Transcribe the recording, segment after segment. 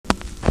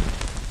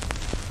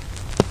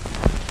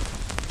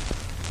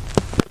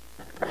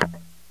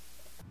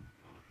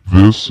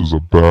This is a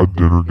Bad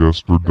Dinner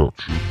Guest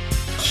production.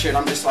 Shit,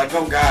 I'm just like,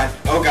 oh god,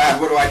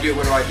 what do I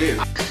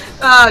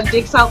do?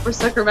 Dicks out for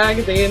Sucker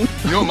Magazine.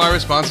 You know what my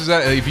response is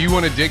that? If you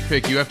want a dick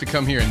pic, you have to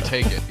come here and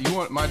take it. You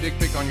want my dick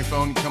pic on your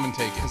phone, come and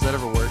take it. Has that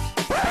ever worked?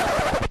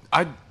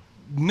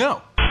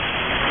 No.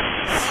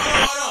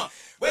 Hold on.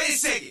 Wait a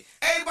second.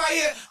 Everybody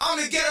here, I'm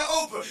gonna get an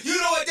Oprah. You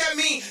know what that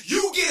means?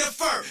 You get a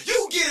fur.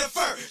 You get a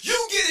fur.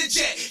 You get a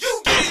jet.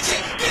 You get a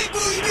jet. Big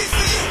booty bitch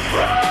for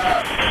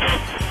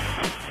you.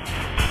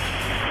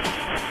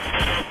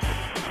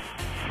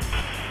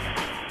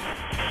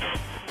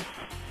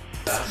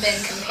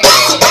 Been compared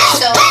to.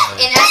 So,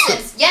 in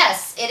essence,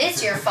 yes, it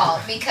is your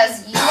fault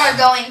because you are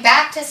going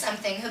back to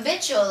something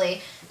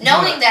habitually,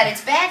 knowing that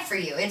it's bad for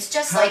you. It's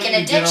just like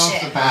an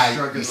addiction.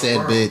 You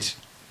said bitch.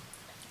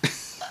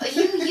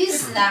 You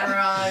used that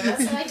wrong.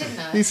 That's what I did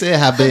not. He said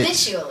how bitch.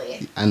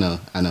 Habitually. I know.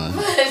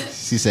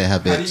 She said how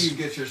bitch. How do you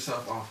get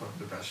yourself off of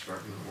the best drug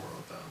in the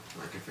world,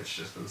 though? Like, if it's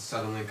just been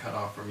suddenly cut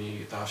off from you,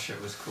 you thought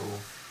shit was cool.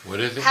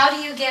 What is it? How do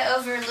you get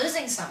over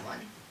losing someone?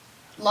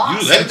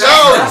 Lost. You let it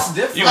go. That's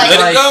different. You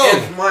let it go.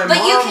 If my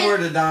mom were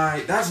to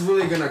die, that's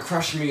really gonna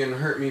crush me and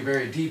hurt me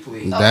very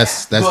deeply.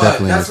 That's but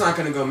definitely. That's not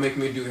gonna go make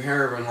me do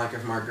heroin like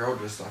if my girl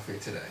just left me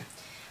today.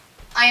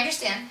 I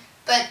understand,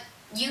 but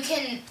you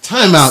can.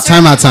 Time out.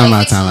 Wait,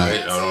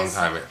 hold on,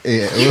 time it.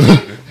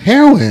 Yeah.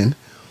 Heroin.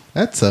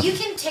 That's a. You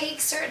can take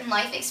certain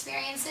life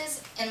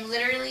experiences and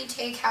literally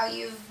take how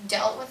you've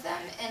dealt with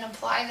them and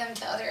apply them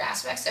to other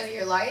aspects of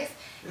your life.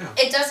 Yeah.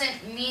 It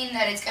doesn't mean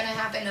that it's going to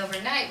happen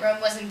overnight.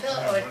 Rome wasn't built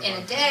in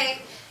a day.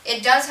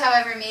 It does,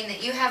 however, mean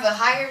that you have a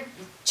higher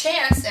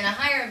chance and a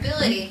higher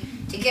ability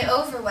to get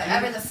over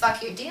whatever the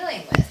fuck you're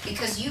dealing with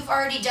because you've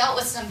already dealt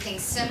with something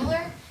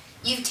similar.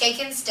 You've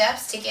taken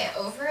steps to get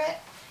over it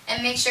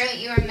and make sure that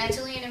you are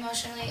mentally and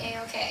emotionally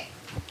A-okay.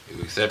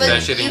 You accept but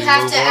that shit and you you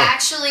have move to on.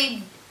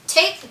 actually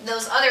take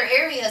those other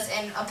areas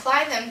and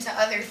apply them to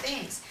other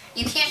things.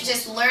 You can't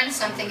just learn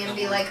something and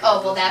be like,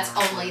 oh, well, that's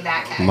only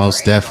that category.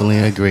 Most definitely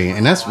agree.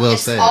 And that's well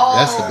said.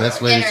 That's the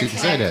best way that you can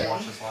say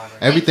that.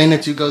 Everything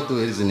that you go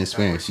through is an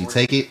experience. You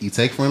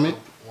take from it,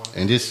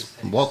 and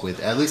just walk with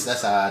it. At least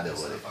that's how I deal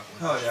with it.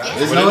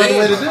 There's no other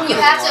way to do it. You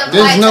have to apply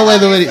There's no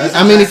other way to.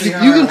 I mean, if you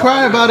can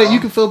cry about it, you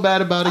can feel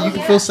bad about it, you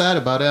can feel sad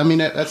about it. I mean,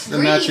 that's the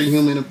natural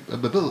human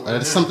ability.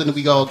 That's something that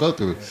we all go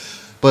through.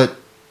 But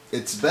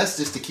it's best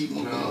just to keep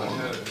moving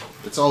on.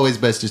 It's always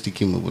best just to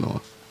keep moving on.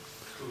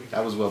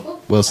 That was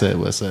well said.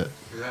 Well said.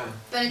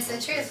 But it's the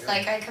truth.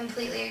 Like, I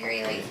completely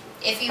agree. Like,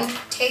 if you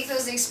take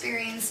those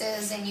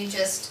experiences and you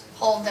just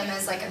hold them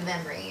as like a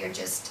memory,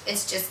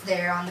 it's just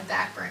there on the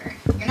back burner.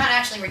 You're not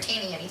actually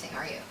retaining anything,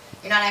 are you?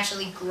 You're not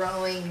actually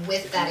growing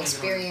with that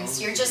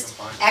experience. You're just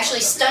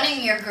actually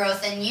stunning your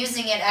growth and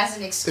using it as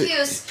an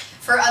excuse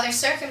for other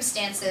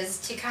circumstances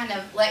to kind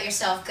of let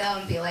yourself go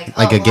and be like, oh,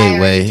 like a gateway. I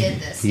already did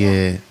this.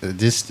 Yeah.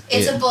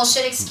 It's a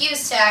bullshit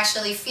excuse to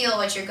actually feel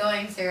what you're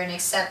going through and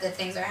accept that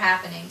things are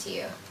happening to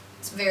you.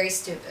 It's very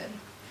stupid.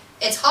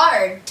 It's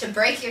hard to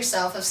break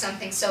yourself of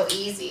something so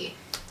easy.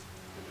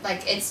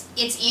 Like, it's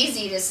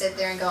easy to sit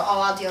there and go,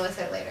 oh, I'll deal with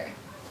it later.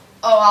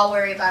 Oh, I'll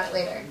worry about it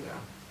later.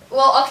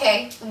 Well,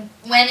 okay,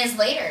 when is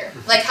later?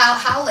 Like,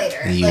 how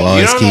later? You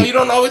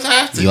don't always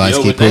have to. You always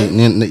keep putting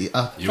in.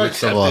 You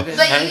accept it.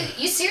 But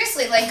you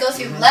seriously, like, go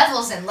through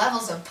levels and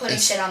levels of putting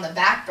shit on the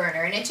back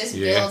burner, and it just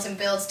builds and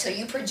builds till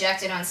you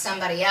project it on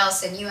somebody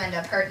else, and you end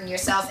up hurting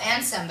yourself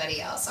and somebody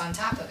else on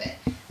top of it.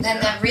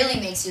 Then that really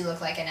makes you look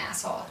like an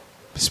asshole.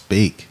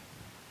 Speak.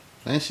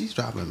 Man, she's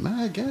dropping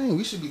mad game.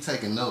 We should be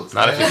taking notes.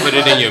 Not if you put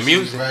it in your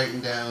music.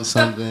 Writing down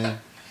something.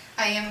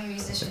 I am a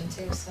musician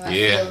too, so I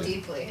feel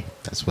deeply.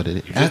 That's what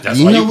it is. That's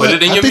why you put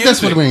it in your music. I think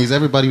that's what it brings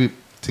everybody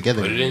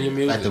together. Put it in your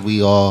music. The fact that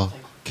we all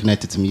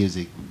connected to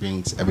music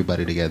brings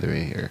everybody together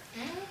in here.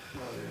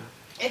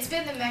 It's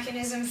been the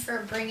mechanism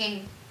for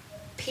bringing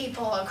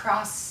people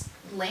across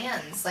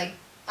lands. Like,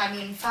 I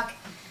mean, fuck.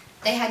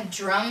 They had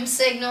drum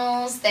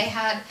signals. They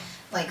had,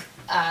 like,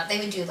 they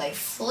would do, like,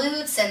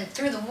 flutes and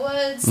through the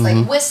woods,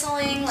 like,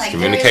 whistling. Like,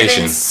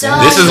 communication. So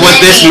this is what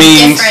this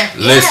means.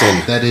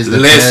 Listen. That is the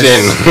best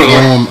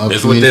form of This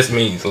is what this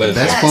means. Listen. The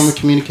best form of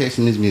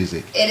communication is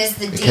music. It is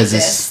the because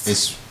deepest.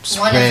 It's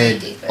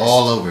spread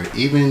all over.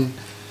 Even,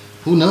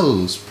 who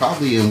knows,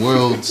 probably in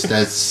worlds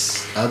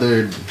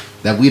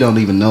that we don't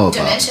even know about.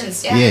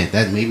 Dimensions, yeah. Yeah,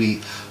 that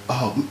maybe...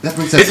 Oh, that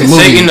brings us to Isn't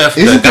movie. enough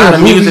the Isn't God there of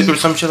a movie? music or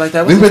some shit like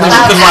that? What's Remember the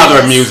that? father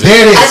of music?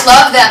 There it is. I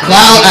love that movie.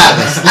 Cloud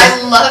Atlas. I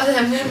love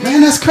that movie.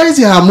 Man, that's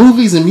crazy how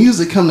movies and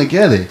music come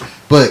together.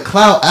 But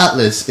Cloud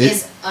Atlas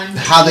is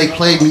how they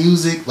play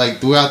music, like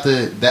throughout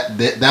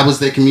that was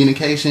their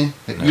communication.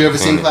 You ever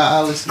seen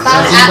Cloud Atlas?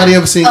 Anybody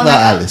ever seen Cloud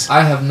Atlas?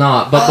 I have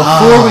not. But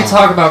before we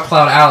talk about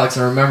Cloud Alex,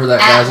 and remember that,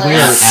 guys, we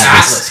are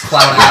Atlas.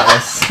 Cloud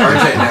Atlas.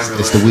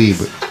 It's the weed.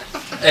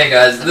 Hey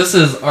guys, this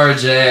is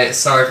RJ.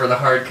 Sorry for the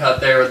hard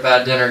cut there with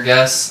Bad Dinner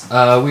Guests.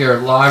 We are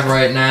live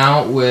right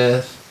now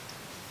with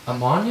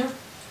Amanya,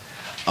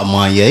 and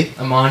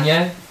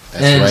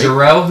right.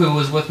 Jarrell, who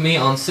was with me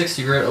on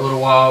 60 Grit a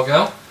little while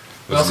ago.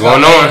 What's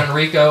going on? And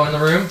Rico in the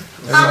room.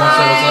 Everyone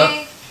say what's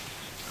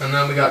up. And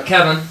then we got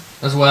Kevin.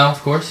 as well,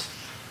 of course.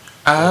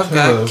 I've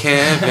got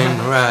Kevin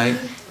right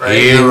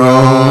Here here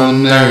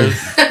on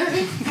earth.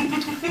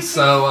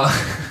 So,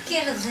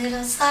 Get a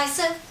little slice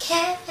of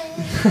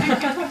Kevin.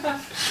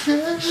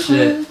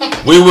 shit.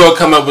 We will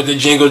come up with the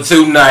jingle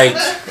tonight.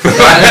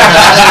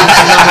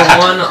 Number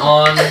one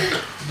on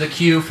the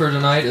queue for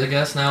tonight, I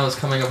guess now, is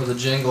coming up with a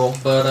jingle.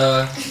 But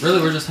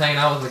really, we're just hanging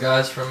out with the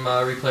guys from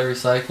Replay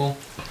Recycle.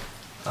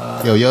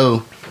 Yo.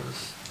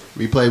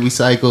 Replay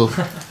Recycle.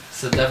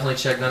 So definitely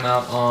check them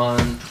out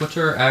on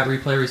Twitter at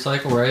Replay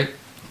Recycle, right?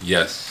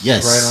 Yes.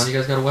 Yes. Right on. You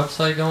guys got a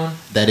website going?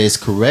 That is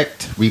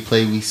correct.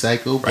 Replay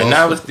Recycle. Right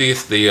now it's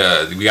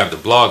the we got the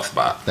blog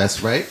spot.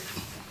 That's right.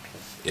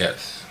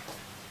 Yes.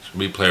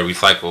 Replay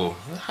Recycle.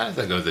 How does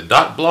that go? The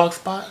 .blog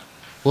spot?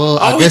 Well,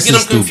 I I always guess get them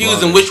it's through confused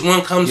blog. on which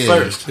one comes Yeah.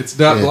 first. It's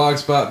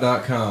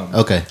 .blogspot.com.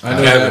 Okay. I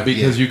know that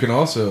because you can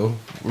also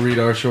read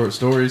our short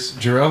stories.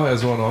 Jarrell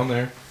has one on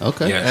there.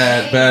 Okay. Yes.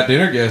 At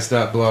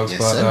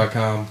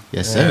baddinnerguest.blogspot.com.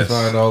 Yes, You sir. can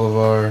find all of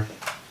our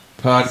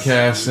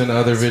podcasts and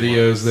other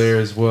videos there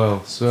as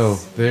well. So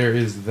there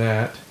is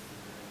that.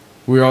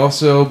 We're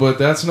also, but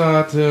that's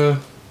not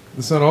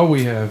all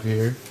we have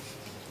here.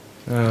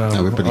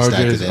 No, we're pretty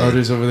stacked today.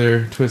 RJ's over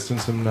there twisting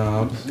some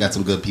knobs. Got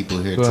some good people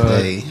here But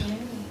today.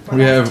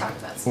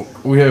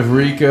 We have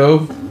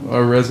Rico,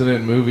 our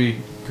resident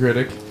movie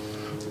critic.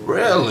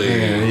 Really?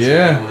 And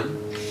yeah.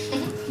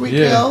 Rico?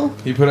 Yeah.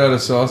 He put out a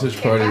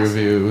Sausage Party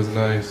review. It was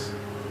nice.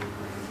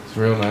 It's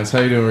real nice. How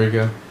you doing,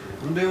 Rico?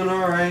 I'm doing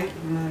alright.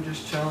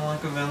 Just chilling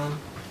like a villain.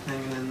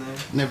 Hanging in there.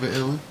 Never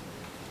ill.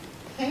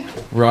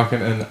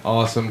 Rocking an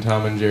awesome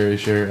Tom and Jerry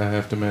shirt, I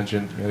have to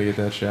mention. Gotta get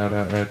that shout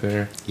out right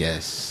there.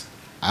 Yes.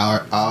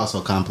 I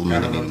also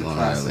complimented Gotta love him the on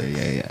classics.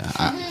 earlier. Yeah.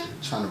 I'm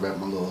trying to rep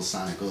my little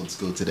Sonic Old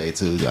School today,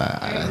 too.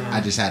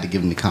 I just had to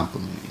give him the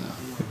compliment, you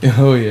know.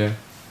 Oh, yeah.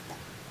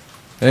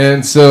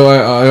 And so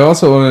I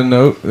also want to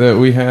note that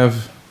we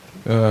have,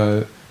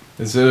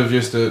 instead of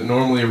just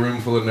normally a room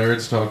full of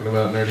nerds talking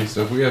about nerdy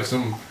stuff, we have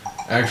some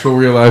actual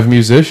real live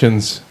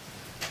musicians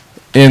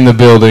in the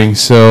building.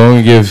 So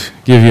I'm going to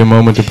give you a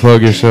moment to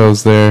plug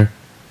yourselves there.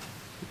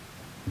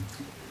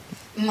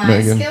 My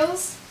Megan.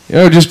 skills?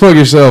 Oh, just plug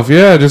yourself.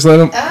 Yeah, just let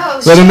them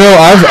Oh, let them know.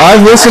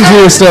 I've listened to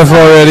your stuff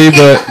already,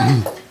 but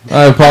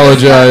I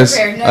apologize.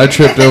 I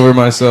tripped over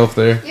myself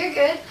there. You're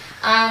good.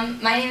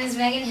 My name is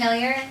Megan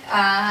Hilliard.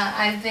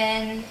 I've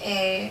been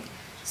a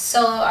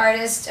solo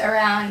artist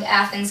around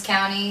Athens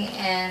County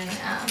and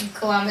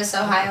Columbus,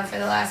 Ohio for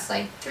the last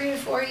 3 to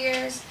 4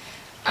 years.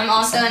 I'm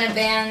also in a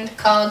band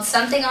called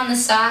Something on the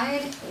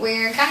Side.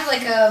 We're kind of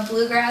like a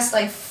bluegrass,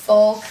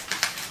 folk,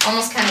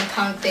 almost kind of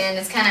punk band.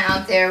 It's kind of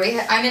out there.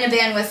 I'm in a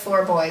band with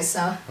 4 boys,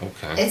 so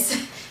Okay. it's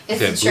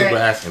It's a trip.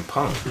 bluegrass and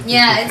punk.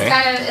 Yeah,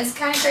 Okay. it's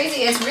kind of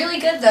crazy. It's really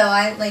good though.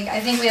 I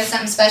think we have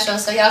something special,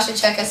 so y'all should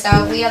check us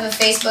out. We have a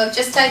Facebook.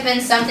 Just type in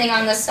Something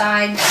on the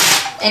Side,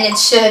 and it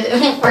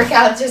should work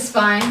out just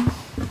fine.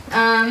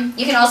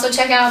 You can also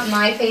check out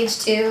my page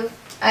too.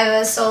 I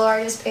have a solo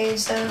artist page,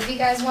 so if you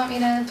guys want me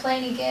to play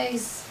any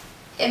gigs,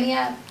 hit me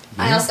up.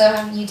 I Yeah. also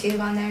have YouTube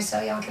on there,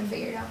 so y'all can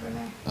figure it out from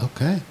there.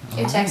 Okay.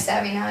 You're tech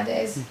savvy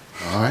nowadays.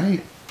 All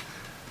right.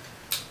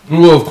 We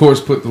will, of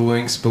course, put the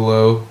links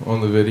below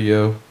on the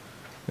video.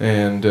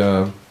 And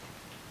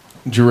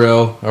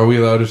Jarrell, are we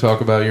allowed to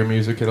talk about your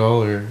music at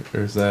all, or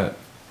is that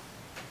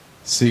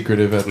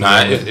secretive at the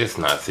Nah, moment? it's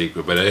not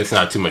secret, but it's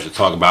not too much to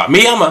talk about.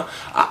 Me,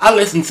 I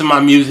listen to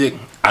my music.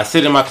 I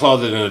sit in my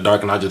closet in the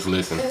dark and I just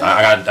listen.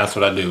 That's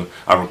what I do.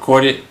 I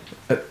record it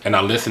and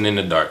I listen in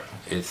the dark.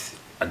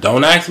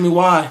 Don't ask me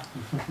why.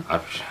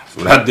 That's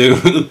what I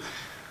do.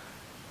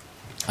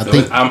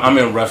 I'm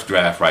in rough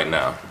draft right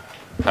now.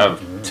 I have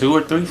 2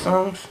 or 3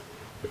 songs,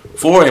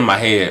 4 in my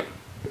head,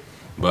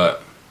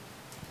 but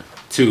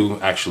 2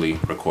 actually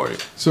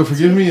recorded. So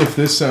forgive me if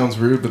this sounds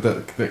rude, but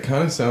that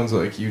kind of sounds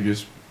like you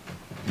just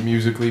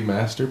musically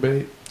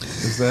masturbate.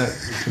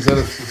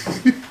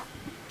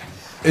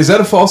 Is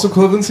that a false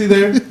equivalency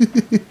there?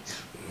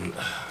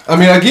 I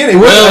mean, again,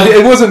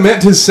 it wasn't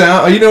meant to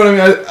sound. You know what I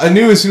mean? I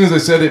knew as soon as I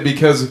said it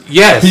because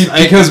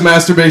because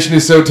masturbation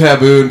is so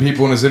taboo and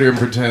people want to sit here and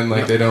pretend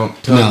like they don't.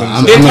 No,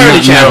 I'm turn not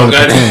the channel,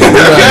 gonna good.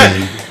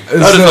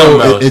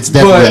 pretend. It's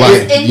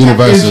definitely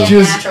universal. It's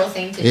just a natural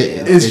thing to do.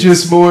 It's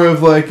just more of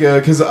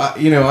because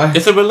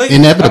it's a relief.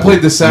 Inevitable. I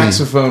played the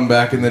saxophone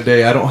back in the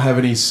day. I don't have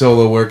any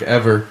solo work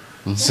ever,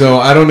 so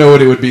I don't know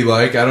what it would be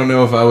like. I don't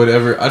know if I would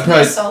ever.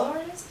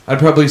 I'd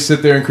probably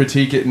sit there and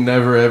critique it and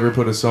never ever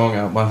put a song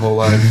out my whole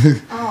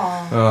life.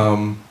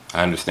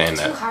 I understand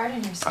that. Too hard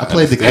on yourself. I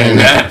played the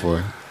clarinet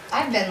before.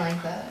 I've been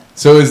like that.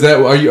 So is that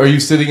are you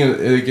sitting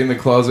in the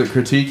closet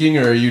critiquing,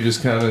 or are you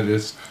just kind of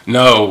just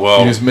no?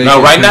 Well, just make no.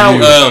 it Right for now,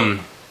 you?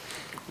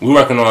 we're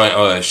working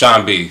on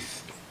Sean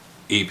B's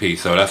EP,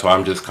 so that's why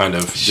I'm just kind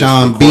of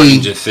Sean just B,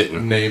 just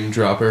sitting. Name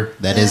dropper.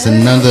 That is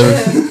another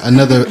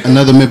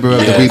member of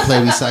the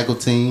Replay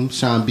Recycle team,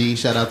 Sean B.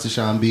 Shout out to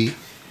Sean B.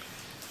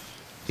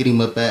 Hit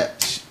him up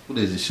at what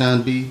is it,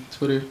 Sean B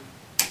Twitter?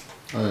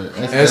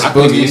 S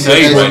Boogie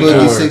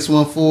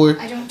 614.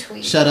 I don't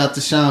tweet. Shout out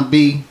to Sean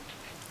B.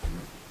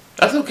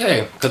 That's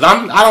okay, cause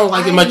I don't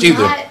like it much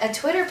either. I'm not a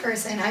Twitter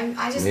person.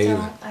 I just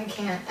don't. I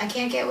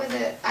can't get with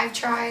it. I've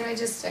tried. I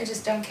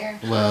just don't care.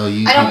 Well,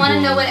 I don't want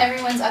to know what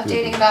everyone's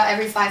updating about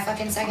every 5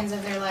 fucking seconds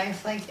of their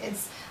life. Like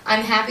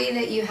I'm happy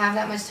that you have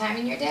that much time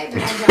in your day,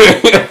 but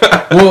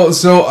I don't. Well,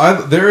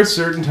 so there are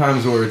certain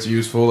times where it's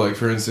useful. Like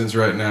for instance,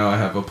 right now I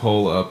have a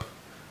poll up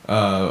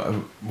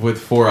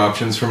with 4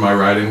 options for my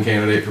write-in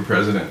candidate for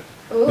president.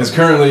 Ooh. It's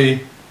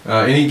currently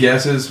any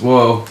guesses?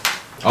 Well,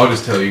 I'll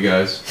just tell you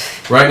guys.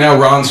 Right now,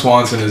 Ron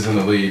Swanson is in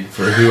the lead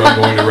for who I'm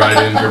going to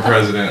write in for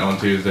president on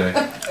Tuesday.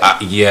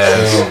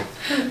 Yes.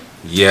 So,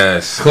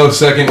 yes. Close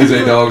second is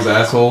a dog's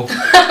asshole. Hey,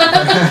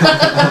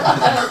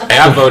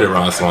 I voted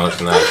Ron Swanson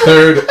tonight.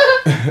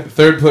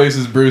 Third place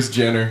is Bruce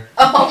Jenner.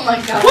 Oh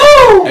my god.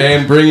 Woo!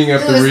 And bringing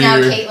up Who the is now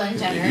rear. Caitlyn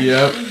Jenner.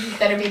 Yep.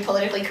 Better be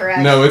politically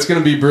correct. No, it's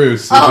gonna be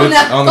Bruce. Oh, if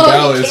it's no. on the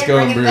ballot, You it's can't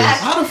going bring it Bruce. back.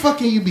 How the fuck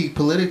can you be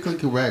politically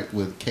correct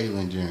with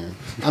Caitlyn Jenner?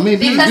 I mean,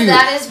 Because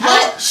that is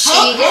what she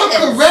is.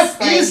 How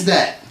correct is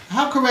that?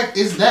 How correct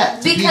is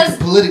that? To Because-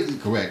 be politically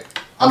correct.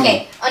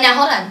 Okay. Oh, now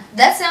hold on.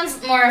 That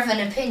sounds more of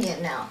an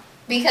opinion now,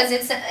 because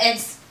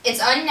it's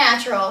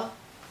unnatural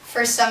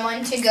for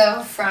someone to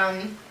go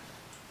from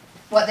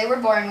what they were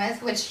born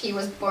with, which he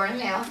was born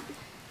male,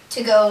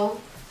 to go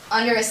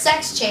under a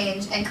sex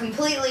change and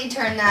completely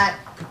turn that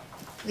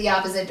the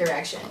opposite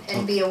direction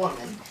and be a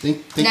woman.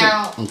 Think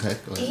Now, okay,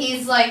 go ahead.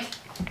 he's like,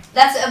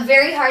 that's a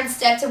very hard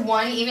step to,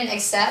 1, even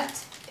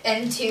accept,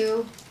 and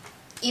 2,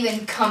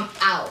 even come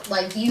out.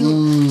 Like, he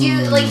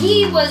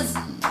was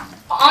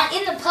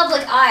in the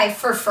public eye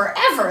for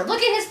forever.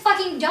 Look at his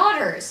fucking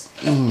daughters.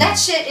 That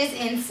shit is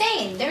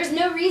insane. There's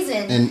no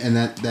reason. And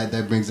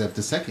that brings up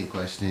the second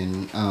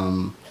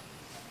question.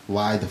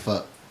 Why the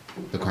fuck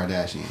the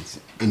Kardashians?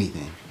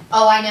 Anything.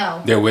 Oh, I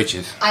know. They're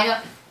witches. I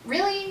don't...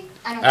 Really?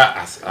 I don't...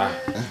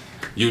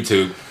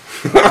 YouTube.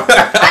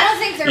 I don't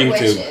think they're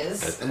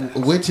YouTube.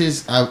 witches.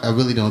 Witches, I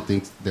really don't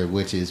think they're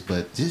witches,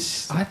 but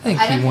just... I think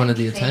he wanted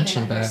the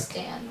attention back.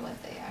 Understand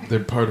what they are. They're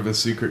part of a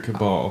secret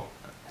cabal.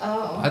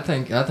 Oh. I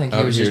think he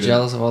I'm was here just to-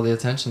 jealous of all the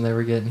attention they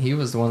were getting. He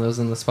was the one that was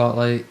in the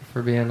spotlight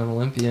for being an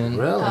Olympian.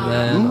 Really? And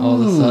then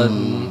all of a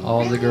sudden,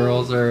 all the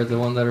girls are the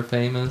one that are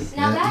famous.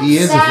 Now that's he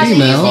is a sad that you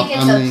female. think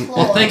it's I a mean- ploy.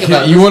 Well, think Can-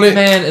 about it. you This want it-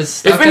 man is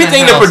stuck If in a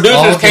anything, the house producers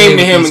all came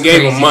day to him with and these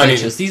gave him crazy money.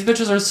 Bitches. These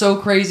bitches are so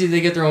crazy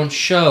they get their own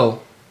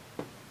show.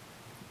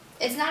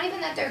 It's not even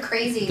that they're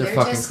crazy. They're They're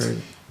fucking just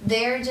crazy.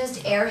 they're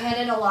just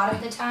airheaded a lot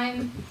of the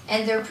time,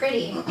 and they're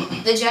pretty.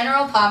 The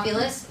general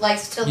populace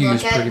likes to You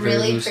look use pretty at very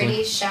really loosely.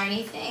 pretty,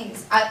 shiny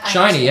things.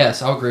 Shiny,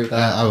 yes, I'll agree with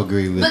that. I would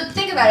agree with But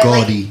think about it,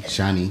 like, gaudy,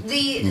 shiny.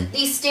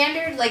 The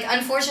standard, like,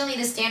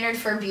 unfortunately, the standard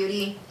for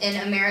beauty in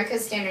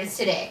America's standards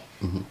today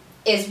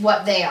is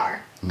what they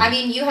are. I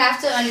mean, you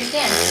have to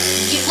understand.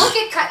 You look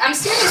at. I'm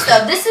serious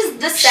though. This is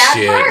the sad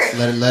Shit. part.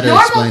 Let her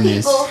Normal explain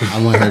people- this.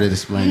 I want her to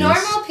explain this.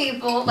 Normal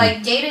people,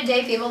 like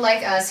day-to-day people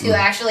like us, who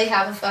actually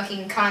have a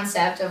fucking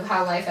concept of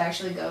how life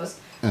actually goes.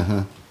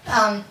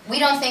 We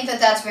don't think that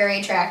that's very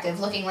attractive,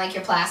 looking like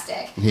you're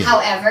plastic. Yeah.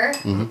 However,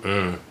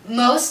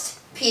 most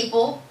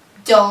people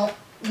don't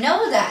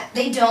know that.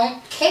 They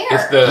don't care.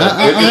 It's the,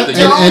 And they it's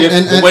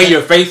don't- the way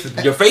your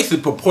face is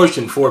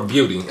proportioned for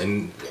beauty,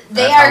 and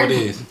They that's are how it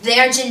is. they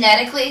are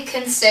genetically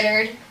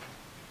considered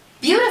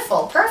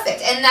beautiful,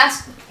 perfect, and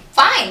that's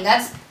fine.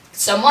 That's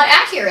somewhat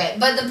accurate.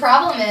 But the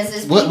problem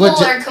is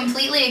people are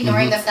completely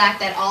ignoring the fact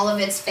that all of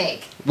it's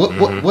fake. What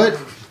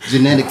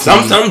genetics?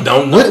 Some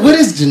don't know. What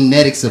is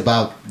genetics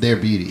about their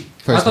beauty?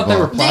 First I thought of they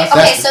all, were plastic.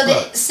 Okay, so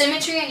the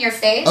symmetry in your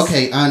face.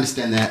 Okay, I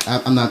understand that.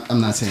 I'm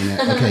not saying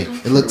that. Okay,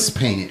 it looks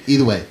painted.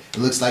 Either way, it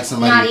looks like Not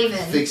somebody even.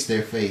 fixed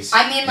their face.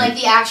 I mean, like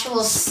the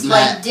actual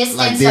Slat, distance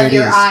like, there of it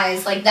your is.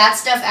 eyes, like that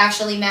stuff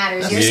actually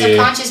matters. Your Yeah.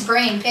 subconscious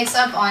brain picks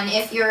up on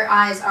if your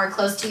eyes are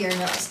close to your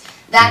nose.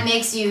 That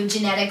makes you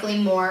genetically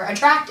more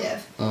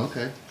attractive. Oh,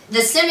 okay.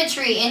 The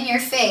symmetry in your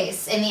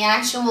face and the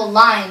actual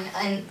line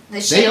and the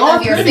shape are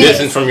of your The face.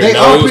 distance from your They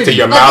are nose to pretty.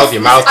 your But mouth, this-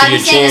 your mouth to I'm your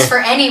saying this chin. for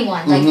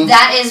anyone. Like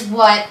that is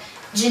what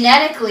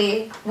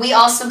genetically we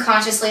all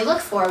subconsciously look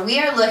for. We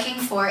are looking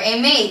for a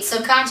mate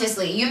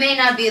subconsciously. You may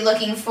not be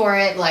looking for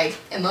it like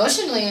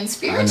emotionally and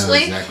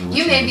spiritually. exactly what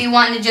you you may mean. be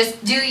wanting to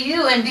just do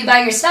you and be by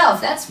yourself.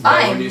 That's But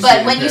fine.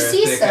 But when you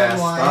see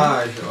someone,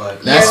 That's You're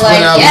what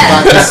like, I was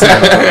yeah. about to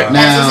say.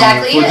 Now,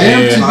 exactly for it.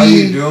 them to How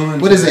you be, doing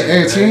what is it,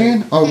 today?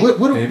 Eritrean? Or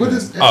what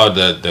is that? Oh,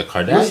 the What's that?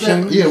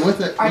 Kardashian. Yeah, what's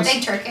that? aren't What's- they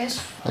Turkish?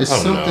 It's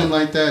I don't something know.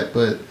 like that,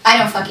 but I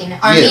don't fucking know.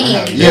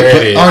 Armenian. Yeah, There it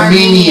but is.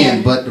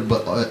 Armenian. But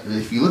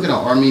if you look at an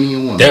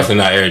Armenian woman, Definitely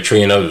not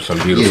Eritrean. Those are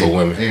some beautiful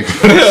women.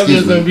 Excuse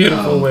Those are me.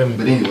 beautiful women.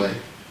 But anyway,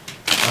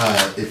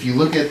 if you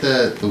look at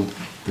the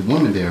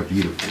women, they are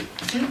beautiful.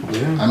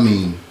 I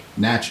mean,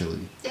 naturally.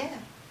 Yeah.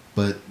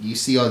 But you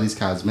see all these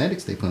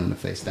cosmetics they put on the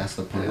face. That's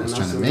the point I was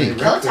trying to make.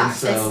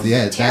 Botox is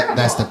Yeah, terrible.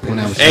 that's the point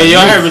I was. Hey,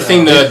 y'all ever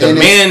seen the And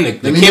man,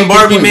 let the me Ken make this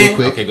Barbie point real man?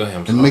 quick. Okay, go ahead.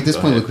 I'm Let me sorry. make this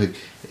Go point real ahead.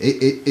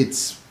 quick.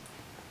 It's,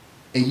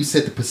 and you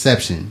said the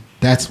perception.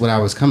 That's what I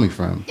was coming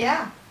from.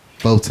 Yeah.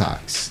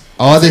 Botox.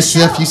 All this It's a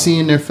stuff you show. see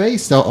in their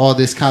face, though, all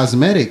this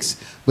cosmetics,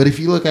 But if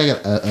you look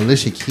at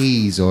Alicia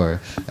Keys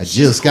or a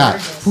Jill Scott,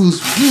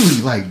 who's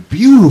really like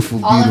beautiful,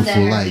 like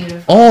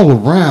beautiful. All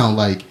around,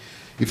 like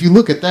if you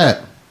look at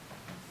that,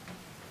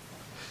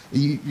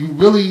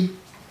 you're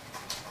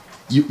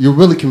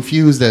really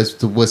confused as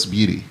to what's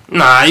beauty.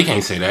 Nah, you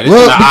can't say that.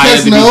 Well,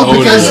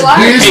 because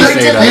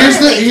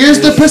here's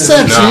the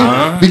perception.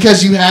 Nah.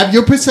 Because you have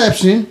your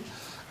perceptions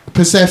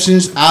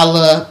a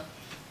la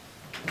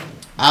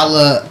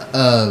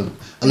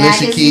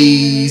Alicia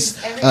Keys,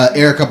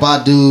 Erykah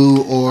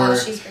Badu, or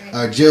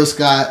Jill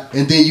Scott,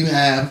 and then you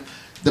have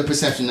the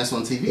perception that's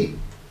on TV.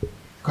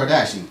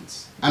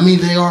 Kardashians. I mean,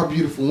 they are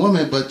beautiful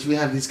women, but you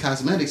have these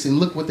cosmetics, and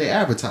look what they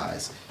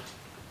advertise.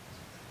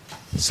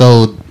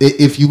 So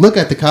if you look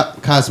at the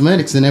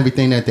cosmetics and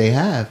everything that they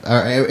have,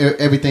 or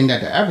everything that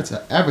they're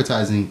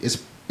advertising,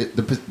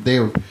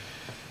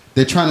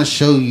 they're trying to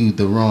show you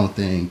the wrong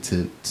thing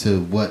to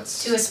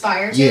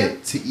aspire to.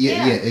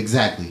 Yeah,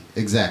 exactly,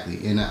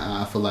 and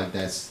I feel like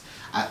that's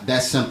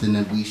something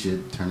that we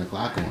should turn the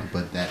clock on,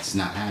 but that's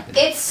not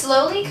happening. It's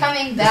slowly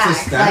coming back.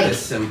 It's a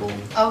status symbol.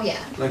 Oh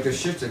yeah. Like the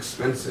shit's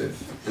expensive,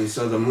 and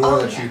so the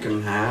more that you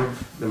can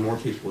have, the more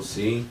people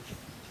see.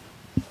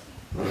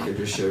 Like it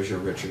just shows you're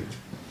richer.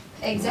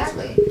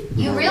 Exactly.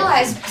 You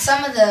realize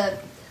some of the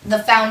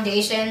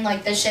foundation,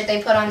 like the shit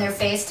they put on their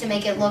face to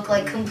make it look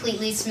like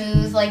completely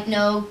smooth, like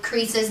no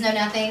creases, no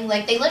nothing.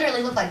 Like they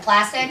literally look like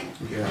plastic.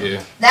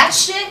 Yeah. That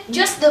shit,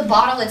 just the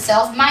bottle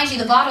itself, mind you,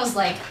 the bottle's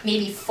like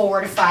maybe 4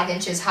 to 5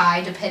 inches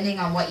high, depending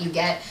on what you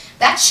get.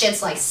 That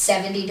shit's like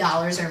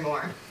 $70 or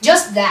more.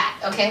 Just that,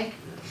 okay?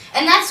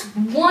 And that's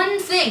one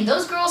thing.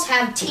 Those girls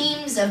have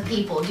teams of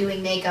people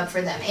doing makeup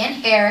for them and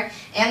hair,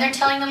 and they're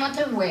telling them what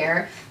to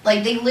wear.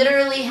 Like, they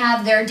literally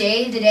have their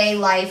day-to-day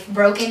life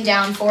broken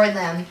down for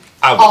them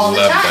all the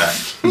time.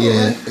 That.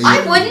 Yeah.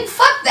 I wouldn't.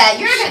 Fuck that.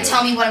 You're not going to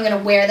tell me what I'm going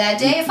to wear that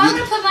day. If I'm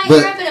going to put my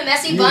hair up in a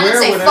messy bun and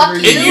say, fuck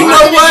you, you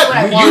know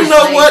what? You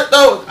know what,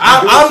 though?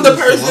 I'm the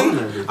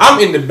person. I'm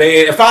in the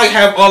bed. If I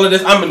have all of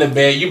this, I'm in the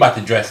bed. You about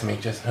to dress me.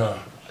 That's how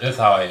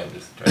I am.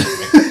 Just dress me.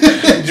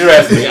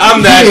 Dress me.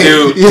 I'm that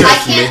dude.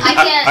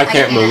 I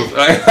can't move.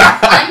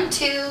 I'm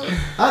too.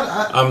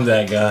 I'm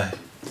that guy.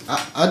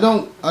 I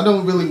don't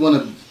really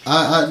want to.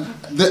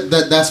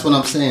 That's what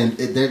I'm saying.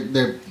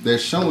 They're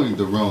showing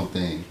the wrong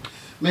thing.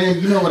 Man,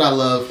 you know what I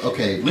love?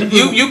 Okay.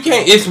 You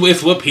can't.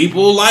 It's what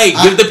people like.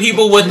 Give the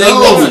people what they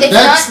want.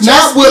 That's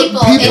not what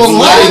people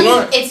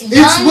like. It's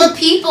young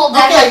people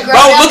that have grown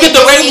up look at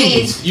the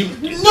ratings.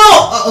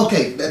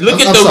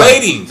 Look at the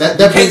ratings. That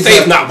can't say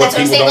it's not what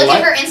people don't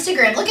like. Look at her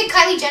Instagram. Look at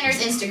Kylie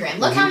Jenner's Instagram.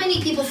 Look how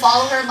many people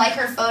follow her, like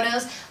her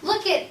photos.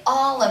 Look at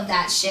all of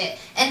that shit.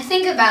 And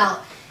think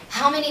about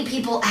how many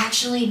people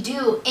actually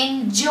do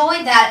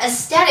enjoy that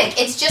aesthetic.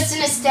 It's just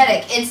an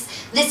aesthetic. It's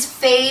this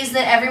phase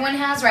that everyone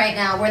has right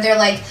now where they're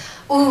like,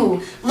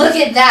 ooh, look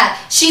at that.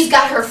 She's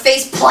got her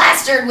face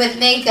plastered with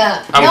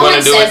makeup. No one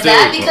says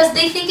that because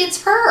they think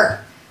it's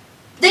her.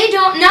 They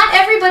don't. Not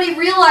everybody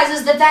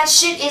realizes that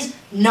shit is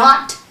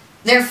not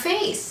their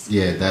face.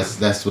 Yeah,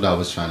 that's what I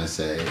was trying to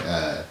say.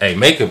 Hey,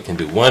 makeup can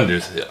do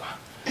wonders.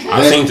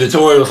 I've seen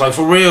tutorials like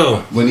for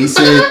real. When he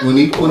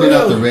pointed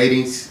out the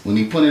ratings,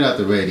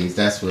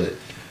 that's what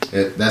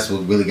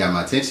really got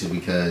my attention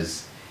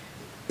because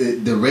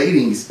the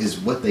ratings is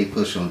what they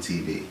push on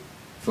TV.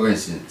 For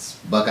instance,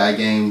 Buckeye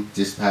game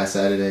just past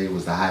Saturday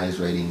was the highest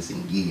ratings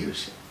in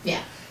years.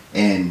 Yeah.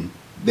 And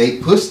they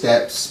pushed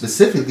that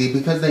specifically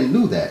because they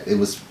knew that it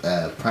was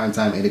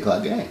primetime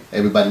 8:00 game.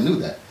 Everybody knew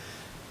that.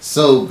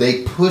 So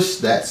they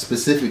pushed that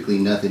specifically.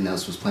 Nothing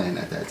else was playing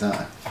at that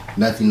time.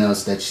 Nothing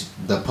else that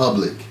the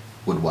public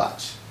would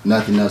watch.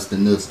 Nothing else the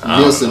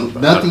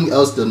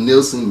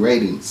Nielsen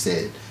rating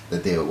said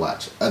that they would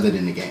watch other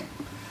than the game.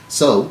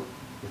 So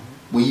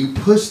when you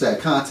push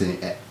that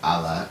content at a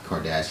la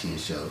Kardashian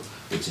show,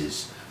 which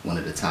is one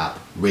of the top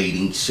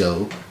rating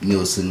show,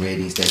 Nielsen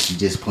ratings that you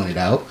just pointed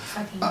out,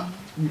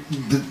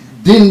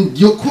 then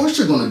of course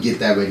you're gonna get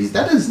that ratings.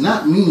 That does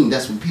not mean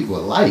that's what people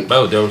are like.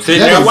 Bro, they're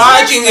sitting there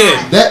watching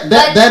it.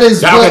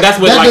 That's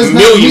what like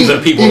millions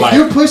of people if like. If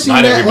you're pushing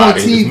that on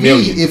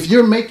TV, if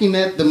you're making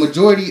that the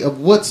majority of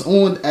what's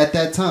on at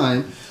that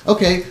time,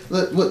 okay,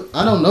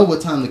 I don't know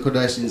what time the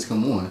Kardashians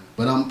come on,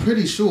 but I'm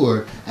pretty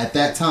sure at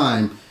that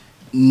time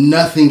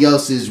nothing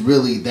else is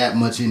really that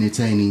much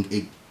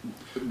entertaining.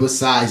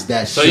 Besides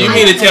that so you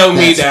mean to tell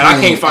me that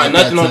I can't find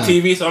nothing on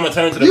TV, so I'm gonna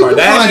turn to the Kardashians? You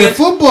can find a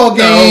football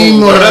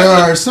game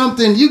or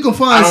something. You can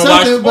find something.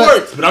 I don't watch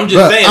sports, but I'm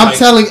just saying.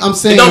 I'm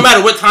saying. It don't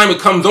matter what time it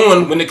comes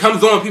on. When it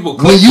comes on, people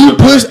click. When you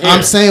push,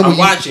 I'm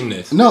watching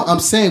this. No, I'm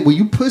saying when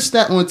you push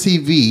that on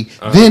TV,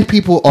 then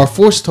people are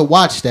forced to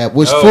watch that,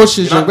 which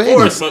forces your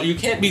ratings. You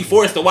can't be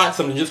forced to watch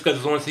something just because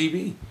it's on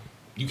TV.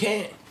 You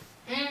can't.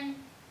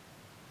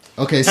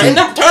 Okay, turn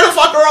the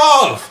fucker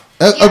off.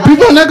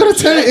 People are not going to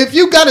turn it. If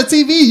you got a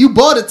TV, you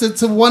bought it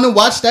to want to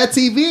watch that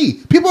TV.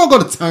 People are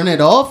going to turn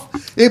it off.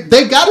 If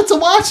they got it to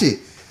watch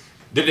it.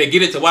 Did they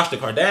get it to watch the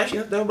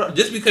Kardashians though, bro?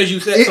 Just because you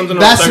said something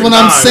that's on what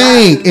I'm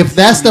saying. If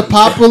that's the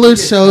popular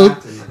show,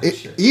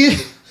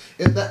 if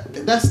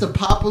that's the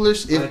popular.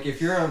 Like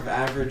if you're of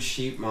average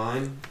sheep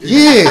mind.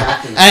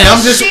 Yeah, and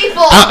I'm just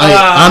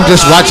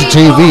watching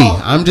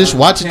TV. I'm just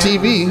watching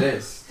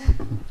TV.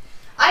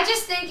 I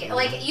just think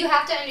like you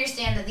have to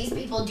understand that these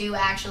people do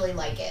actually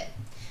like it,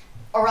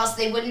 or else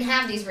they wouldn't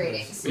have these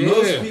ratings.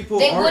 Most people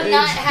they our would age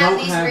not have don't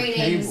these have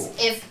ratings cable.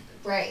 if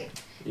right.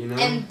 You know?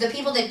 And the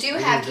people that do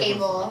have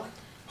cable.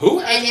 Who?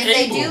 And if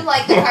they do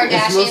like the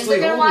Kardashians, they're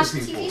gonna watch the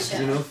TV show.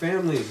 You know,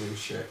 families and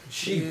shit.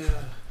 Sheep.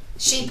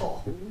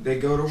 Sheeple. They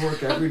go to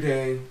work every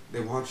day. They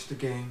watch the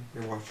game.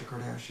 They watch the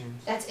Kardashians.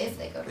 That's if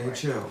they go to They work.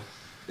 chill.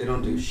 They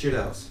don't do shit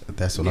else.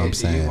 That's what They I'm get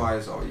saying.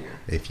 DUIs all year.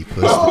 If you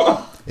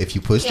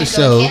push the Can't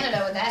show, go to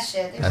Canada with that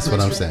shit. They that's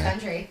won't what let I'm you in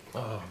the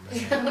saying.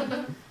 country. Oh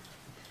man.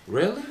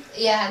 Really?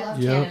 Yeah, I love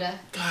Canada.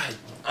 God,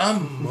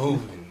 I'm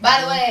moving.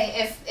 By the way,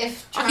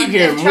 if Trump, I keep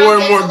hearing if Trump more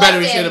and gets more better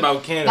elected, shit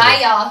about Canada. Bye,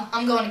 y'all.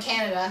 I'm going to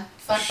Canada.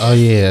 Fuck. Oh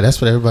yeah, that's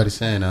what everybody's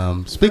saying.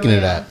 Speaking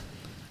of that,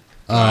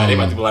 they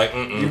about to be like,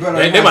 You better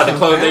they have about to some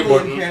close their family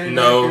board. in Canada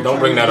No, if don't you're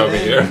bring that trying over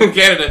to here. get in.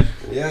 Canada.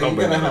 Yeah, Don't you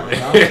bring gotta that over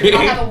have here.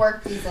 I'll have a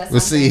work visa. we'll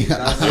see.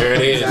 That's There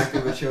it is.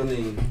 exactly what you'll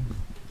need.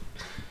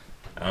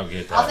 I'll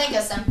get that. I'll think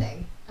of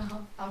something.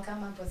 I'll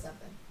come up with something.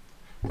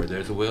 Where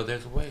there's a will,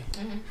 there's a way.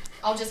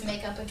 I'll just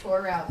make up a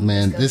tour route. And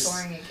Man, just go this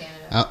touring in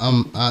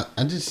Canada.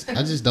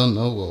 I just don't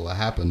know what will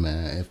happen,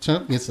 man. If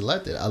Trump gets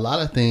elected, a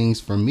lot of things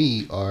for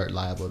me are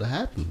liable to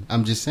happen.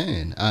 I'm just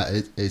saying.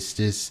 It's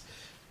just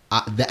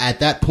at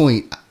that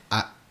point,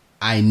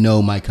 I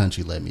know my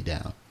country let me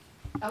down.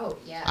 Oh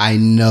yeah. I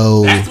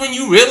know. That's when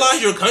you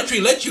realize your country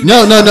let you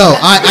No, down. no,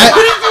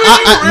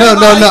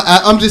 no.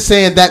 I'm just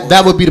saying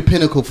that would be the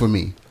pinnacle for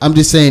me. I'm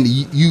just saying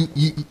you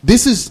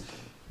this is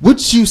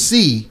what you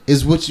see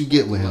is what you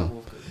get with him.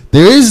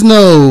 There is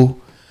no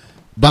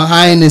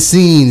behind the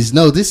scenes.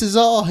 No, this is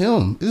all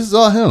him. This is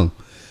all him.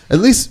 At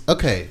least,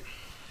 okay.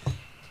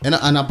 And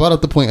I brought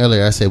up the point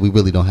earlier. I said we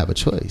really don't have a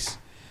choice.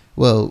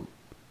 Well,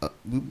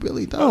 we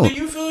really don't. Do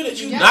you feel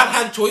that you not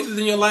have choices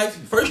in your life?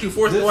 First, you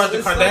forced to watch the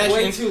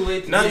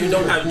Kardashians. Now you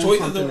don't have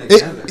choices.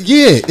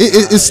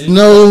 It's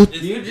no.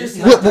 You just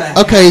have to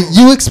okay,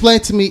 you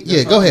explain to me.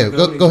 Yeah, go ahead.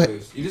 Go ahead.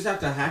 Boost. You just have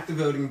to hack the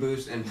voting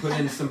boost and put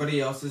in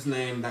somebody else's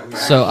name that we.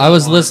 So I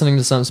was listening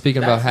to something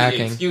speaking about That's the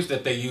hacking. excuse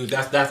that they use.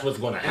 That's what's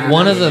going to happen.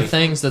 One of the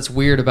things that's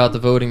weird about the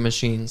voting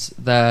machines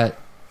that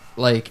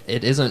like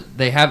it isn't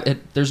they have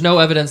it there's no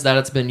evidence that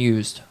it's been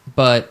used,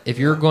 but if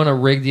you're going to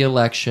rig the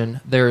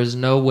election, there is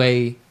no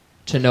way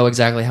to know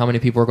exactly how many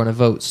people are going to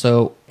vote.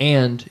 So,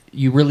 and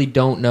you really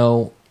don't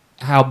know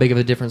how big of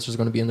a difference there's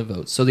going to be in the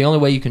votes. So the only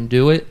way you can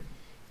do it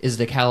is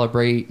to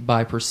calibrate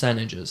by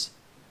percentages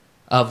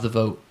of the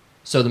vote.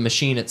 So the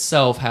machine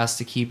itself has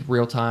to keep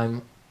real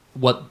time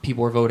what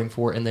people are voting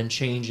for and then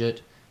change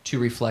it to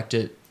reflect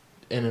it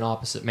in an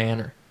opposite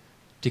manner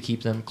to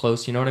keep them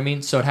close. You know what I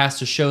mean? So it has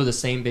to show the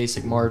same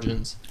basic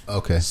margins.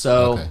 Okay.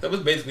 So okay. That was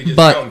basically just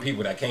But- telling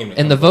people that came.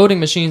 in the voting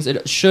machines,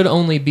 it should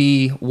only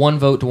be one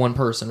vote to one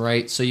person,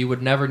 right? So you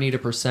would never need a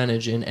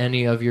percentage in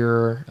any of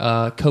your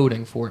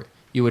coding for it.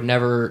 You would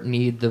never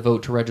need the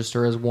vote to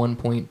register as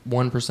 1.1%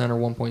 or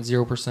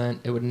 1.0%.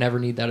 It would never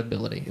need that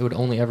ability. It would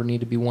only ever need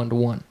to be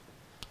 1-to-1.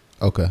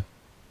 Okay.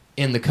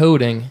 In the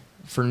coding,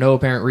 for no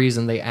apparent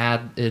reason, they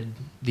added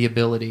the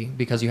ability,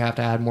 because you have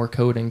to add more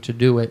coding to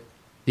do it,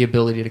 the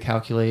ability to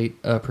calculate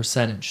a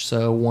percentage.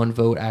 So one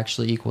vote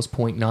actually equals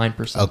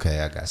 0.9%. Okay,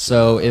 I got you.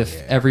 So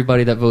if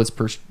everybody that votes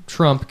per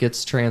Trump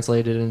gets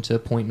translated into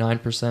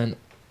 0.9%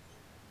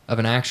 of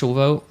an actual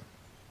vote,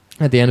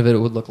 at the end of it, it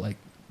would look like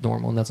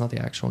normal, and that's not the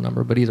actual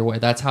number. But either way,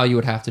 that's how you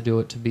would have to do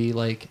it to be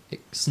like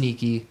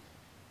sneaky,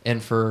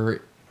 and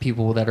for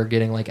people that are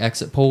getting like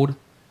exit polled,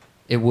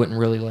 it wouldn't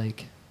really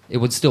like it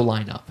would still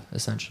line up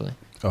essentially.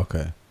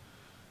 Okay.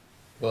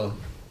 Well,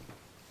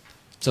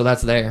 so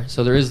that's there.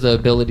 So there is the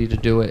ability to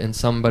do it, and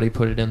somebody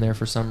put it in there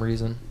for some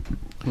reason.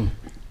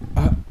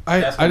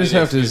 I just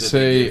have to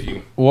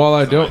say, while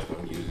I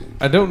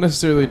don't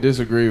necessarily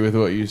disagree with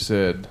what you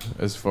said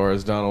as far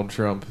as Donald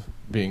Trump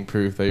being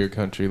proof that your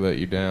country let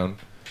you down,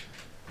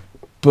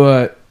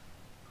 but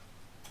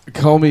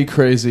call me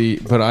crazy,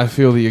 but I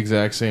feel the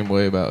exact same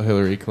way about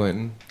Hillary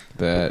Clinton.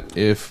 That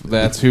if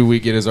that's who we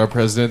get as our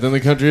president, then the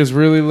country has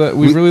really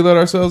really let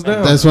ourselves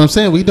down. That's what I'm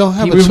saying. We don't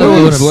have a People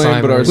vote in choice.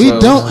 primaries. We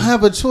don't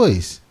have a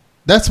choice.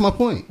 That's my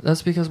point.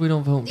 That's because we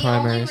don't vote in The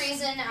primaries. only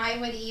reason I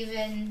would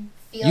even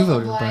You feel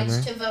voted in obliged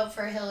primary. to vote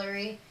for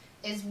Hillary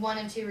is one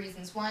of two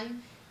reasons.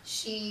 One,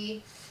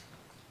 she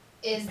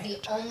is the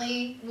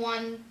only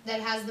one that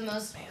has the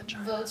most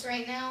votes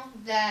right now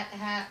that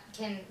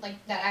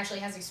that actually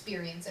has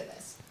experience in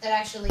this. That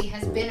actually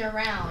has been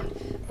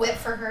around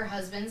for her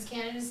husband's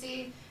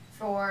candidacy,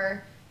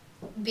 for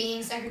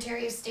being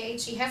Secretary of State.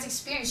 She has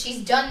experience.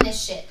 She's done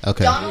this shit.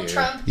 Okay. Donald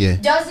Trump Yeah.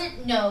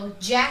 doesn't know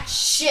jack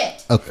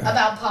shit Okay.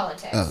 about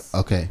politics.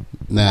 Okay.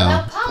 Now.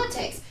 About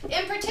politics.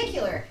 In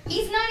particular,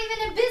 he's not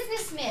even a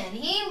businessman.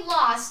 He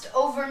lost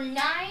over $9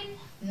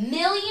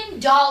 million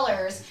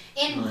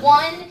in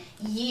 1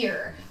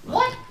 year.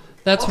 What?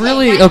 That's Okay,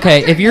 really 900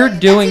 okay. If you're million,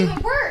 doing that's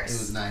even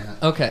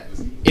worse. okay,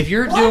 if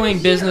you're doing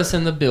business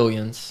in the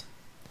billions,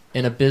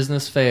 and a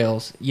business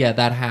fails, yeah,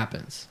 that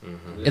happens.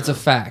 Mm-hmm. It's a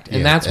fact. And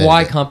Yeah, that's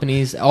why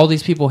companies, all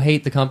these people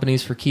hate the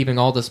companies for keeping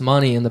all this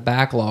money in the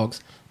backlogs.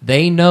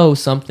 They know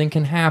something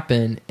can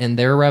happen and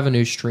their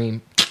revenue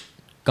stream,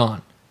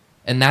 gone.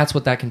 And that's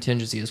what that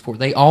contingency is for.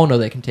 They all know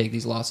they can take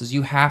these losses.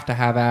 You have to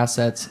have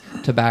assets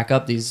to back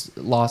up these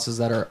losses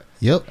that are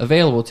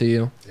available to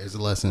you. There's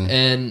a lesson.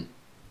 And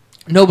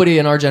nobody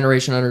in our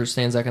generation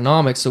understands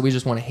economics, so we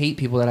just want to hate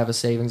people that have a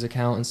savings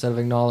account instead of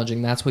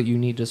acknowledging that's what you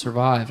need to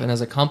survive. And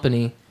as a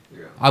company,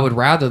 I would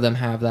rather them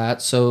have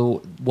that,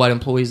 so what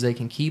employees they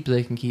can keep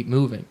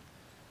moving.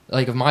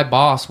 Like if my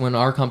boss, when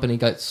our company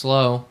got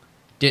slow,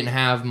 didn't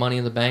have money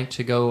in the bank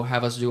to go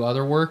have us do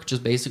other work,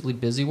 just basically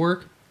busy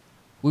work,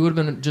 we would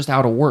have been just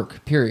out of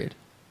work, period.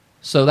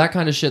 So that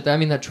kind of shit, I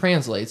mean, that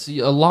translates.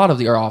 A lot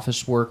of our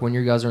office work, when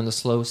you guys are in the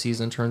slow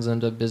season, turns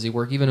into busy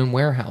work, even in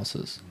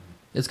warehouses.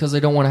 It's because they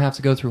don't want to have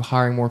to go through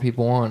hiring more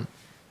people on.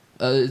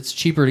 It's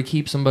cheaper to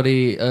keep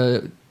somebody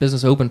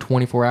business open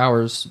 24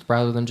 hours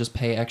rather than just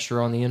pay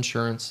extra on the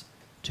insurance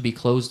to be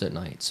closed at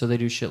night. So they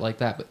do shit like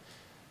that. But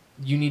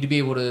you need to be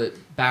able to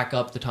back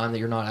up the time that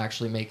you're not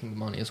actually making the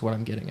money is what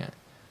I'm getting at.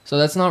 So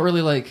that's not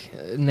really like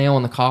a nail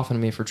in the coffin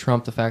to me for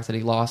Trump, the fact that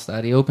he lost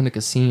that. He opened a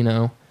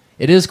casino.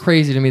 It is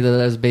crazy to me that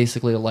that is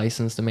basically a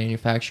license to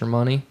manufacture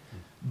money.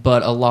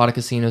 But a lot of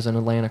casinos in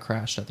Atlanta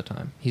crashed at the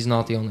time. He's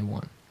not the only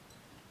one.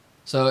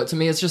 So to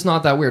me, it's just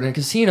not that weird. In a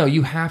casino,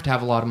 you have to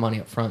have a lot of money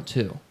up front,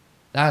 too.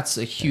 That's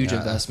a huge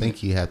investment. I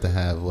think you have to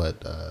have,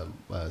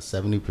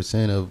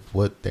 70% of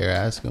what they're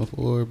asking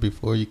for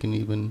before you can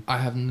even... I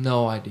have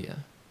no idea.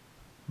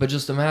 But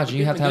just imagine,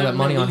 you have to have that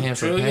money on hand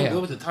for a payout.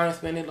 What was the time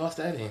span they lost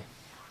that in?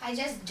 I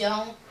just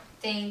don't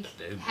think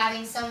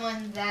having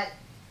someone that,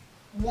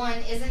 one,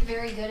 isn't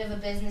very good of a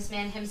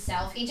businessman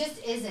himself. He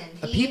just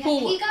isn't. He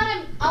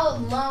got a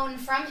loan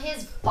from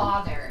his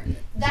father.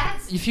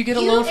 That's if you get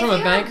a loan from a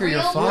bank or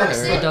your father,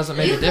 it doesn't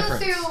make a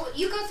difference.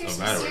 You go through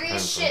some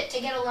serious shit to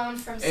get a loan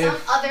from some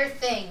If- other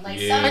thing, like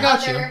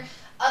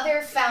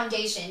other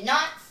foundation,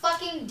 not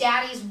fucking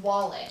daddy's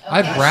wallet. Okay?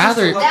 I'd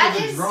rather That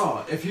That is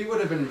draw. If he would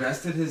have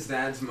invested his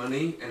dad's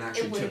money and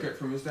actually took it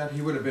from his dad,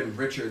 he would have been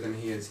richer than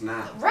he is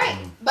now. right,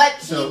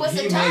 but So he was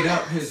he a made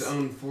up dumbass. his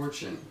own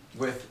fortune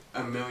with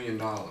 $1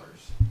 million.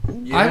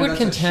 I would that's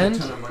contend- a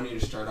shit ton of money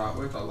to start out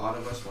with. A lot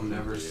of us will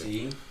never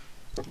see,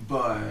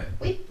 but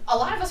A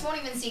lot of us won't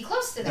even see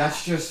close to that.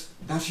 that's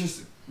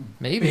just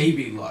Maybe.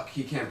 baby luck.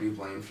 He can't be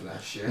blamed for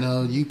that shit.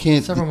 No, you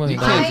can't. Several million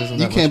You dollars can't, isn't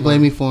you that can't much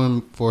blame money.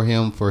 me for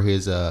him for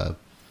his One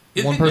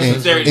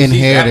person's necessary to see that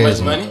inherited.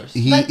 much money?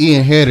 He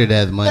inherited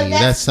that money. But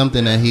That's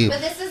something that he. But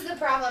this is the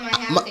problem I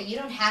have with it. You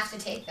don't have to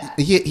take that.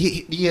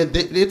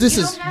 This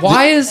is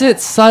Why is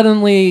it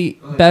suddenly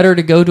better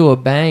to go to a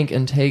bank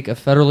and take a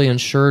federally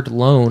insured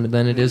loan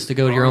than it is to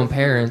go to your own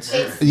parents?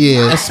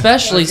 Yeah.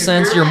 Especially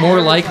since you're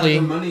more likely,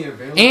 the money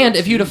available and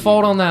if you to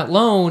default on that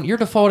loan, you're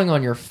defaulting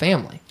on your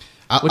family,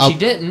 which he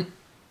didn't.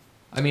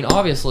 I mean,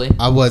 obviously.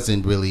 I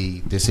wasn't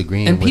really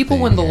disagreeing. And with people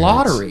win the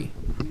inheritance. lottery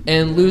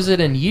and lose it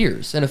in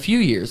years, in a few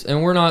years.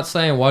 And we're not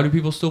saying, why do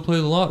people still play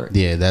the lottery?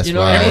 Yeah, that's You know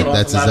why. what I mean?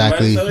 That's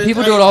exactly.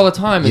 People do it all the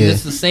time, and Yeah.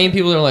 it's the same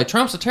people that are like,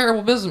 Trump's a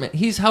terrible businessman.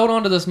 He's held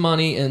on to this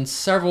money in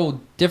several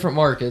different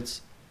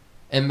markets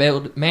and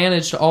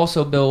managed to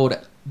also build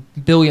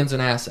billions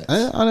in assets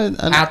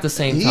at the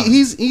same time.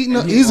 He's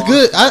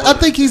good. I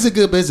think he's a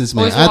good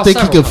businessman. Well, he's I lost think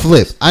he several could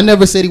flip. I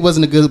never said he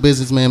wasn't a good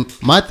businessman.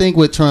 My thing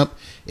with Trump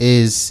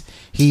is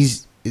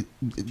he's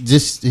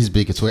just his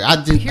biggest way. I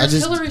Here's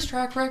just Hillary's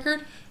track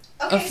record.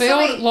 Okay, a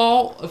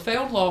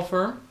failed law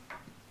firm.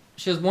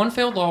 She has one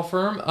failed law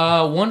firm,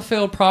 one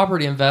failed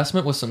property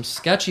investment with some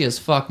sketchy as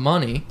fuck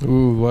money,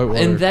 Ooh, Whitewater.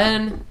 and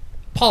then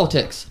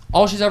politics.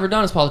 All she's ever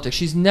done is politics.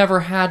 She's never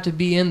had to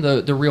be in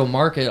the real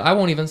market. I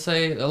won't even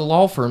say a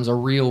law firm's a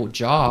real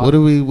job.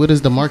 What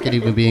is the market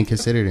even being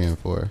considered in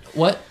for?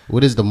 What?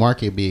 What is the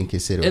market being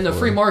considered In the for?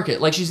 free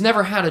market. Like, she's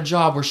never had a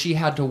job where she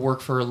had to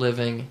work for a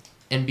living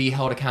and be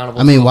held accountable.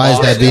 I mean, to why is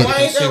that being? Why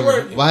ain't that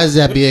working? Why is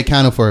that being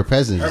accounted for her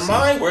presidency? Her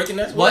mind working,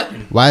 that's What?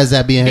 working. Why is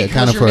that being Because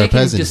accounted you're for her making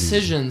presidency?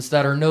 decisions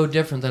that are no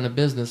different than a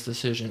business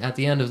decision. At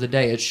the end of the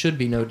day, it should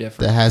be no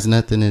different. That has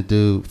nothing to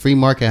do. Free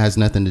market has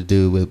nothing to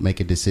do with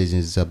making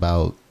decisions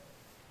about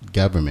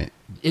government.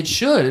 It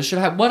should. It should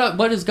have.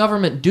 What is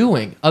government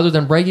doing other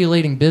than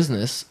regulating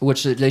business,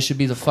 which they should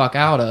be the fuck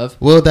out of?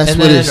 Well, that's and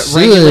what then it should.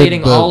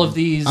 regulating but all of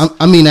these.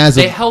 I mean, as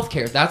a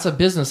healthcare, that's a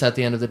business at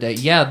the end of the day.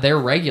 Yeah, they're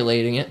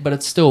regulating it, but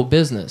it's still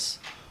business,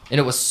 and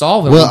it was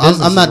solving. well, when I'm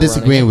businesses not were running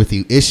disagreeing it. with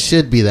you. It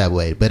should be that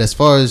way. But as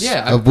far as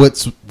Yeah, of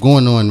what's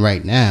going on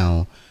right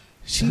now,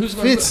 she Who's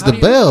gonna fits how the do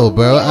you- bill,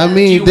 bro. I Do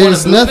mean, you wanna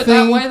there's move it that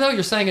nothing. way though.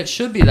 You're saying it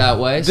should be that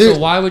way. There- So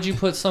why would you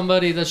put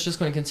somebody that's just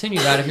going to continue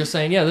that if you're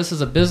saying, yeah, this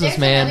is a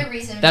businessman another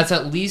reason. that's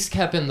at least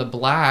kept in the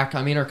black?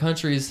 I mean, our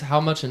country's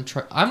how much in.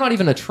 I'm not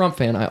even a Trump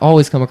fan. I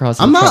always come across.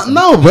 As I'm a not. Trump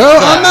No, bro.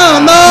 I'm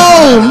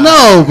not.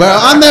 No, bro.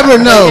 I never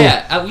know.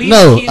 Yeah, at least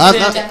no, he's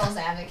been- Devil's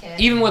advocate.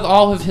 Even with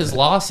all of his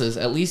losses,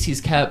 at least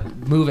he's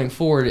kept moving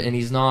forward and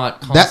he's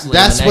not constantly.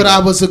 That's in the what I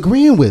negative. was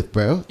agreeing with,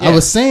 bro. I Yeah.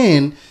 was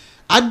saying,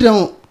 I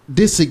don't.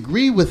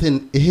 disagree with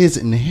his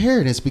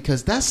inheritance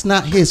because that's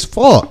not his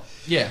fault.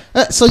 Yeah.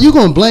 So you're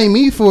gonna blame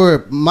me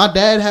for my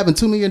dad having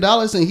 $2 million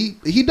and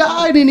he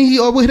died and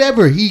or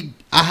whatever.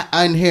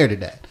 I inherited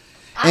that.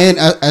 And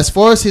as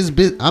far as his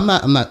business, I'm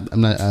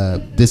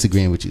not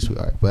disagreeing with you,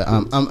 sweetheart. But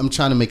I'm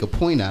trying to make a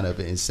point out of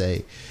it and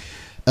say,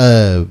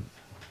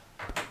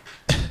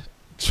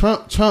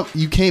 Trump,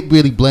 you can't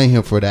really blame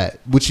him for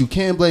that. What you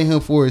can blame him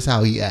for is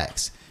how he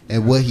acts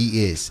and what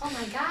he is. Oh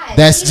my God.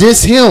 That's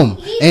just him.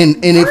 And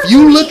if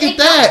you look at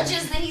that,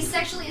 that he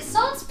sexually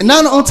assaults people. and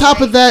not on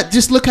top of that,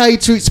 just look how he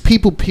treats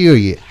people.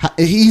 Period.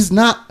 He's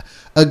not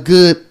a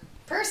good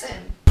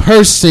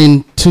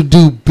person to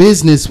do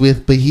business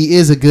with, but he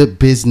is a good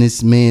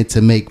businessman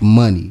to make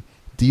money.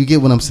 Do you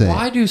get what I'm saying?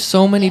 Why do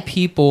so many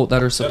people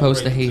that are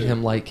supposed to hate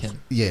him like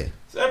him? Yeah.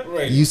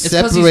 Separate. You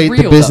separate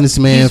the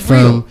businessman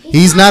from.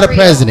 He's not a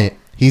president.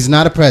 He's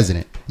not a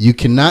president. You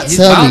cannot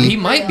tell me he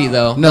might be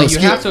though. No, you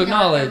have to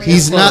acknowledge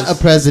he's not a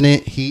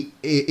president.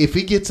 If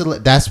he gets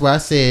that's where I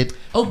said.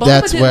 Obama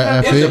that's where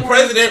I feel. Is the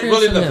president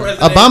really the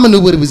president? Obama knew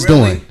what he was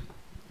doing.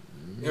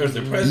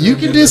 You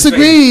can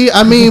disagree.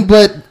 I mean,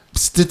 but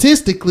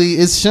statistically,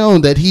 it's shown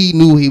that he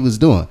knew what he was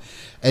doing.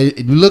 And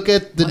you look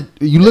at the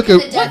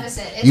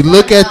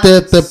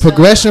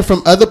progression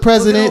from other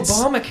presidents.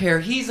 Look at Obamacare,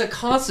 he's a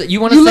constant.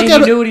 You want to say he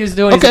knew what he was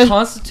doing? Okay. He's a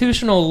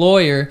constitutional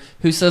lawyer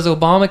who says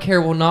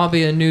Obamacare will not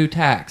be a new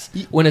tax.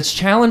 When it's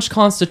challenged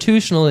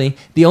constitutionally,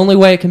 the only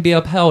way it can be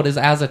upheld is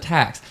as a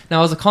tax.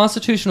 Now, as a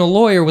constitutional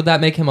lawyer, would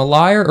that make him a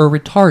liar or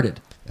retarded?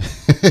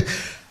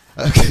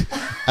 Okay.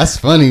 That's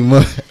funny.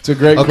 It's a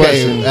great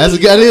question.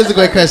 That is a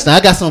great question. I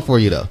got something for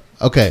you though.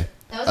 Okay,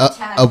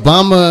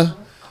 Obama.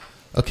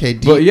 Okay,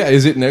 but yeah,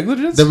 is it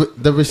negligence?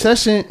 The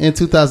recession in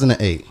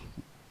 2008.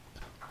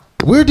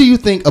 Where do you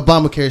think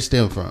Obamacare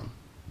stemmed from?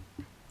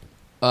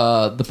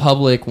 The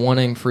public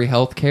wanting free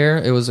health care.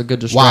 It was a good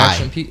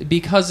distraction. Why?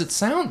 Because it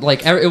sounded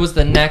like it was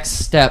the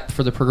next step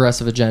for the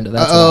progressive agenda.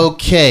 That's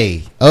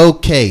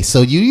okay.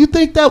 So you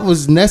think that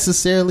was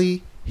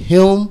necessarily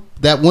him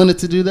that wanted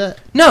to do that?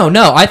 No.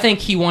 I think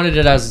he wanted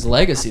it as his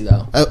legacy,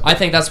 though. I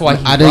think that's why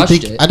he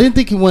rushed it. I didn't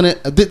think he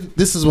wanted.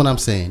 This is what I'm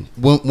saying.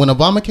 When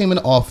Obama came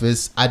into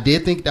office, I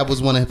did think that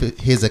was one of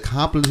his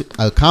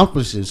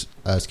accomplishments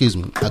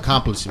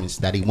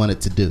that he wanted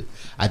to do.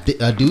 I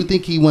do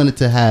think he wanted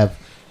to have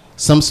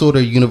some sort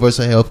of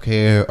universal health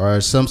care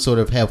or some sort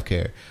of health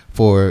care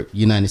for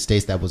United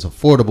States that was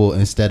affordable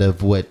instead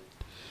of what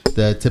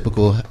the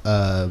typical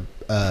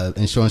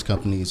insurance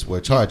companies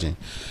were charging.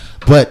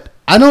 But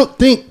I don't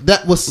think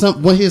that was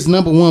his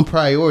number one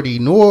priority,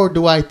 nor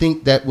do I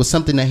think that was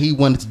something that he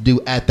wanted to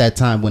do at that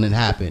time when it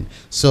happened.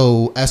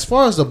 So as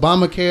far as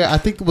Obamacare, I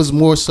think it was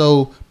more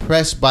so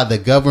pressed by the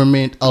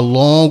government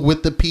along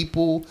with the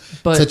people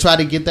to try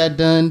to get that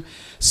done.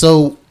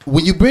 So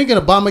when you bring in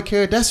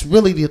Obamacare, that's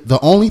really the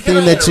only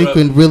thing that you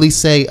can really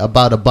say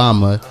about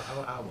Obama.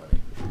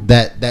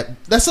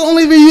 That's the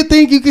only thing you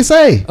think you can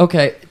say.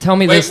 Okay, tell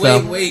me this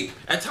though. Wait.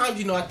 At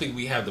times, I think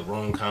we have the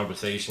wrong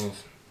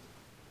conversations.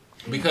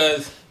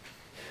 Because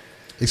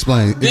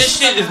explain. This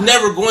shit is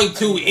never going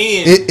to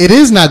end. It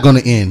is not going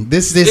to end.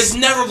 It's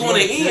never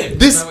going to end.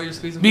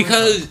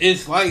 Because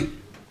it's like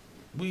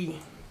we.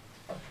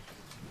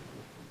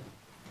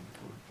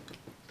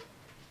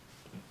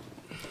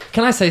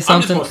 Can I say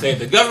something? I'm just gonna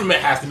say the government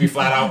has to be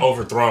flat out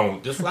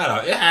overthrown. Just flat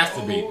out, it has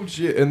to be. Oh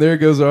shit! And there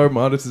goes our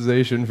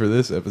monetization for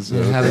this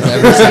episode.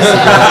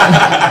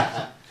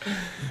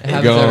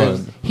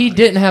 He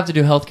didn't have to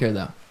do healthcare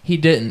though. He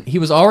didn't. He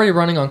was already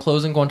running on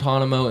closing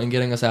Guantanamo and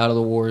getting us out of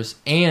the wars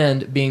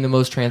and being the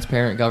most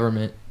transparent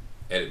government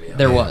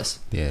there was.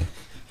 Yeah.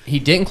 He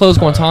didn't close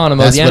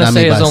Guantanamo. The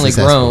NSA has only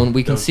grown.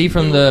 We can see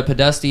from the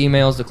Podesta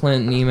emails, the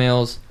Clinton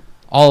emails,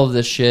 all of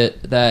this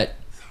shit that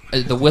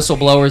the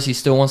whistleblowers, he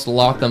still wants to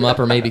lock them up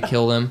or maybe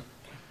kill them.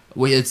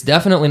 It's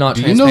definitely not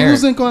transparent. Do you know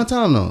who's in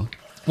Guantanamo?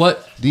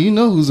 What? Do you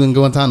know who's in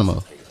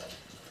Guantanamo?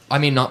 I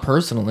mean, not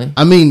personally.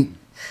 I mean,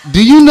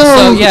 do you know?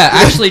 So, yeah,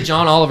 actually,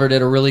 John Oliver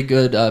did a really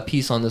good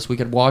piece on this. We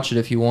could watch it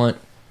if you want.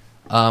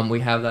 We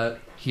have that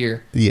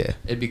here. Yeah.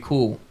 It'd be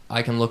cool.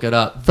 I can look it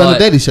up. From the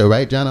Daily Show,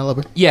 right? John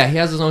Oliver? Yeah, he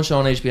has his own show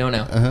on HBO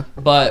now. Uh-huh.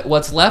 But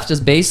what's left is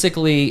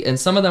basically, and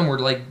some of them were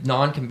like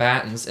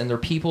non-combatants, and they're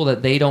people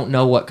that they don't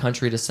know what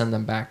country to send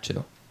them back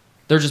to.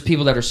 They're just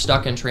people that are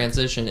stuck in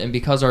transition, and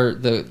because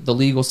the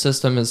legal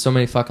system has so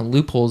many fucking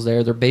loopholes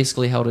there, they're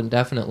basically held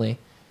indefinitely.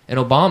 And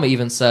Obama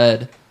even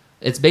said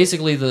it's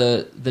basically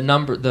the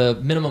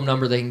minimum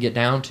number they can get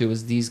down to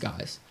is these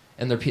guys,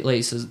 and they're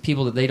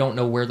people that they don't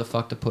know where the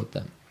fuck to put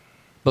them.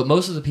 But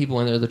most of the people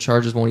in there, the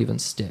charges won't even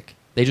stick.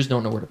 They just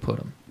don't know where to put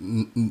them.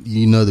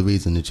 You know the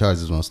reason the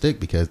charges won't stick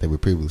because they were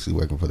previously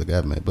working for the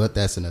government, but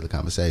that's another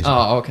conversation.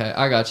 Oh, okay,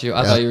 I got you.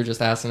 I thought you were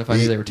just asking if I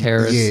knew they were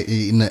terrorists.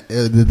 Yeah,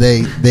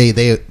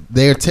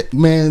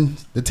 man,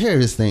 the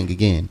terrorist thing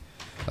again.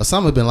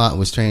 Osama bin Laden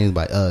was trained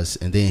by us,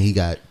 and then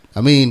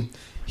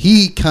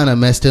he kind of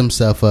messed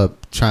himself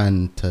up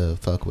trying to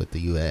fuck with the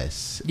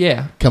U.S.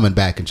 Yeah, coming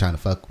back and trying to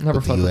fuck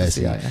with the U.S.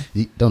 With the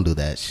CIA. Don't do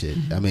that shit.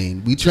 I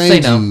mean, we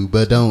trained you,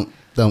 but don't.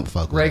 don't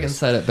fuck with Reagan us.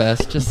 said it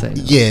best. Just say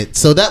no. Yeah,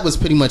 so that was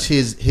pretty much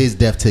his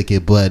death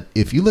ticket. But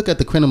if you look at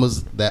the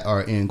criminals that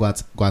are in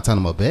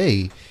Guantanamo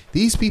Bay,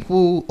 these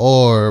people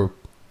are.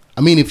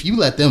 I mean, if you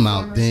let them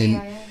out,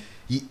 then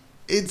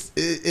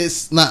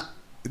it's not.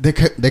 They're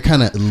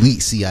kind of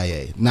elite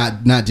CIA,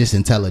 not just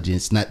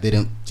intelligence. They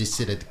don't just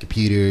sit at the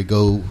computer,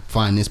 go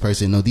find this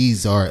person. No,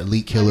 these are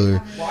elite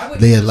killer.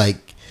 They're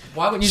like.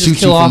 Why wouldn't you just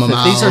kill off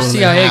if these are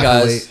CIA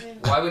guys?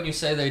 Why wouldn't you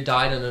say they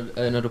died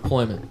in a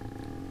deployment?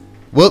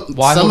 Well,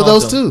 some of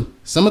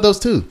those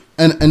too,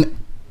 and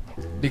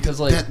because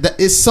like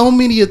it's so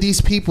many of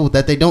these people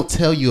that they don't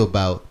tell you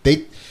about.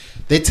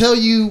 They tell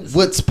you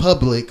what's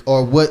public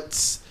or what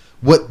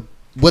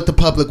the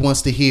public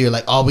wants to hear.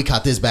 Like, oh, we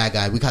caught this bad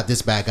guy,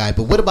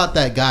 but what about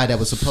that guy that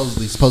was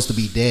supposed to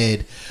be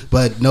dead,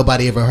 but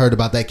nobody ever heard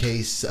about that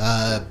case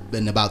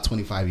in about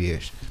 25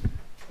 years,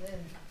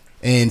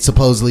 and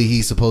supposedly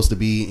he's supposed to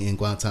be in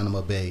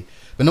Guantanamo Bay.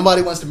 But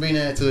nobody wants to bring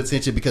that to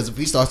attention because if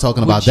we start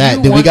talking about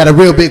that, then we got a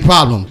real big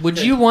problem. Would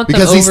you want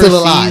because them he's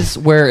still alive? overseas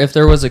where if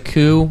there was a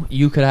coup,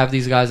 you could have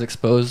these guys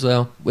exposed,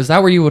 though? Was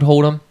that where you would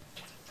hold them?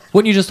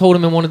 Wouldn't you just hold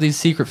them in one of these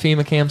secret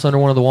FEMA camps under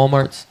one of the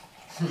Walmarts?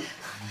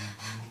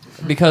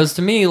 Because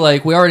to me,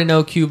 like, we already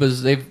know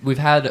Cuba's, we've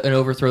had an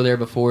overthrow there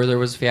before. There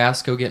was a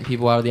fiasco getting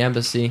people out of the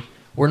embassy.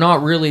 We're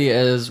not really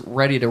as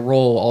ready to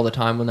roll all the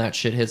time when that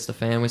shit hits the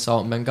fan. We saw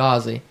it in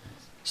Benghazi.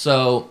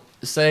 So,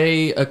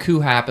 say a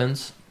coup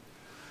happens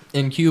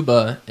in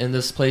Cuba and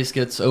this place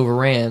gets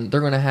overran, they're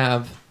going to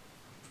have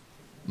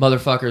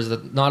motherfuckers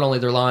that not only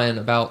they're lying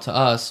about to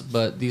us,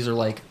 but these are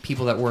like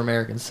people that were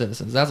American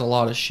citizens. That's a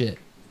lot of shit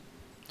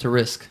to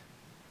risk.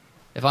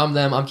 If I'm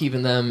them, I'm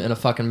keeping them in a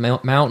fucking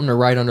mountain or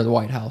right under the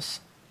White House.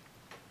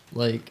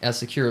 Like, as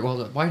secure. Well,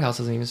 the White House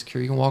isn't even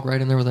secure. You can walk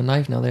right in there with a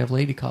knife now. They have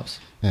lady cops.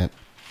 Yeah.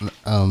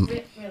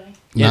 Really?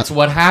 It's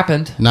what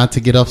happened. Not to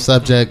get off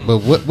subject, but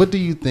what do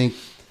you think?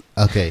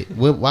 Okay,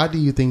 why do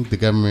you think the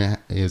government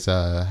is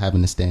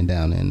having to stand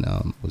down in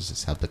was it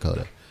South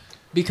Dakota?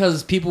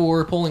 Because people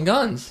were pulling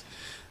guns.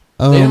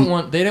 They didn't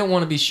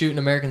want to be shooting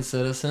American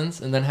citizens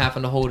and then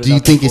having to hold it. Do you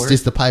up think in it's court.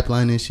 just the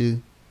pipeline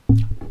issue?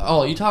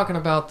 Oh, you talking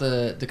about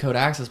the Dakota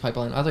Access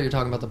Pipeline? I thought you were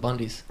talking about the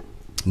Bundys.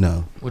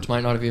 No, which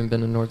might not have even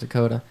been in North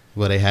Dakota.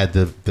 Well, they had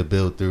to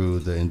build through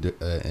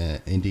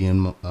the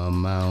Indian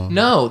mound.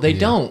 No, they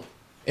don't.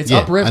 It's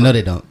upriver. I know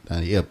they don't.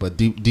 But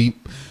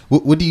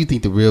what do you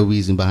think the real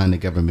reason behind the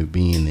government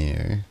being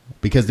there?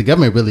 Because the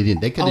government really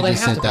didn't. They could have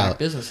just sent out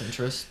business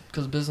interests.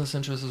 Because business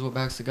interest is what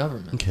backs the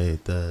government. Okay,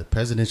 the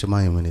presidential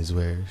monument is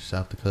where?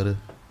 South Dakota?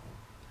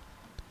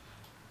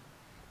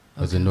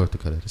 Or is it North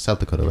Dakota? It's South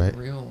Dakota, right?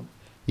 Real.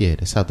 Yeah,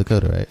 that's South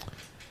Dakota, right?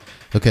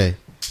 Okay,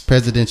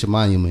 presidential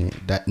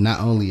monument. That not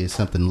only is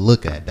something to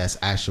look at. That's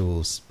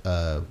actual.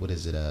 What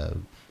is it?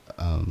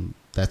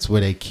 That's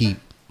where they keep.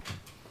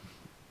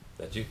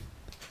 That you?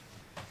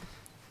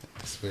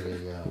 That's where they.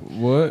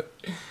 What?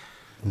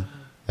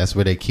 That's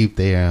where they keep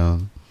their.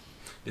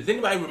 Does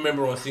anybody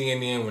remember on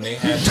CNN when they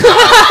had? No,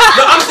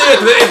 I'm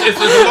serious. It's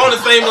along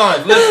the same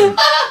lines. Listen,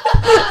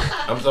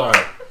 I'm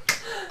sorry,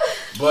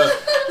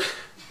 but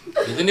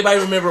does anybody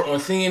remember on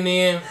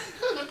CNN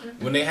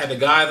when they had the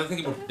guys? I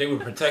think they were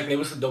protecting. It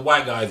was the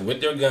white guys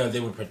with their guns. They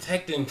were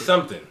protecting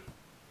something.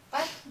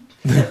 What?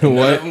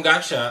 None of them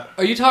got shot.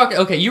 Are you talking?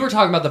 Okay, you were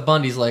talking about the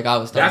Bundys, like I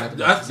was talking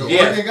about.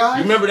 Yeah.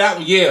 You remember that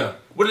one? Yeah.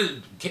 What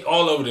is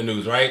all over the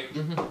news, right?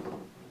 Mm-hmm.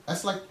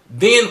 That's like.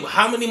 Then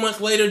how many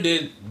months later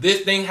did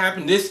this thing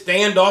happen? This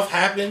standoff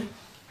happen?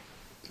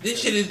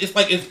 This shit is it's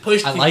like it's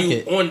pushed to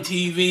you on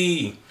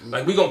TV.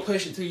 Like we gonna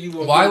push it to you.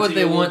 Why would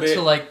they want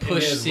to like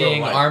push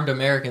seeing armed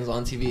Americans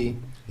on TV?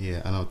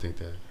 Yeah, I don't think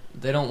that.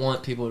 They don't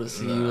want people to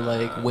see you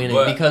like winning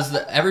because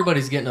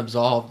everybody's getting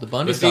absolved. The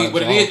Bundys got absolved.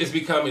 What it is, it's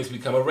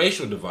become a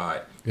racial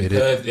divide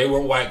because they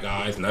were white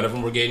guys. None of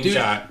them were getting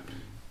shot.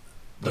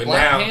 The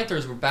Black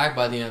Panthers were backed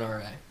by the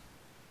NRA,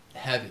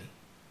 heavy.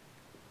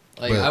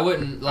 Like I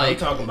wouldn't like. I'm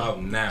talking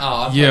about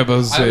now. Oh, yeah,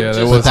 but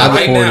that was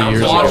right 40 now.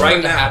 years ago.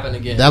 Right now, happen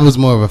again. That was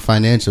more of a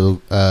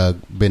financial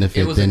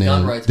benefit than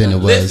it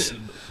was.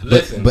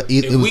 Listen. But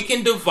if we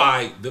can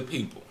divide the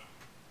people,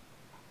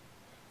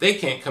 they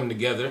can't come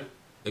together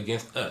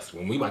against us.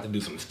 When we about to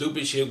do some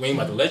stupid shit, we ain't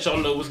about to let y'all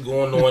know what's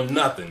going on.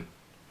 Nothing.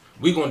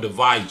 We gonna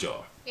divide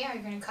y'all. Yeah,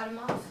 you're gonna cut them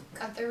off.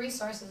 Cut their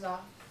resources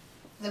off.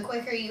 The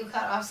quicker you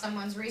cut off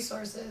someone's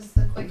resources,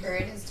 the quicker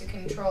it is to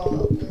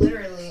control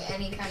literally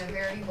any kind of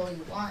variable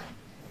you want.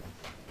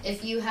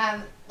 If you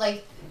have,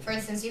 like, for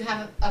instance, you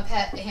have a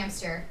pet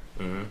hamster.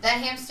 Mm-hmm. That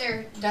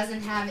hamster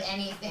doesn't have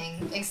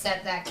anything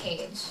except that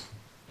cage.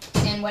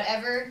 And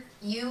whatever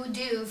you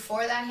do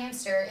for that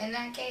hamster in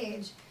that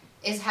cage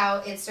is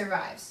how it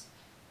survives.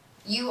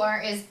 You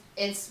are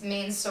its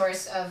main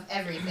source of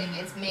everything,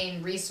 its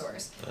main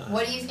resource.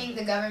 What do you think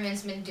the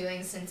government's been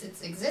doing since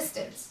its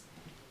existence?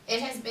 It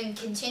has been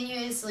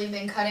continuously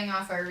cutting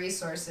off our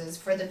resources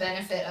for the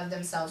benefit of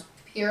themselves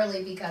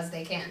purely because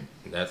they can.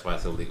 That's why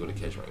it's illegal to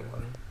catch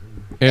rainwater.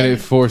 And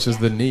it forces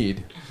the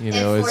need. You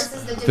know, It it's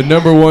forces the the demand.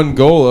 number one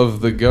goal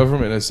of the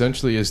government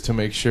essentially is to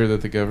make sure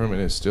that the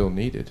government is still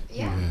needed.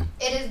 Yeah,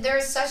 it is.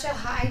 There's such a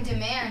high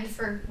demand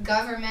for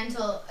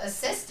governmental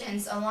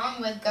assistance,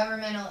 along with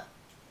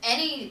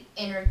any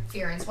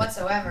interference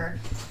whatsoever.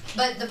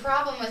 But the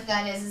problem with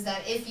that is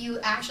that if you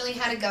actually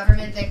had a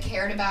government that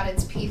cared about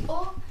its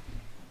people,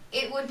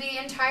 it would be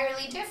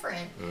entirely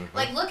different.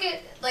 Like, look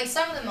at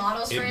some of the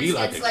models, for It'd be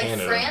instance, like a like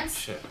Canada. France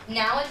Shit.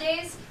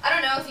 nowadays. I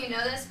don't know if you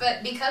know this,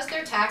 but because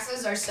their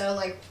taxes are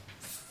so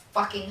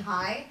fucking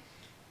high,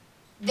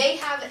 they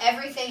have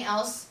everything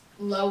else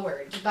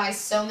lowered by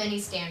so many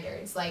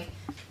standards. Like,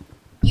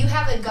 you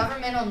have a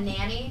governmental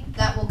nanny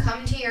that will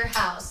come to your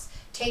house,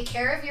 take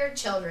care of your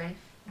children,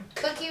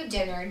 cook you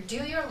dinner,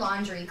 do your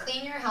laundry,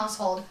 clean your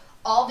household,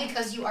 all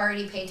because you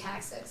already pay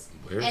taxes.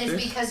 Where's and it's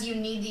this? because you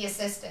need the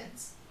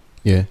assistance.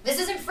 Yeah. This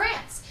is in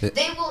France.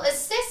 They will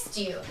assist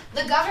you.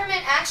 The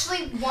government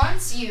actually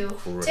wants you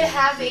to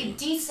have a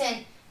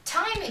decent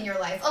time in your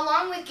life,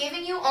 along with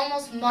giving you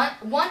almost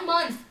 1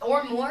 month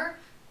or more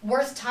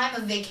worth time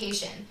of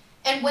vacation.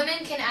 And women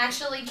can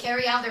actually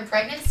carry out their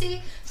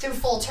pregnancy through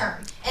full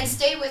term and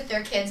stay with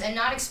their kids and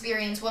not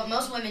experience what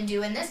most women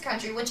do in this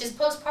country, which is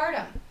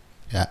postpartum.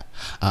 Yeah,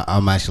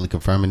 I'm actually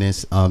confirming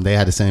this. They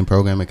had the same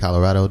program in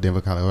Colorado,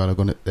 Denver,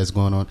 Colorado, that's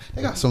going on.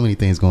 They got so many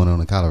things going on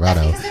in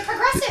Colorado. That's because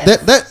they're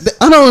progressive.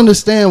 I don't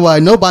understand why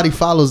nobody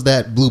follows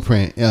that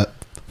blueprint.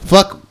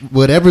 Fuck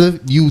whatever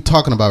you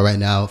talking about right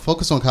now.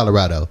 Focus on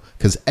Colorado,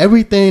 because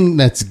everything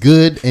that's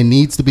good and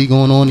needs to be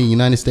going on in the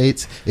United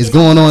States is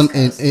going on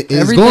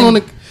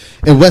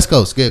in West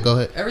Coast. Good, go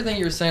ahead. Everything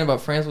you were saying about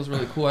France was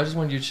really cool. I just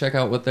wanted you to check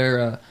out what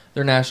their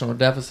national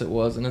deficit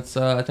was, and it's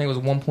I think it was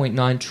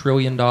 $1.9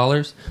 trillion.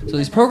 So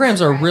these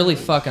programs are really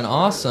fucking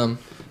awesome,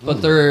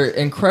 but they're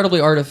incredibly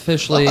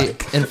artificially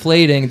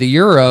inflating the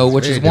euro,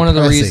 which is one of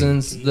the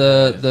reasons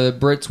the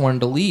Brits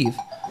wanted to leave.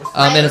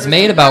 And it's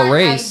made about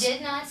race. I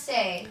did not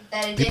say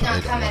that it did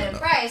not come at a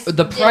price.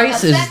 The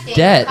price is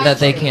debt that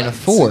they can't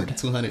afford.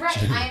 200.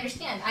 Right, I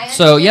understand.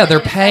 So yeah, that they're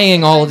it affects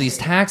paying the all of country. these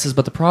taxes,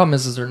 but the problem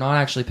is they're not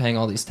actually paying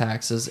all these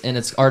taxes, and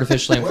it's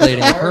artificially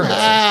inflating the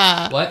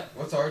currency. What?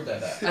 What's our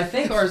debt at? I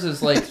think ours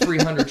is like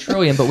 300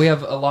 trillion, but we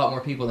have a lot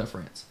more people than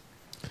France.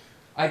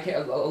 I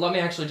can't. Let me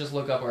actually just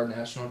look up our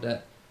national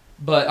debt.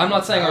 But I'm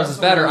not saying ours is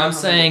better. I'm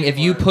saying if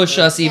you push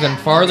us even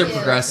farther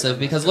progressive,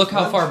 because look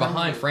how far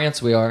behind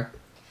France we are.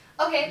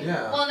 Okay.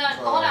 Yeah, Well, no,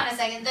 hold on a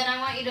second. Then I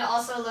want you to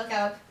also look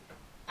up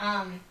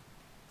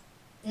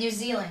New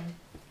Zealand.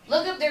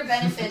 Look up their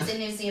benefits in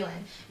New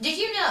Zealand. Did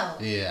you know?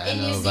 Yeah, I in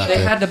know New about Zealand, They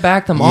that. had to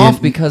back them Yeah. off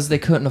because they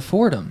couldn't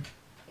afford them.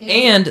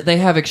 And they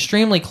have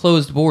extremely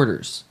closed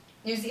borders.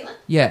 New Zealand?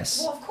 Yes.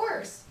 Well, of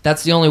course.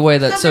 That's the only way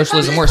that Because they're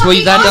socialism fucking works.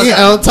 Well, that awesome. doesn't.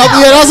 Yeah, on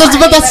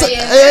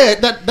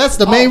top of that's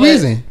the main but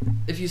reason.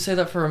 If you say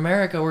that for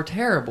America, we're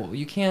terrible.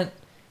 You can't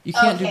do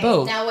Okay,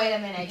 both. Now wait a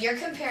minute. You're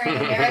comparing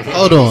America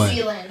Hold to on. New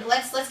Zealand.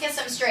 Let's get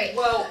some straight.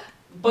 Well,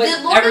 the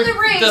Lord of the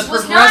Rings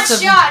was not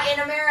shot in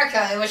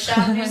America. It was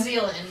shot in New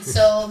Zealand.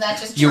 So that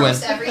just You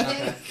trumps win.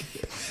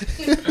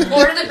 everything.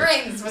 Lord of the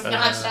Rings was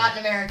not shot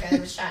in America.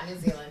 It was shot in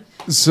New Zealand.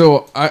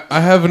 So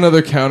I have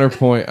another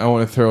counterpoint I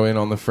want to throw in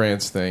on the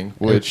France thing,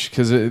 which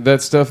because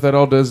that stuff that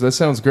all does that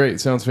sounds great, it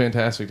sounds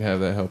fantastic to have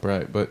that help,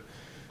 right? But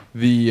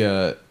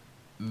the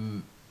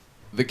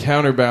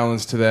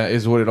counterbalance to that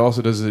is what it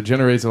also does is it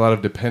generates a lot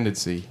of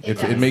dependency.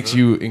 It makes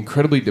you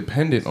incredibly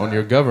dependent on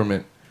your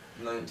government,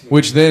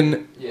 which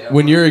then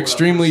when you're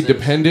extremely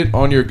dependent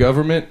on your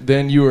government,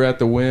 then you are at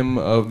the whim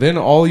of then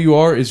all you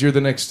are is you're the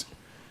next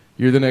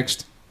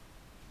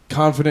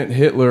confident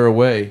Hitler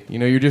away. You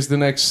know, you're just the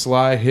next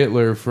sly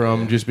Hitler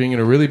from just being in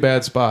a really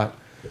bad spot.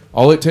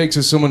 All it takes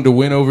is someone to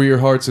win over your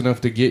hearts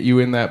enough to get you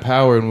in that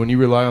power, and when you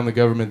rely on the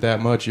government that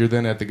much, you're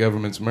then at the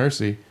government's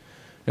mercy.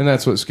 And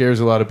that's what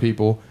scares a lot of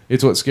people.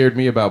 It's what scared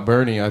me about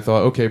Bernie. I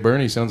thought, okay,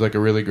 Bernie sounds like a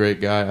really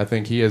great guy. I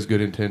think he has good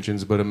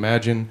intentions, but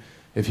imagine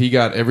if he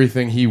got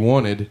everything he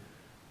wanted,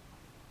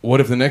 what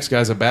if the next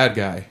guy's a bad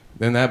guy?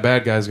 Then that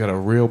bad guy's got a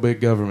real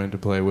big government to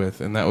play with.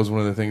 And that was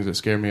one of the things that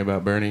scared me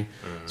about Bernie.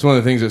 It's one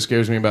of the things that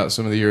scares me about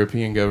some of the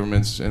European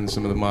governments and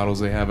some of the models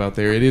they have out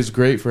there. It is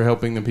great for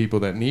helping the people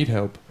that need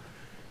help.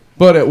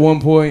 But at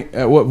what point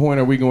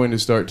are we going to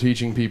start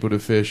teaching people to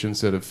fish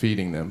instead of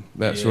feeding them?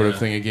 That sort of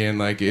thing again.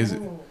 Like, is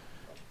it?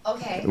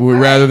 Okay.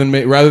 Rather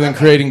than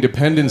creating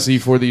dependency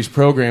for these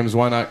programs,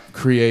 why not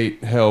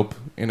create help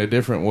in a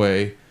different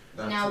way?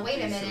 Now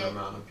wait a minute.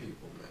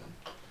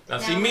 Now,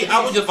 see, me,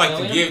 I would just like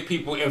to give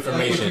people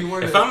information.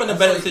 If I'm in a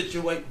better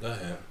situation, go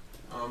ahead.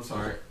 Oh, I'm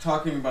sorry.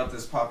 Talking about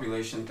this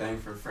population thing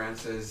for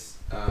France's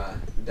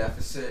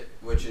deficit,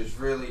 which is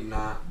really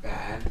not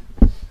bad,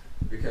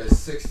 because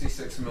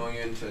 66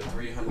 million to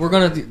 300.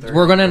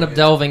 We're gonna end up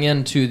delving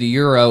into the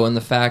euro and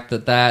the fact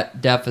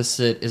that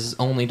deficit is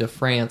only to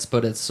France,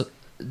 but it's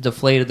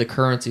deflated the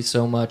currency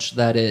so much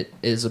that it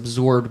is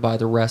absorbed by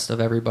the rest of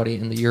everybody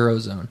in the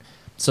eurozone.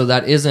 So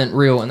that isn't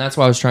real, and that's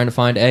why I was trying to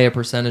find a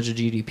percentage of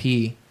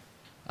GDP.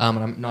 And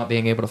I'm not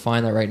being able to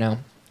find that right now.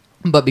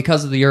 But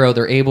because of the euro,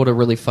 they're able to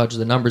really fudge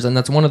the numbers, and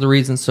that's one of the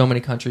reasons so many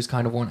countries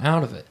kind of want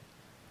out of it.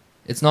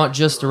 It's not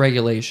just a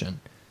regulation,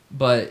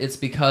 but it's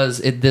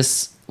because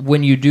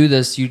when you do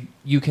this,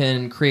 you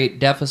can create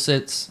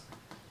deficits.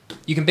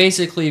 You can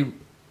basically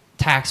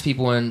tax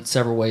people in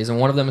several ways, and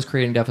one of them is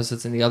creating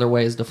deficits, and the other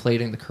way is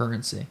deflating the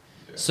currency.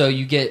 Yeah. So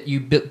you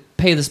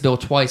pay this bill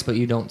twice, but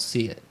you don't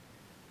see it,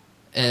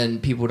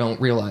 and people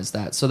don't realize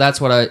that. So that's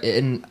what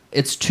and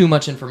it's too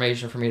much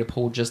information for me to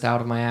pull just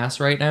out of my ass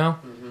right now.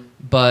 Mm-hmm.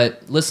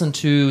 But listen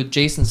to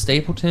Jason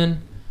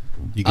Stapleton,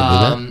 you can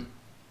do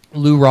that?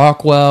 Lou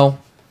Rockwell,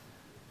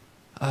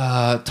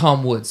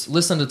 Tom Woods.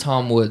 Listen to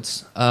Tom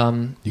Woods.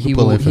 He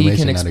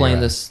can explain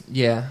this.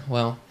 Yeah,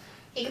 well.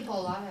 He can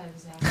pull a lot out of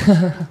his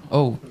ass.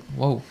 Oh,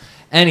 whoa.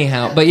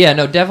 Anyhow, but yeah,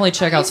 no, definitely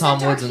check out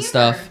Tom Woods and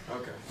stuff.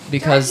 Okay.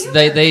 Because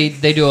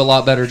they do a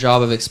lot better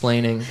job of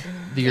explaining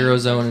the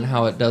Eurozone and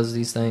how it does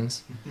these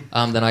things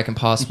than I can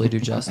possibly do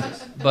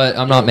justice. But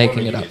I'm not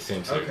making it up.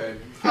 Okay.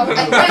 Oh, whoa,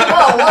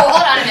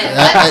 hold on a minute.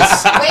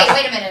 What?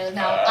 Wait a minute.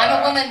 No,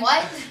 I'm a woman.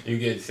 What? You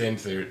get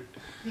censored.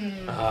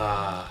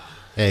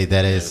 Hey,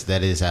 that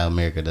is how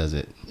America does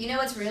it. You know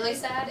what's really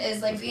sad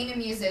is like being a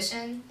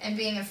musician and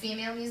being a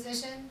female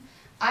musician.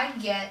 I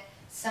get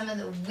some of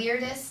the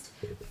weirdest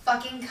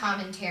fucking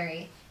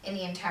commentary in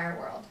the entire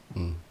world.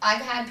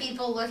 I've had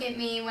people look at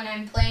me when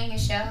I'm playing a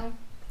show.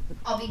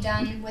 I'll be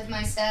done with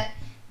my set.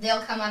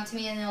 They'll come up to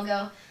me and they'll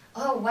go,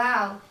 "Oh,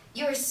 wow,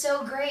 you are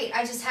so great.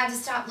 I just had to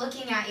stop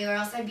looking at you or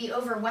else I'd be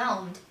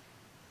overwhelmed."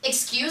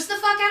 Excuse the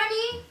fuck out of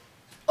me?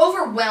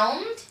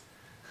 Overwhelmed?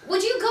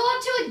 Would you go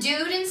up to a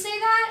dude and say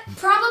that?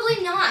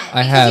 Probably not.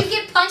 Because you'd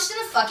get punched in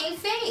the fucking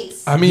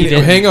face. I mean,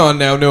 hang on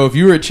now. No, if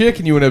you were a chick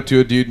and you went up to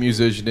a dude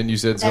musician and you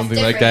said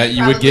something like that,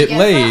 you would get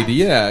laid. Fucked.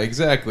 Yeah,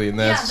 exactly. And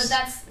that's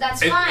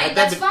that's fine.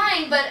 That's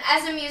fine. But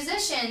as a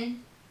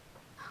musician,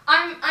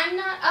 I'm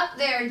not up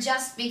there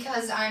just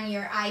because I'm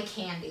your eye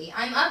candy.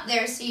 I'm up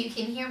there so you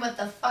can hear what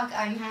the fuck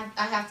I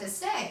have to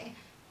say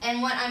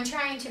and what I'm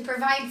trying to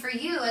provide for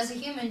you as a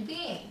human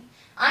being.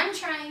 I'm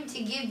trying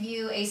to give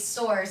you a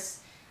source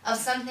of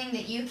something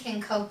that you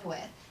can cope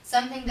with,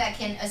 something that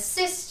can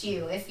assist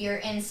you if you're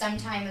in some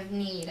time of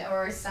need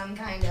or some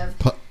kind of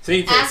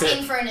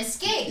asking for an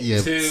escape. Yeah,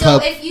 so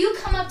if you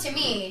come up to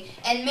me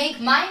and make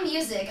my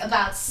music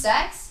about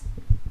sex,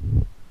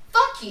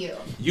 fuck you.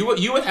 You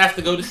would have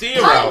to go to see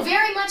a route. I'm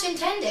very much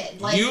intended.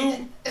 Like,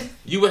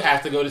 you would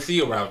have to go to see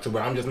a route to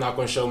where I'm just not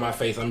going to show my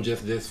face. I'm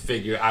just this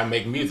figure. I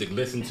make music.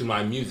 Listen to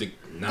my music.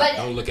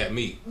 Don't look at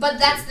me. But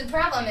that's the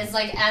problem. Is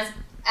like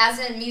as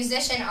a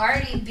musician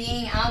already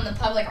being out in the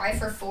public eye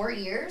for 4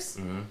 years,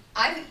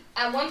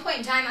 at one point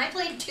in time, I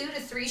played 2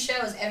 to 3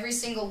 shows every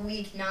single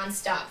week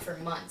nonstop for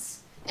months.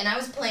 And I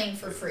was playing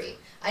for free.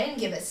 I didn't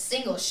give a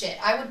single shit.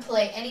 I would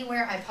play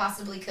anywhere I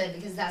possibly could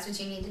because that's what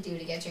you need to do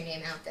to get your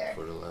name out there.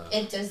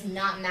 It does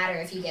not matter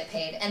if you get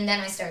paid. And then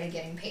I started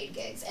getting paid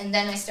gigs. And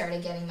then I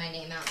started getting my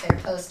name out there,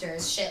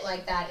 posters, shit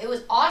like that. It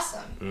was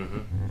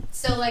awesome.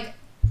 So, like,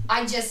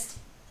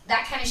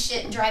 that kind of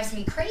shit drives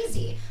me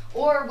crazy.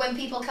 Or when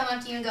people come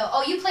up to you and go,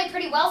 "Oh, you play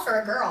pretty well for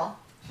a girl."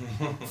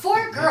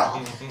 For a girl.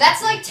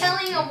 That's like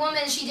telling a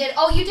woman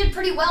you did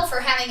pretty well for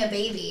having a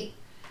baby.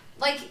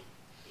 Like,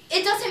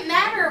 it doesn't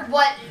matter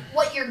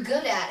what you're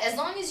good at. As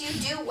long as you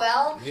do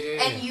well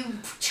and you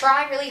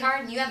try really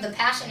hard and you have the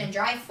passion and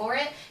drive for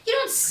it, you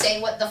don't say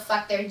what the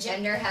fuck their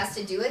gender has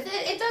to do with it.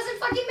 It doesn't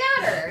fucking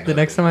matter. The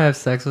next time I have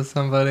sex with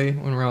somebody,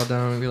 when we're all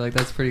done, I'll be like,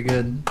 "That's pretty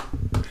good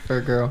for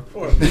a girl."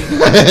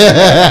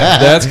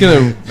 That's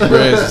going to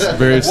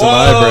raise some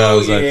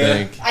eyebrows, I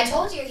think. I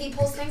told you, he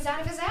pulls things out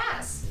of his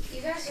ass.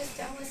 You guys just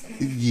don't listen.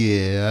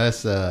 Yeah,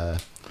 that's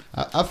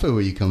I feel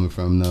where you're coming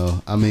from,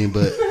 though. I mean,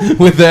 but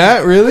with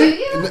that, really?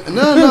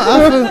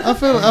 No. I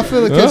feel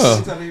it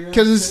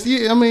because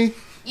I mean,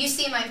 you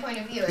see my point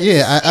of view.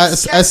 I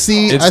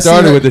see. It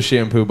started with the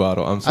shampoo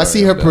bottle. I'm sorry. I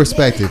see her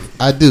perspective.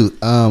 I do.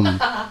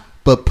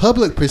 But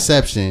public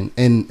perception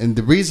and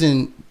the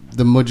reason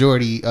the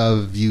majority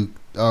of you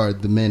or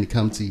the men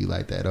come to you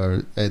like that,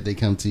 or they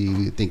come to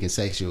you thinking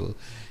sexual,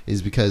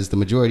 is because the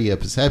majority of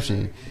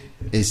perception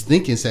is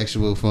thinking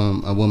sexual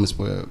from a woman's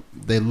point of view.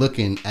 They're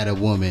looking at a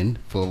woman,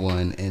 for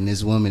one, and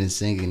this woman is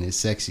singing a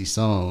sexy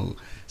song.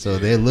 So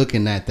they're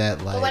looking at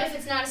that like... But what if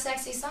it's not a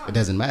sexy song? It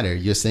doesn't matter.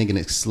 You're singing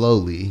it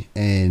slowly,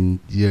 and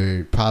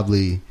you're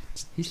probably...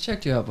 He's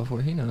checked you out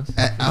before. He knows.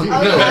 No.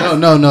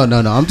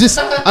 I'm just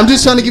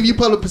trying to give you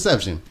public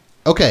perception.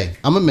 Okay,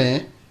 I'm a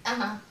man.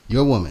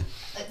 You're a woman.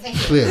 Thank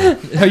you.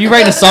 Clearly. Are you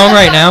writing a song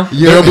right now?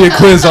 There'll be a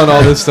quiz on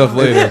all this stuff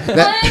later.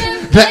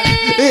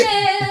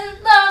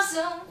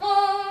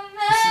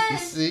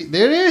 See,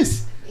 there it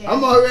is. Yeah.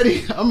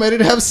 I'm ready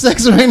to have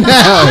sex right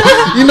now.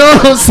 You know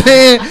what I'm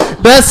saying?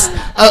 That's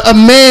a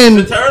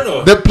man.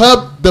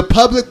 The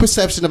public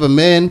perception of a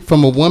man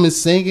from a woman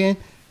singing,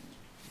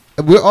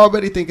 we're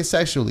already thinking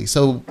sexually.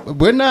 So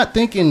we're not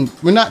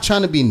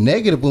trying to be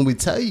negative when we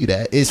tell you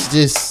that. It's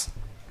just,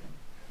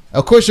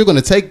 of course you're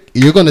gonna take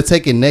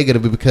it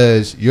negatively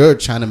because you're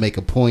trying to make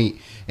a point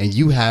and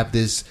you have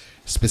this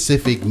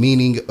specific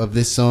meaning of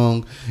this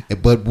song,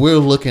 but we're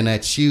looking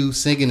at you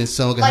singing this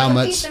song and like how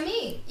much. Piece of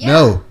me.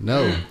 Yeah.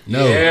 No,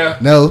 Yeah.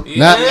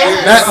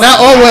 not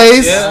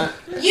always. Yeah.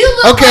 You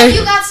look Okay. like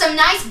you got some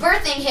nice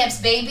birthing hips,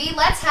 baby.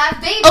 Let's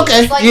have babies.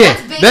 Okay, Like, yeah,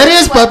 that's basically that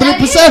is what public that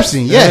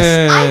perception. is.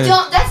 Yes. I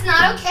don't. That's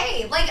not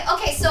okay. Like,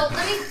 okay, so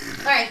let me.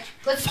 All right,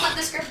 let's flip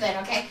the script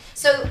then. Okay,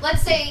 so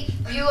let's say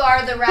you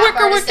are the rap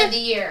artist of the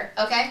year.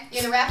 Okay,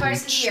 you're the rap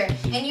artist of the year,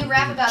 and you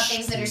rap about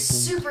things that are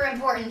super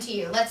important to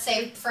you. Let's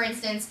say, for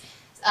instance,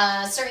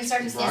 certain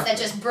circumstance that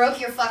just broke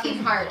your fucking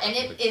heart, and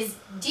it is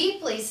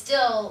deeply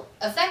still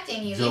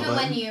affecting you, even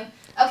when you.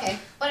 Okay,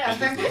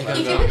 whatever.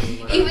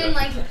 even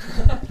like.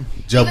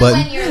 Joe Even Budden.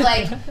 when you're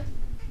like,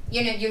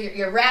 you know,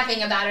 you're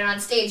rapping about it on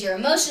stage, you're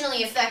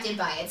emotionally affected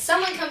by it.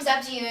 Someone comes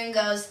up to you and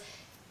goes,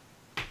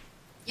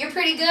 "You're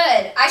pretty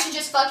good. I should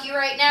just fuck you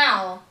right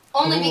now,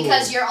 only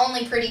because you're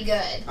only pretty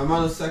good." I'm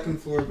on the second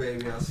floor,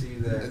 baby. I'll see you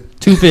there.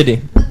 250.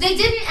 They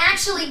didn't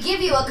actually give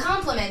you a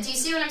compliment. Do you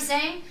see what I'm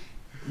saying?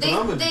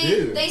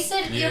 They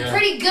said you're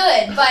pretty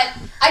good, but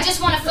I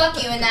just want to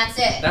fuck you and that's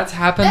it. That's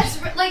happened.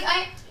 That's like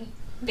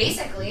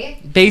basically.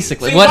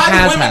 Basically, See, what why do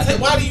has women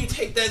happened? why do you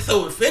take that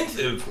so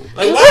offensive?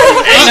 Like, why are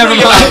you angry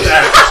about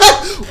that?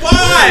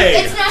 Why?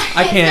 It's not.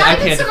 I it's can't. not I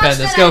even can't so defend much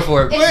this. that Go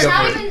for it. It's Go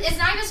not for even. it. It's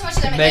not even so much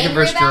that I'm Megan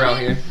angry versus about Jarrell it.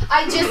 here.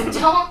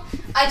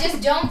 I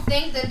just don't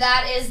think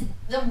that is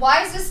the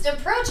wisest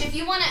approach if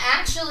you want to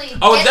actually.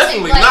 Oh, get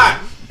definitely to, like, not.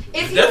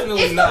 If you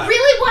Definitely not.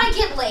 really want to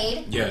get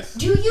laid, Yes.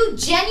 do you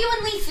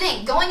genuinely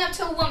think going up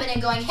to a woman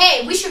and going,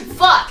 "Hey, we should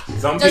fuck"?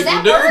 Some Does people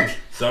that do. work?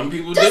 Some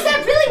people do. Does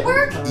that really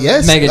work?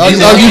 Yes. Megan, Oh, do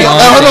you oh, know you- the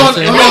hold on.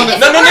 answer? Hold on.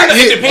 No.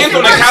 It depends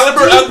on the caliber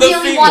do you of the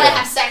really want to female.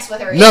 have sex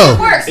with her? No. If it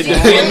works. Do you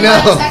It really depends. want to No.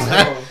 have sex with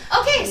her?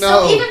 Okay, No.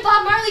 so even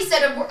Bob Marley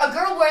said a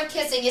girl worth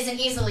kissing isn't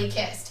easily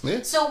kissed.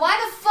 Yeah. So why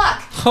the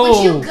fuck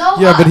would you go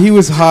Yeah, up but he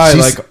was high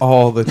She's- like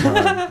all the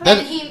time.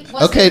 and he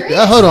was Okay, the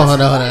greatest? hold on.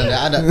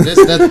 I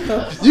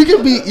know,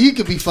 you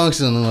could be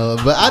functional,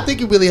 but I think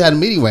you really had a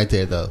meeting right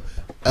there, though.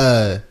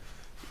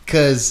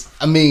 Cause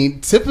I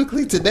mean,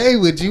 typically today,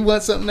 would you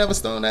want something that was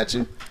thrown at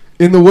you?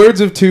 In the words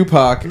of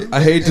Tupac,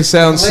 I hate to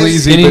sound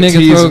sleazy, Skinny but nigga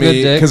throw tease a good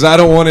me dick. because I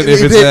don't want it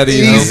if it's that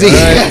easy.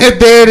 Alright?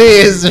 There it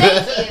is.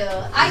 Thank you.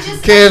 I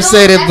just Kev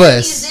said it as a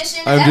best.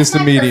 musician, I'm that's just a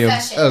my medium.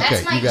 profession. Okay,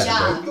 That's my you got it,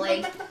 job.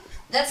 Like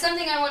that's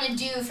something I want to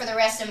do for the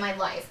rest of my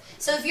life.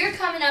 So if you're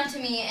coming up to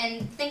me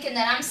and thinking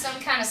that I'm some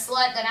kind of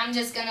slut that I'm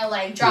just gonna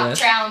like drop Yes.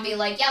 trow and be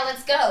like, yeah,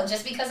 let's go,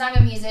 just because I'm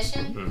a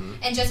musician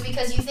and just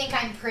because you think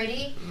I'm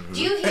pretty,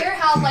 do you hear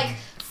how like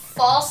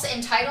false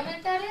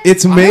entitlement that is?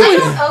 It's I amazing.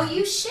 don't owe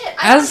you shit.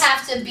 I As- don't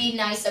have to be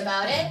nice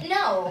about it.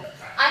 No,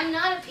 I'm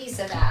not a piece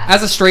of that.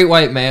 As a straight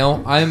white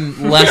male,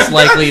 I'm less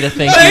likely to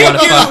think you want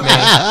to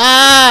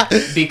fuck me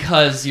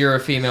because you're a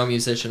female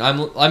musician.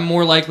 I'm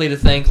more likely to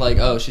think like,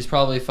 oh, she's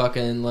probably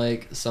fucking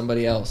like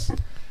somebody else.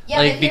 Yeah,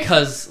 Like but here's-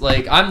 because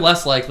like I'm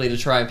less likely to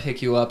try and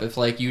pick you up if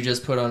like you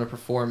just put on a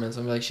performance.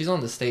 I'm like, she's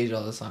on the stage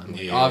all the time.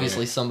 Like, Yeah.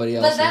 obviously somebody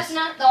else. But that's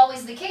not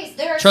always the case.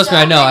 There are Trust so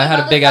me, I know. many I had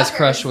a big ass motherfuckers-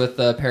 crush with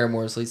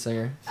Paramore's lead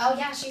singer. Oh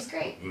yeah, she's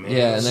great.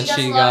 Yeah, and then does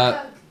she love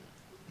got. coke.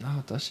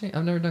 Oh, does she?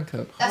 I've never done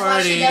coke. That's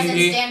why she doesn't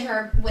Party. stand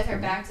her with her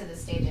back to the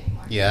stage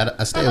anymore. Yeah,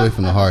 I stay away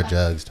from the hard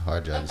jugs. The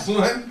hard jugs.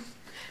 No,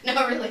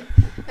 really.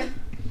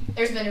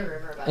 There's been a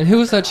rumor about. And who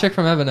was that chick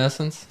from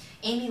Evanescence?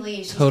 Amy Lee.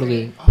 She's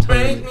Totally.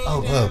 great.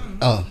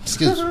 Oh,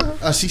 excuse me.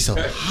 Oh, she's so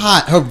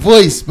hot. Her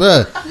voice,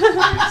 bro.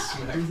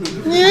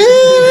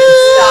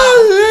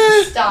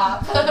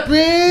 Stop.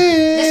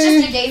 This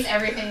just negates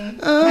everything.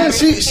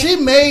 She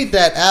made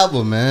that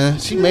album, man.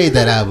 She made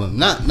that album.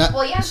 Not.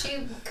 Well, yeah,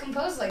 she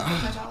composed like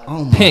pretty much all of it.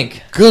 Oh my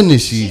Pink.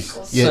 goodness, she's.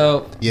 cool. Yeah,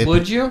 So yeah.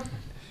 would you?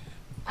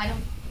 I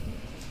don't.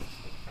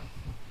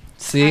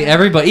 See,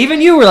 everybody, even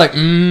you were like, I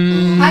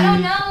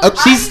don't know.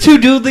 She's too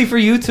doodly for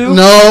you too.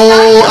 No,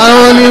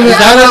 I don't even. Is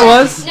that what it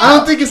was? I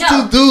don't think it's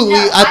too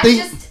doodly.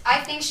 I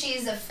think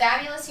she's a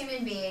fabulous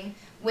human being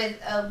with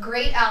a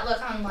great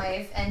outlook on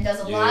life and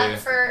does a lot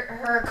for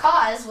her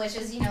cause, which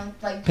is, you know,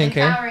 like Pink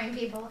hair? empowering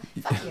people.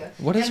 Fuck you.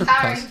 What is her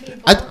empowering cause?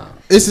 people.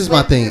 This is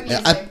my with thing. her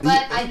music,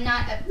 but I'm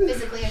not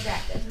physically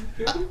attracted.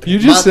 You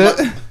just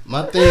said.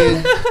 My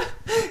thing.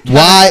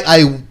 Why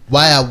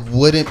I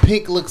wouldn't.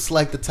 Pink looks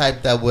like the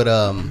type that would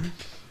Oh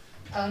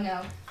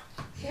no.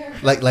 Here.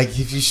 like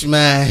if you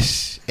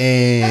smash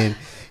and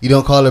you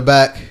don't call her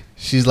back,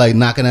 she's like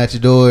knocking at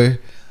your door,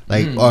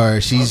 like or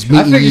she's I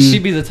meeting figured you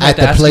she'd be the type at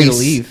to the ask place. you to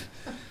leave.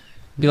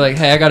 Be like,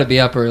 hey, I gotta be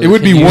up early. It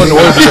would be Can you- one or the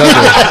other.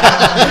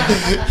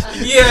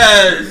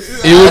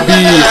 Yes. It would be.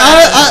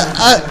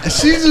 I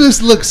she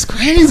just looks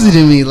crazy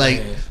to me,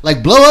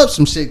 like blow up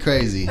some shit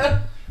crazy,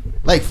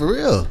 like for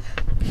real.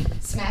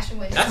 Smashing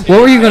windows. What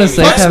were you gonna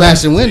say, Fuck Kevin?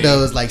 smashing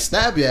windows, like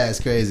stab your ass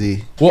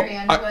crazy. Well, Carrie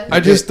Underwood. I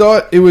just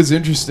thought it was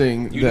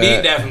interesting You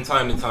need that from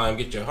time to time.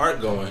 Get your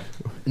heart going.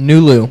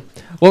 Nulu.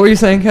 What were you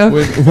saying,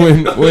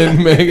 Kev?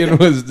 when Megan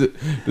was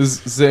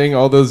just saying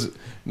all those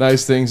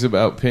nice things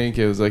about Pink,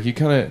 it was like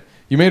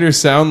you made her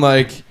sound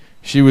like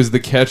she was the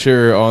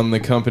catcher on the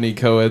company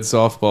co-ed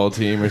softball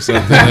team or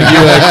something. Like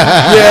you're like,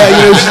 yeah,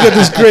 you know, she's got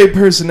this great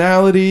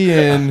personality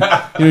and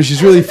you know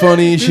she's really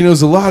funny. She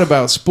knows a lot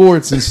about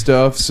sports and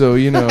stuff, so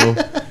you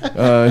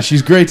know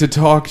she's great to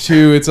talk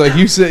to. It's like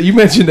you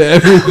mentioned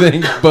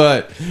everything,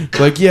 but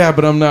like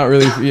but I'm not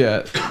really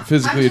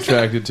physically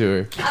attracted to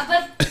her.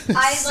 But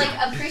I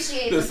like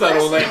appreciate the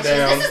subtle person.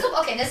 letdown.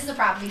 This is the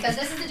problem because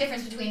this is the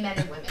difference between men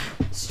and women.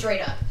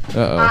 Straight up.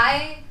 Uh-oh.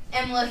 I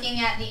am looking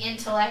at the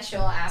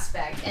intellectual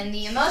aspect and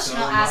the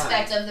emotional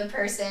aspect of the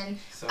person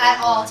at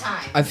all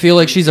times. I feel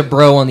like she's a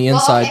bro on the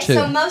inside okay, too.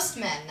 So most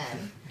men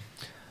then.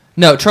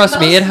 No, trust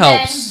me, it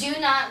helps. Most men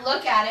do not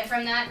look at it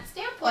from that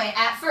standpoint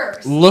at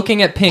first.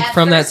 Looking at Pink At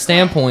from that first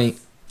standpoint,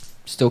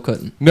 still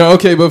couldn't. No,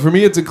 okay, but for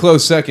me, it's a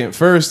close second.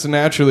 First,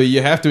 naturally,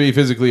 you have to be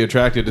physically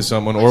attracted to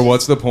someone, or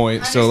what's the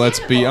point? So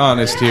let's be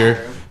honest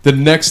here. The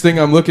next thing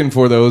I'm looking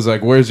for, though, is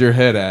like, where's your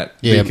head at?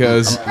 Yeah,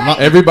 because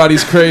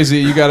everybody's crazy.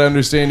 You got to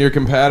understand your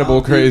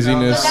compatible But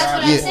craziness. that's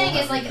what I'm saying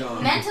is like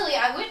mentally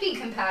I would be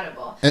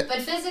compatible,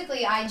 but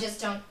physically I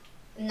just don't.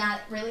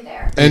 Not really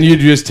there. And you'd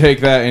just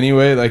take that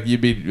anyway? Like,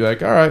 you'd be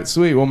like, all right,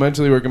 sweet. Well,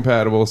 mentally, we're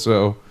compatible,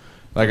 so...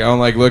 Like, I don't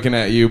like looking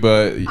at you,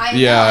 but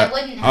I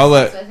wouldn't have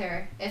sex with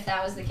her if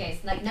that was the case.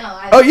 Like, no.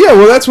 Oh, yeah,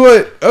 well, that's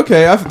what...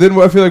 Okay,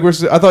 then I feel like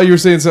I thought you were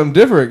saying something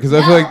different, because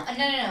I feel like...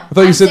 No. I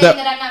thought you said I'm saying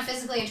that I'm not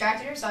physically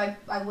attracted to her, so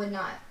I would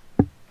not.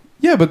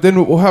 Yeah, but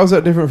then, well, how's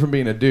that different from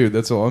being a dude?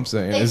 That's all I'm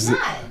saying. It's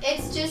not.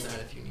 It's just...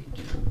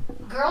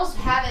 Girls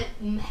have it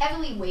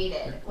heavily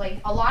weighted. Like,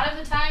 a lot of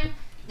the time,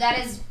 that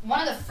is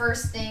one of the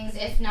first things,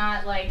 if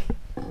not, like,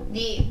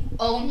 the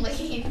only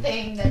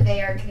thing that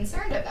they are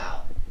concerned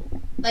about.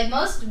 Like,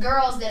 most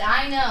girls that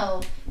I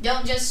know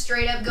don't just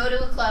straight up go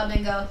to a club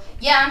and go,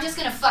 yeah, I'm just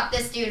going to fuck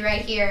this dude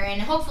right here,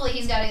 and hopefully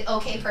he's got an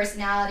okay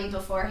personality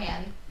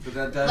beforehand. But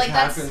that does like,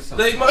 happen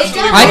sometimes.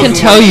 I can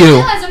tell you.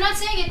 It does. I'm not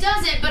saying it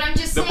doesn't, but I'm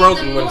just saying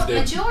the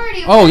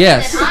majority of women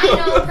that I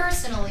know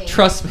personally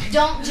Trust me.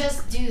 don't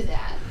just do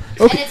that.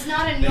 Okay. And it's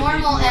not a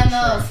normal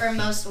MO for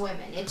most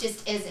women. It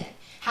just isn't.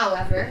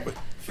 However,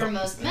 for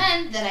most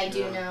men that I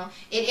do know,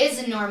 it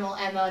is a normal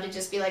MO to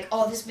just be like,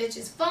 oh, this bitch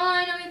is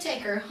fine, I'm gonna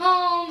take her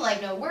home,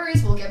 like, no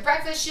worries, we'll get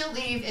breakfast, she'll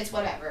leave, it's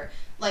whatever.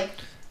 Like,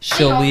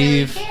 she'll they don't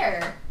leave. really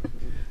care.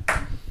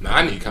 No,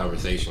 I need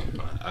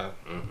conversation.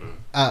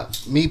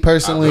 Me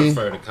personally, I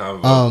prefer the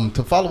convo.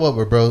 to follow up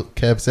what bro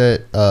Kev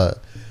said,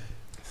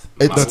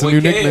 that's a new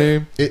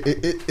nickname.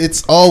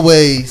 It's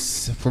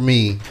always, for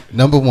me,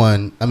 number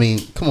one, I mean,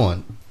 come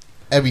on,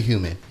 every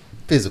human,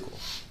 physical.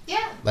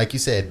 Yeah. Like you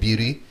said,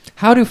 beauty.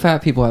 How do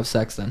fat people have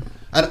sex then?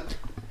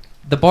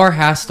 The bar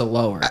has to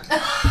lower.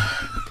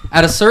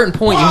 At a certain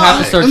point, you have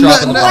to start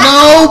dropping the bar.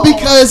 No,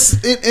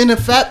 because in a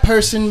fat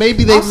person,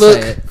 maybe they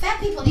look. Fat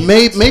people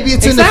need maybe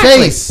it's Exactly. in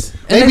the face.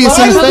 And Maybe it's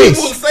in the Why do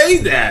people face. say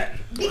that?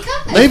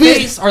 Because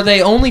Maybe Are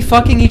they only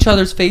fucking each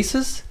other's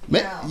faces?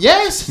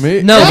 yes.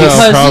 No,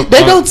 Yes. because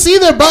they don't see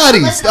their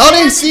bodies. Listen, All all they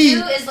have to see.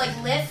 do is,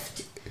 like,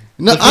 lift.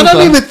 No, The I don't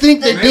fupa. even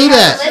think they do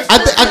that.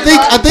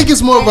 I think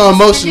it's more of an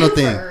emotional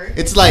thing.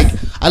 It's like,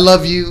 I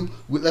love you.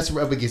 Let's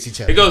rub against each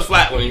It other. goes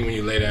flat when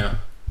you lay down.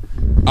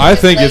 I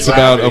think it's lay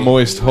about down. a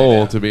moist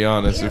hole, to be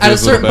honest. It at a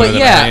feels certain, little but better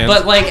than a yeah, hand.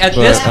 but like at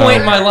But, this point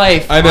in my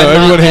life, I know I'm not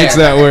everyone hates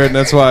there. that word, and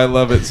that's why I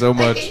love it so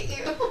much.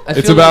 I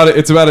It's feel about like-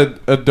 it's about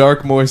a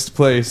dark, moist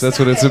place. That's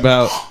what it's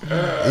about.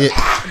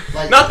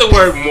 Not the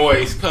word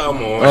moist. Come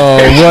on.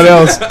 Oh, what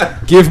else?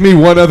 Give me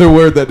one other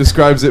word that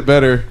describes it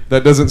better.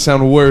 That doesn't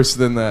sound worse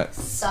than that.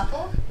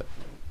 Supple?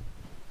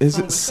 Is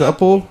it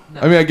supple?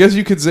 I mean, I guess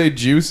you could say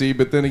juicy,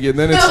 but then again,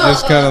 then it's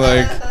just kind of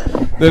like.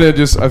 Then it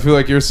just. I feel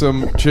like you're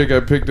some chick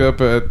I picked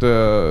up at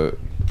The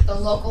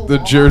local the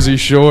Walmart. Jersey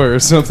Shore or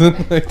something.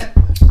 Like,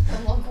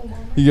 The local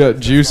Walmart. you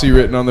got juicy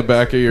written on the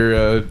back of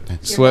your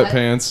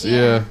sweatpants. butt?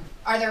 Yeah.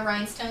 Are there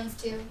rhinestones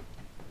too?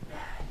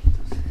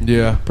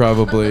 Yeah,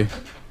 probably.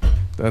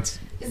 That's.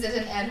 Is it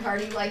an Ed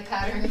Hardy like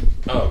pattern?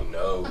 Oh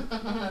no.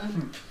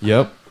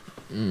 Yep.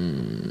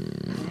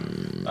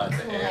 Not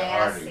the Ed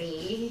Hardy.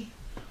 Classy.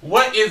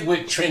 What is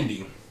with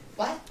trending?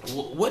 What?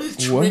 What is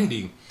What?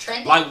 trending?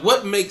 Trending? Like,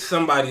 what makes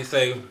somebody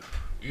say,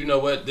 you know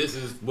what, this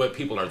is what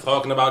people are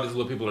talking about, this is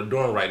what people are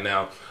doing right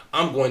now,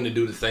 I'm going to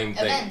do the same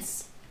thing.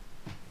 Events.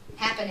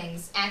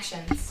 Happenings.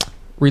 Actions.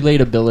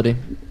 Relatability.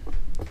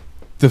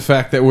 The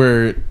fact that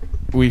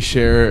we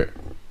share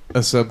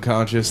a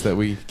subconscious that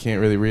we can't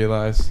really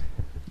realize.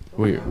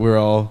 We're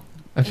all.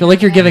 I feel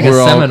like you're giving a We're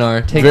all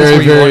seminar. Take very,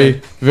 this where you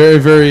want very, it.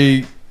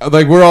 very.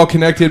 Like, we're all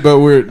connected, but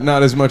we're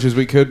not as much as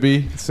we could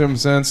be, in some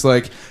sense.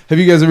 Like, have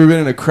you guys ever been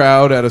in a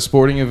crowd at a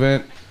sporting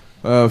event?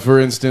 For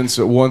instance,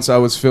 once I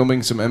was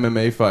filming some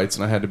MMA fights,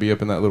 and I had to be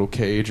up in that little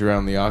cage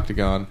around the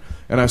octagon.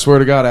 And I swear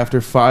to God, after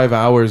 5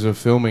 hours of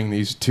filming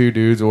these two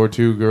dudes or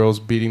two girls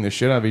beating the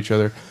shit out of each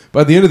other,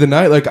 by the end of the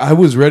night, like, I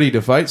was ready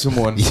to fight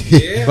someone.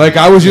 Yeah. Like,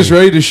 I was just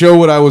ready to show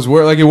what I was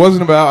worth. Like, it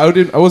wasn't about,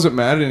 I wasn't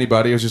mad at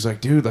anybody. I was just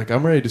like, dude, like,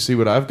 I'm ready to see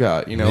what I've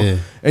got, you know? Yeah.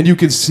 And you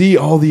could see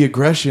all the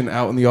aggression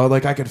out in the yard.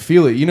 Like, I could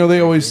feel it. You know,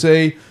 they always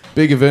say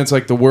big events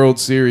like the World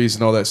Series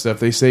and all that stuff,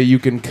 they say you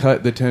can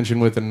cut the tension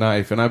with a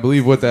knife. And I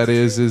believe what that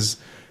is,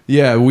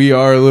 yeah, we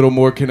are a little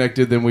more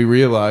connected than we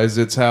realize.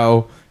 It's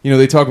how, you know,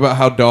 they talk about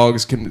how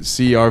dogs can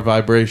see our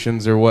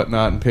vibrations or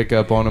whatnot and pick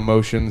up on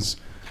emotions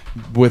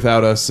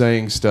without us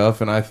saying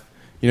stuff. And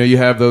you know, you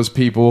have those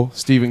people.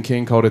 Stephen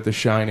King called it The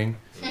Shining.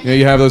 You know,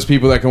 you have those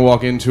people that can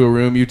walk into a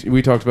room.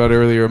 We talked about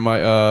earlier,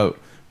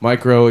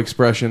 micro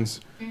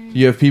expressions.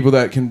 You have people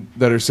that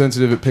are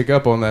sensitive and pick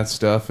up on that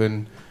stuff,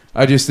 and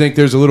I just think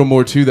there's a little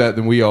more to that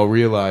than we all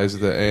realize,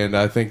 and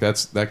I think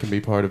that can be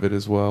part of it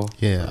as well.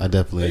 Yeah, I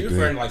definitely You're agree.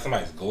 referring to like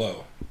somebody's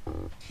glow.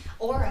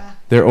 Aura.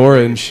 Their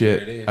aura and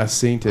shit. I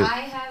seen it.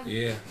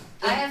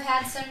 I have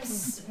had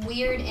some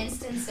weird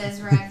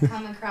instances where I've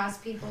come across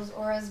people's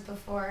auras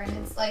before, and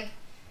it's like,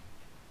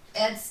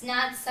 it's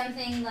not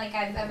something like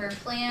I've ever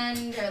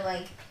planned or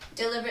like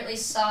deliberately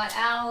sought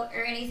out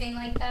or anything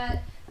like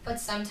that. But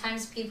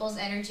sometimes people's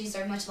energies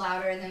are much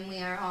louder than we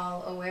are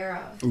all aware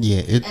of.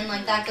 Yeah, and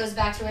like that goes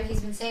back to what he's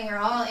been saying. We're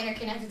all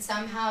interconnected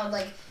somehow.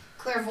 Like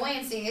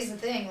clairvoyancy is a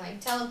thing. Like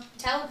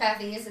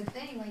telepathy is a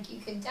thing. Like you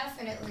could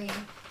definitely,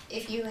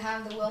 if you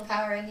have the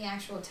willpower and the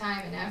actual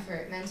time and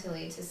effort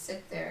mentally to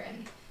sit there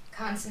and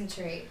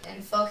concentrate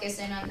and focus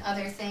in on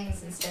other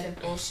things instead of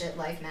bullshit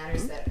life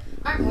matters that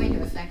aren't going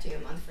to affect you a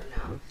month from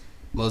now.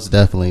 Most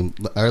definitely.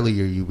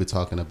 Earlier, you were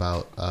talking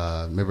about.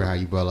 Remember how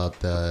you brought up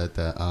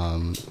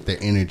the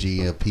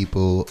energy of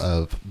people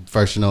of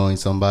first knowing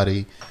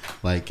somebody,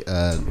 like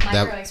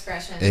micro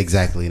expressions.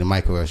 Exactly, the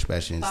micro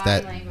expressions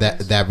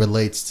that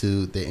relates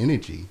to the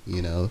energy,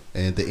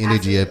 and the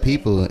energy of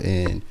people.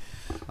 And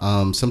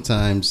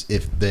sometimes,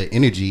 if the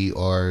energy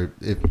or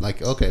if like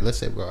let's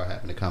say we're all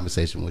having a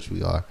conversation, which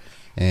we are,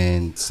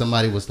 and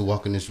somebody was to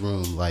walk in this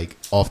room like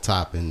off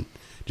top and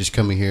just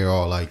coming here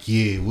all like,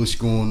 yeah, what's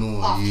going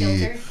on? Off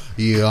kilter.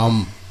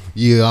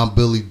 I'm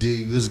Billy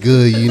D. What's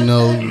good,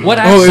 What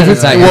accent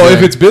is that?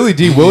 If it's Billy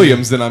D.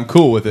 Williams, then I'm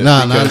cool with it.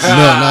 No.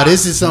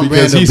 This is some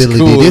random Billy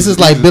D. This is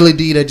like Billy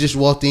D. that just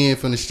walked in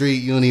from the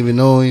street. You don't even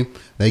know him.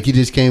 Like he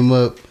just came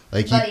up.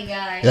 Like buddy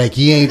guy. Like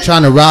he ain't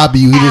trying to rob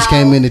you. He just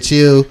came in to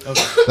chill.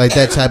 Like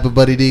that type of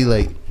Buddy D.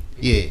 Like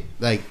yeah.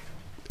 Like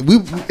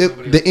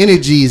the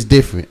energy is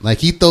different. Like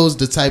he throws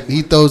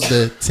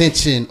the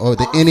tension or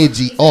the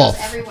energy off.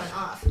 Everyone off.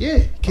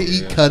 Yeah,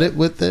 he cut it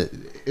with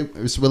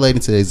it's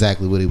related to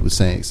exactly what he was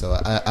saying. So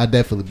I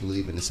definitely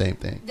believe in the same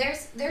thing.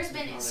 There's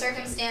been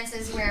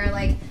circumstances where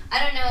like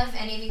I don't know if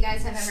any of you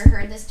guys have ever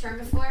heard this term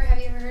before. Have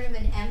you ever heard of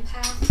an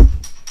empath?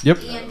 Yep.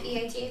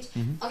 ENPATH.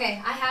 Mm-hmm.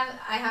 Okay, I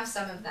have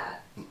some of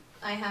that.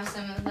 I have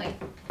some of like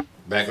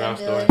background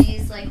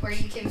abilities, like where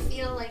you can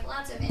feel like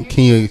lots of energy.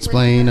 Can you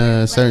explain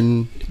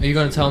certain? Are you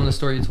going to tell him the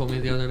story you told me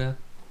the other day?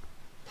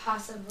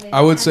 Possibly.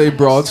 I would say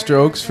broad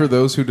strokes for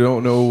those who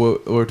don't know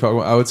what we're talking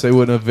about. I would say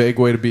a vague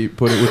way to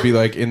put it would be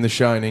like in The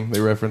Shining.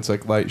 They reference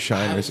like light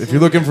shiners. If you're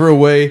looking for a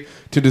way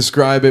to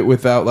describe it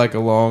without like a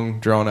long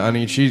drawn,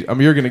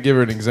 you're going to give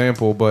her an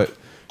example, but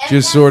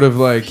just sort of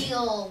like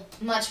feel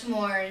much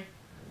more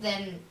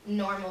than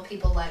normal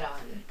people let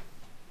on.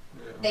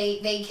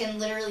 They can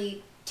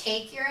literally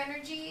take your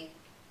energy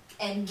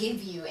and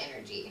give you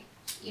energy.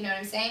 You know what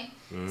I'm saying?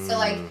 So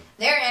like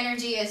their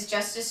energy is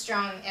just as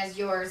strong as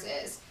yours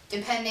is,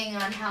 depending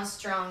on how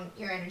strong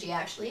your energy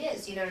actually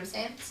is. You know what I'm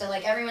saying? So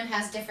like everyone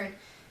has different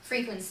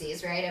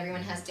frequencies, right?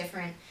 Everyone has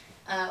different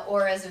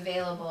auras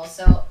available.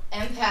 So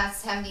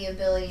empaths have the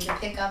ability to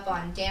pick up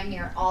on damn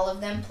near all of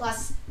them,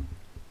 plus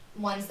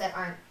ones that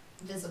aren't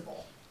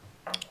visible.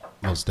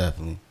 Most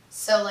definitely.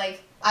 So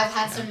like I've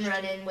had some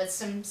run-in with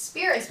some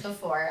spirits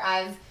before.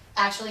 I've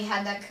actually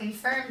had that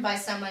confirmed by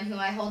someone who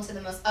I hold to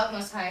the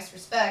utmost highest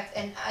respect.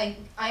 And I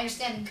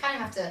understand you kind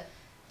of have to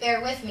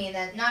bear with me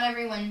that not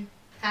everyone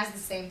has the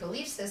same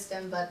belief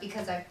system, but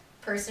because I've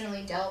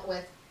personally dealt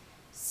with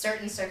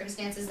certain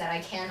circumstances that I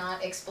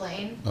cannot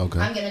explain, I'm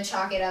going to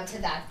chalk it up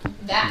to that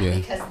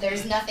because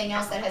there's nothing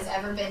else that has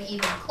ever been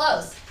even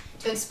close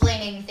to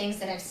explaining things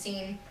that I've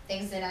seen,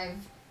 things that I've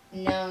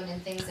known,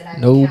 and things that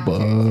I've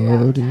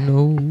encountered. Nobody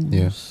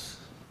knows.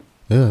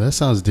 Yeah, that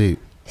sounds deep.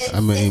 It's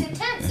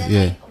intense. And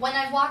like, when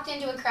I've walked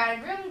into a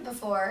crowded room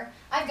before,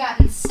 I've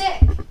gotten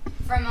sick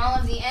from all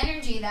of the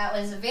energy that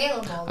was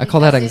available. I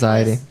call that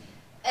anxiety.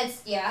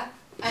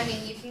 I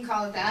mean, you can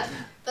call it that.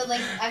 But,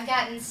 like, I've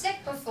gotten sick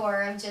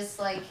before of just,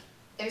 like,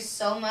 there's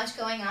so much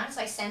going on. It's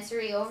like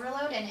sensory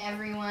overload, and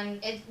everyone...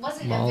 It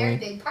wasn't a very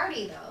big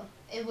party, though.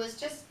 It was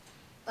just,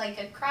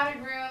 like, a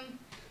crowded room,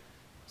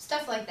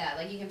 stuff like that.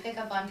 Like, you can pick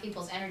up on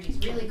people's energies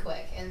really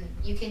quick, and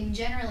you can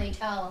generally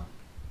tell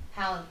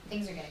how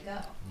things are going to go.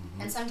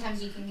 Mm-hmm. And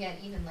sometimes you can get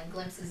even, like,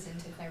 glimpses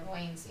into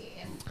clairvoyancy,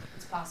 and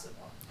it's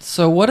possible.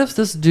 So what if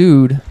this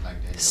dude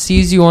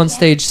sees you on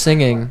stage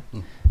singing...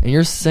 and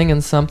you're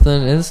singing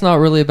something, and it's not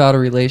really about a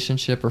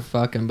relationship or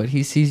fucking, but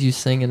he sees you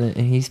singing it,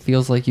 and he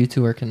feels like you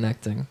two are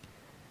connecting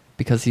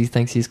because he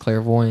thinks he's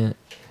clairvoyant.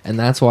 And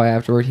that's why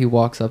afterward he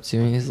walks up to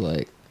you and he's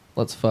like,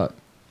 let's fuck.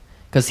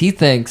 Because he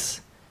thinks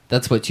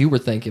that's what you were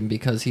thinking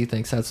because he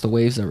thinks that's the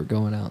waves that were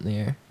going out in the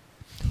air.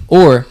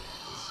 Or,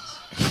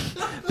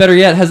 better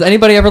yet, has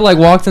anybody ever, like,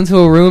 walked into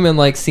a room and,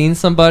 like, seen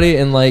somebody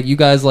and, like, you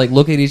guys, like,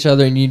 look at each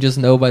other and you just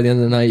know by the end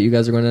of the night you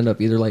guys are going to end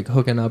up either, like,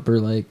 hooking up or,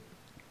 like,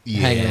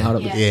 hanging out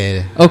of it.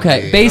 Yeah.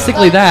 Okay,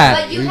 basically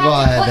that. But you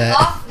have to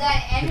put off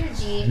that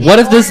energy. What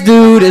if this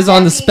dude is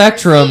on the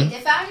spectrum?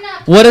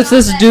 What if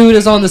this dude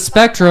is on the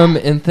spectrum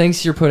and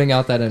thinks you're putting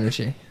out that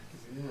energy?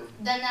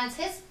 Then that's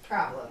his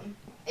problem.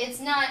 It's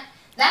not.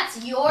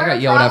 That's your I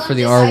got yelled at for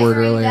the R word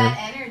earlier.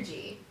 That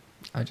energy.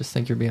 I just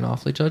think you're being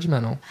awfully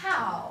judgmental.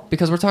 How?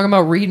 Because we're talking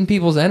about reading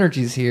people's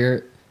energies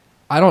here.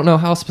 I don't know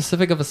how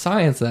specific of a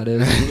science that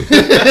is.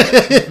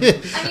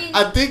 I mean,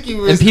 I think you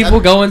were. And people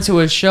going to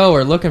a show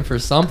are looking for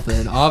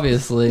something,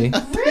 obviously.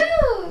 rude.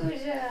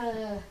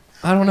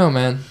 I don't know,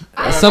 man.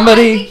 I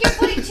Somebody. think you're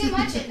putting too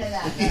much into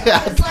that. Though. Yeah,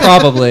 'Cause, like,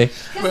 Probably.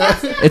 'cause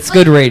that's not It's like-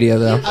 good radio,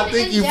 though. You I can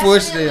think you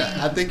forced it.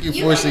 indefinitely- I think you're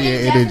You forcing can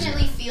your energy.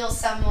 definitely feel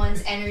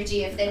someone's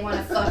energy if they want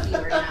to fuck you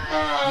or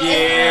not.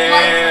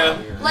 Yeah.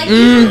 Like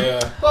Yeah.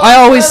 I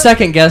always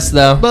second guess,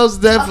 though.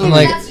 Most definitely.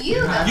 Like- that's you.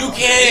 Though. You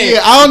can't.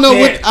 Yeah, I don't know You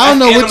what can't. I don't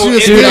know That's what you animal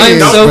Dude, I'm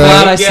experienced, so bro.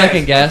 glad I Yeah.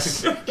 second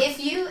guess. If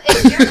you're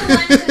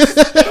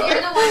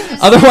the one who's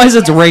Otherwise,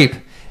 it's second rape.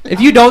 If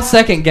you don't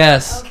second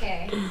guess,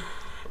 Okay.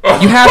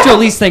 you have to at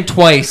least think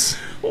twice.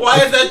 Why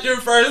is that your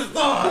first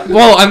thought?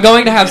 Well, I'm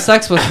going to have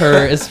sex with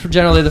her is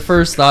generally the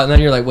first thought, and then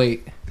you're like,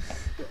 wait.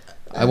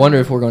 I wonder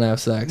if we're going to have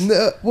sex.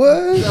 No, what?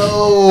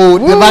 No.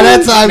 By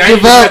that time, Now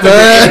give you up, got the-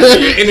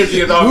 man. Your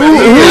energy is all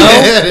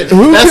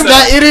That's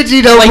not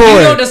energy, no Like, you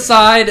more. don't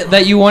decide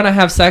that you want to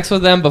have sex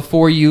with them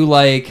before you,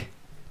 like,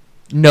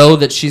 know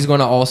that she's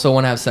going to also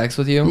want to have sex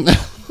with you.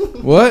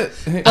 What?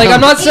 Like,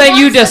 I'm not He saying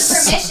you wants the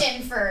just...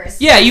 permission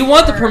first. Yeah, you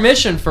want the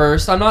permission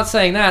first. I'm not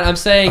saying that. I'm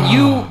saying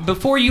you,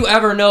 before you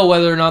ever know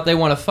whether or not they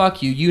want to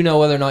fuck you, you know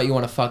whether or not you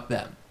want to fuck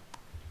them.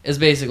 Is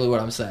basically what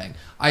I'm saying.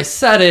 I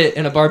said it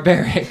in a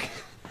barbaric,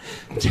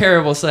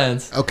 terrible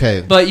sense.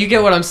 Okay. But you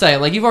get what I'm saying.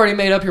 Like, you've already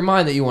made up your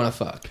mind that you want to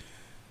fuck.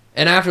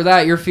 And after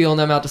that, you're feeling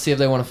them out to see if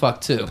they want to fuck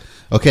too.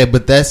 Okay,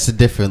 but that's a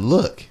different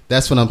look.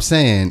 That's what I'm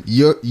saying.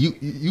 You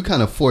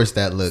kind of forced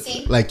that look.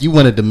 See? Like you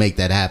wanted to make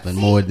that happen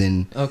more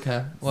than.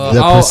 Okay. Well, The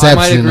I might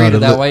perception agree or to the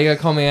that. look. Why you gotta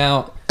call me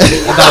out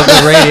about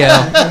the radio?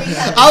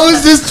 I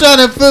was just trying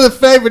to feel the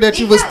favor that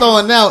you was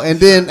throwing out, and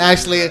then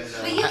actually,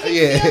 But you can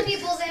yeah. feel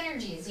people's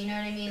energies. You know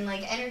what I mean?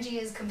 Like energy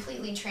is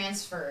completely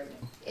transferred.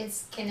 It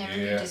can never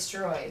Yeah. be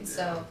destroyed.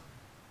 So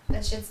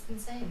that shit's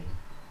insane.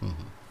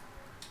 Mm-hmm.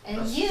 And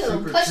That's you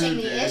super pushing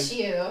true, the dude.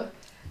 issue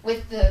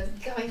with the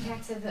going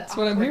back to the That's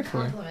what I'm awkward here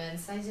for.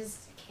 compliments. I just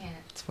can't.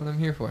 That's what I'm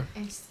here for.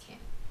 I just can't.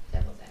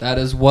 Devil's advocate. That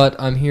is what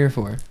I'm here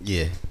for.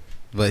 yeah.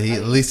 But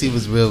at least he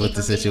was real with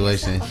the Keep repeating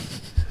situation.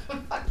 yourself.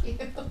 Fuck you.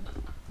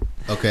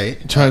 Okay.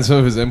 Trying some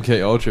of his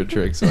MK Ultra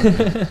tricks. On me.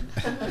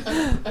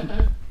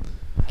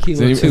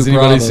 Kilo Has 2 anybody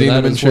Bravo, seen that The is what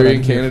I'm Manchurian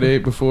here for.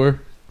 Candidate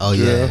before? Oh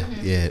yeah,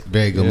 yeah.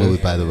 Very good Yeah.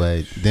 movie, by the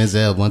way.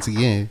 Denzel once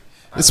again.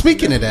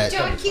 Speaking of that,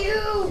 John Q.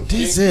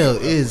 Denzel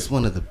is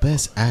one of the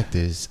best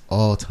actors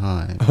all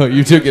time. Oh,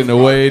 you took it in a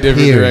way different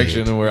Period.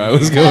 direction than where I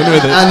was going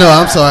with it. I know.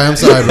 I'm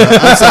sorry,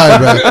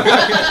 bro.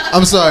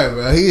 I'm sorry,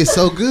 bro. He is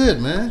so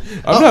good, man.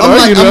 I'm not I'm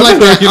arguing. like I'm that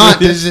not arguing aunt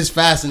with you. that's just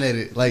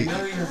fascinated, like You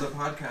know he has a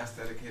podcast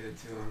dedicated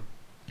to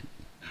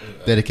him.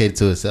 dedicated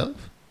to itself.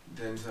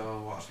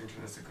 Denzel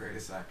Washington is the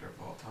greatest actor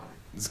of all time.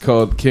 It's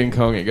called King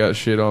Kong. It got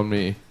shit on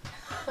me.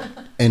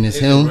 And it's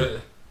him.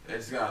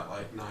 It's got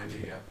like 90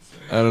 episodes.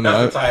 I don't know.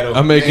 That's the title.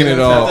 I'm making it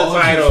all. That's the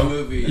title.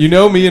 Movies. You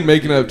know me and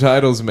making up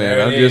titles, man.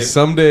 There I'm it just is.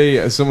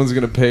 someday someone's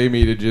gonna pay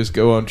me to just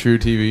go on True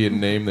TV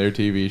and name their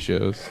TV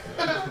shows.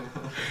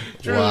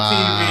 True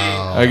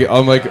Wow.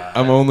 I'm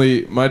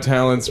like my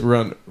talents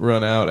run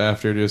out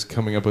after just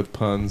coming up with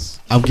puns.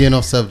 I'm getting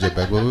off subject,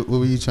 back. What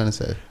were you trying to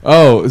say?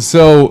 Oh,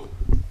 so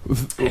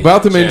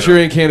about the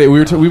Manchurian Candidate,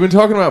 we've been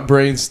talking about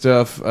brain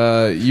stuff.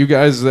 You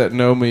guys that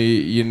know me,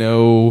 you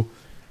know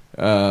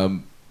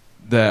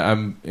that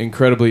I'm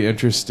incredibly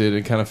interested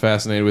and kind of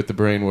fascinated with the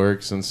brain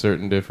works and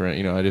certain different.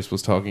 You know, I just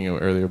was talking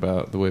earlier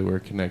about the way we're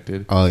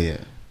connected. Oh yeah.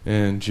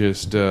 And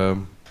just that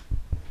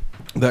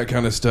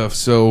kind of stuff.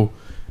 So,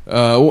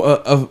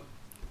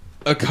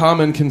 a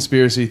common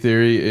conspiracy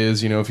theory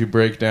is, you know, if you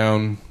break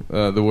down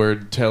the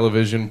word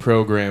television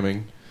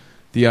programming,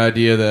 the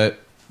idea that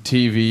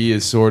TV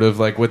is sort of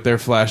like with their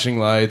flashing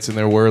lights and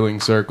their whirling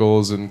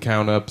circles and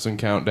count ups and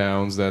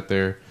countdowns, that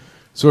they're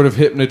sort of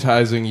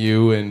hypnotizing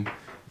you. And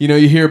you know,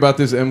 you hear about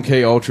this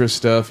MK Ultra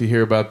stuff. You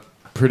hear about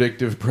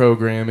predictive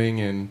programming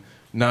and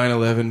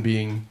 9/11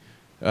 being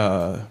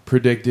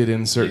predicted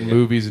in certain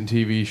movies and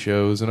TV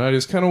shows, and I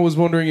just kind of was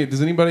wondering,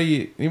 does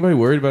anybody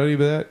worried about any of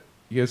that?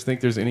 You guys think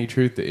there's any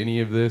truth to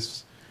any of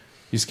this?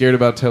 You scared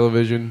about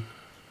television?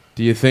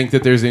 Do you think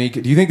that there's any?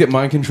 Do you think that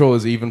mind control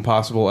is even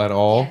possible at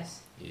all? Yes.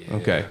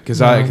 Okay,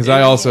 because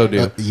I also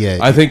do. Yeah.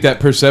 I think that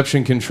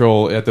perception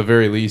control at the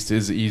very least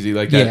is easy.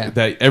 Like that, Yeah.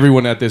 that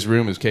everyone at this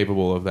room is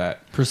capable of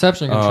that.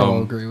 Perception control,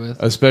 I agree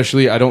with.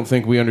 Especially, I don't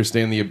think we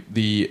understand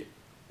the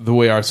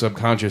way our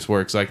subconscious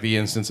works. Like the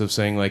instance of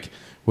saying, like,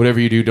 whatever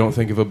you do, don't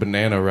think of a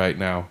banana right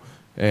now.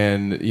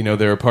 And you know,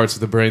 there are parts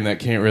of the brain that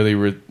can't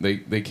really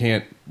they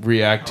can't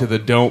react to the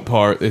don't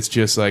part. It's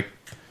just like,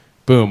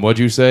 boom, what'd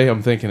you say?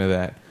 I'm thinking of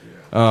that.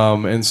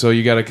 And so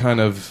you got to kind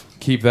of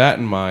keep that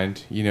in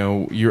mind. You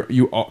know,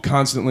 you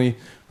constantly,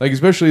 like,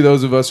 especially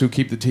those of us who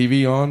keep the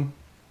TV on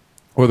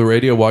or the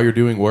radio while you're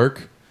doing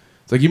work.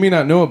 It's like you may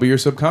not know it, but you're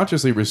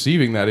subconsciously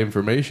receiving that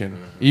information,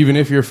 even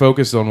if you're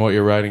focused on what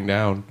you're writing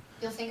down.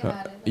 You'll think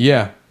about it.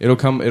 Yeah, it'll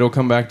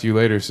come back to you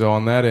later. So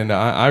on that end,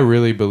 I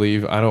really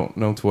believe, I don't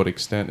know to what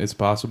extent it's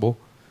possible,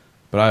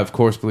 But I, of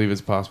course, believe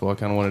it's possible. I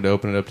kind of wanted to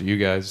open it up to you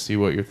guys to see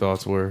what your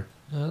thoughts were.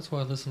 Yeah, that's why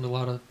I listen to a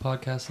lot of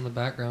podcasts in the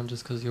background,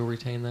 just because you'll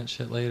retain that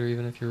shit later,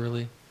 even if you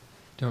really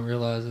don't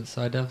realize it.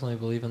 So I definitely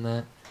believe in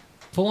that.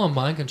 Full-on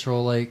mind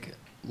control, like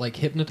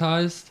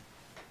hypnotized.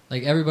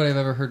 Like, everybody I've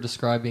ever heard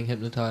describe being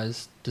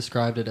hypnotized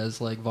described it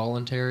as, like,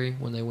 voluntary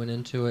when they went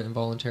into it and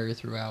voluntary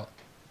throughout.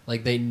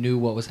 Like, they knew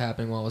what was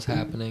happening while it was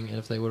happening, and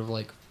if they would have,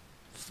 like,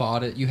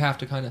 fought it, you have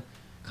to kind of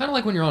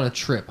like when you're on a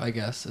trip, I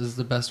guess, is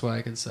the best way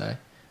I can say.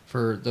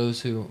 For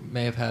those who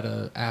may have had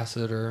a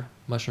acid or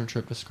mushroom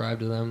trip described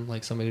to them,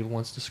 like somebody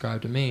once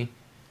described to me,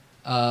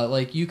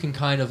 like, you can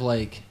kind of,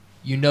 like,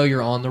 you know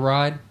you're on the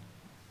ride,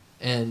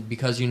 and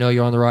because you know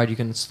you're on the ride, you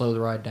can slow the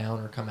ride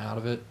down or come out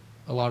of it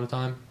a lot of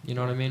time. You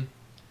know what I mean?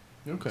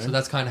 Okay. So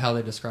that's kind of how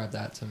they describe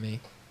that to me.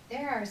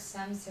 There are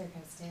some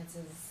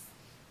circumstances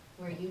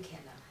where you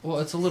cannot. Well,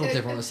 it's a little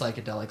different with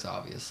psychedelics,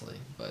 obviously,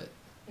 but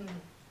Mm.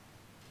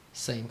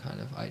 same kind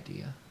of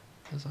idea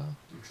as well.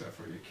 Except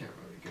for you can't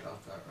really get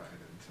off that ride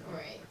until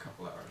Right. a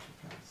couple hours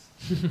have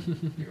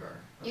passed.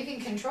 You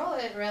can control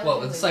it relatively Well,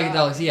 with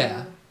psychedelics, well,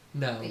 yeah.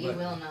 No, but you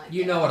will not.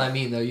 You get know off. what I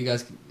mean, though. You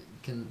guys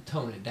can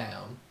tone it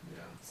down.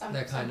 Some-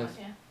 that kind of.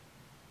 somewhat,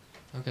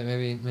 yeah. Okay,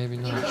 maybe If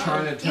not. you're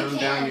trying to tone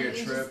down your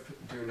you trip,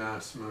 do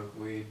not smoke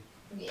weed.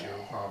 Yeah.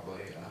 It'll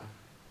probably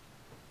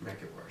make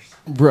it worse.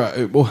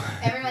 Right. Well,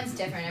 Everyone's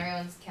different.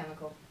 Everyone's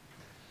chemical.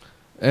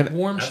 and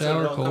Warm That's shower,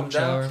 what it all cold comes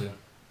down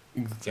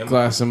shower. to.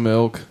 glass of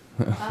milk.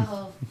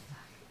 Oh.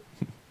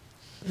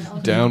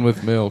 Down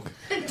with milk.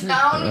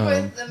 Down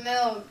with the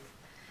milk.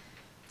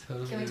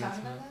 Totally Can we talk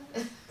about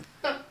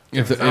that?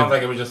 If Sounds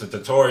like it was just a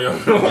tutorial.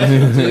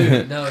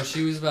 Dude, no,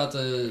 she was about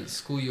to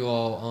school you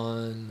all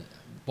on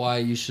why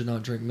you should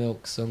not drink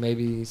milk. So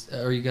maybe,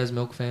 are you guys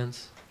milk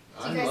fans?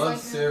 I guys love like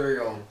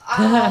cereal.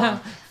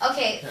 Oh,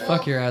 okay.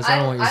 Fuck your ass, I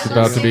don't want your love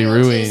cereal. It's about to be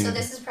cereal too, ruined. So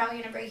this is probably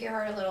gonna break your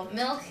heart a little.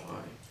 Milk,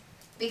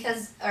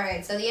 because all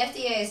right. So the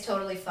FDA is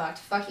totally fucked.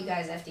 Fuck you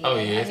guys, FDA. Oh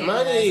I yeah, it's hate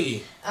money.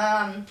 you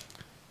guys.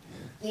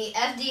 The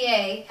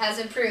FDA has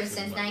approved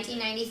since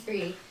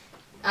 1993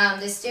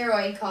 the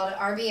steroid called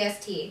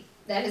RBST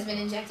that has been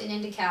injected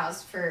into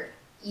cows for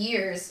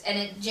years, and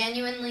it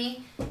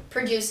genuinely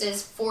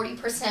produces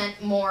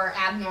 40% more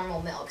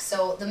abnormal milk.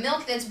 So the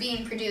milk that's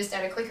being produced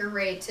at a quicker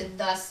rate to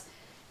thus,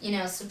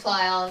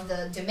 supply all of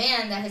the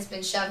demand that has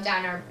been shoved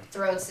down our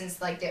throats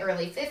since like the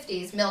early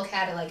 50s, milk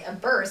had like a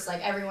burst,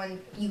 like everyone,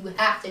 you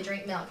have to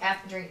drink milk,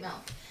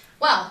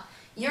 Well,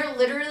 you're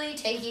literally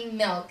taking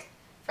milk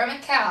from a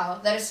cow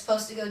that is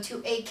supposed to go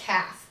to a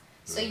calf.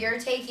 So you're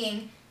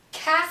taking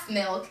calf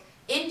milk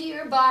into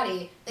your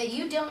body that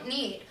you don't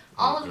need.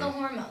 All of the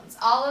hormones,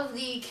 all of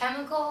the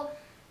chemical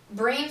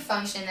brain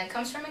function that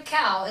comes from a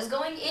cow is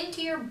going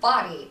into your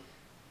body,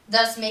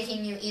 thus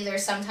making you either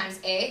sometimes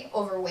A,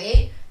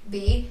 overweight,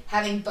 B,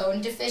 having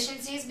bone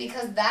deficiencies,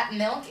 because that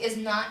milk is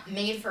not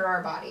made for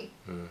our body.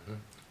 Mm-hmm.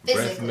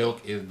 Physically. Breast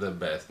milk is the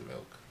best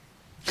milk.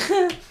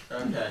 Okay.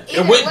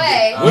 Either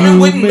way, women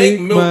wouldn't make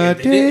milk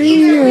if they didn't.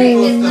 either way,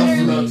 it's People still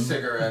literally... smoke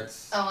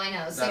cigarettes. Oh, I know.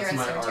 That's Cigarettes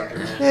my are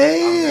terrible. argument.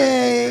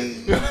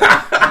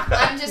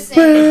 I'm just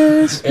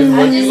saying. And I'm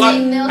what just you like?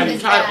 saying milk Have you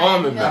is tried bad.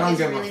 almond Milk I don't is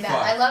give really a bad.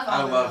 fuck. I love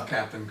almond milk.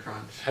 Captain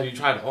Crunch. Have you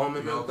tried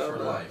almond milk? Milk for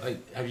though? life.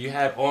 Like, have you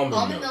had almond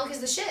milk? Almond milk is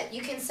the shit.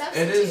 You can It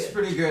substitute. is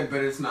pretty good,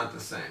 but it's not the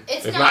same.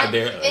 It's It's not. not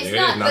there. It's It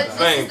not. is not But the this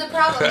same. is the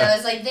problem, though.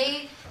 Is like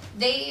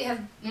they have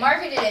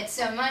marketed it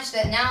so much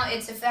that now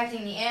it's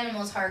affecting the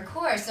animals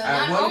hardcore. So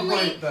At not one only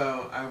point,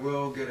 though, I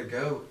will get a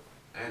goat,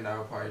 and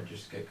I'll probably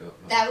just get goat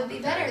milk. that would be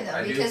better though,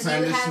 I do because plan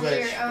you to have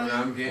switch your own. when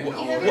I'm getting you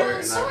older have your own and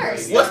I source.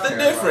 really What's don't the care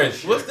about difference?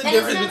 shit. What's the And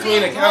it's difference not between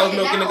a being cow's rolled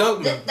milk and a out.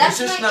 goat milk? That's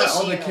It's just my not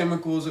all the issue.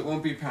 chemicals. It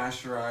won't be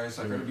pasteurized.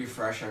 Like it'll be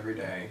fresh every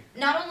day.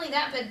 Not only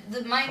that,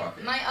 but my Fuck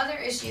it. my other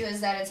issue is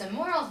that it's a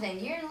moral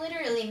thing. You're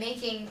literally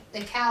making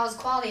the cow's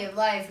quality of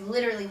life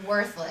literally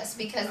worthless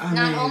because I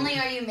not mean, only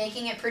are you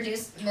making it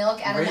produce milk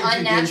at Rage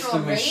an Against unnatural the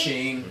rate.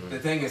 machine. The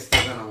thing is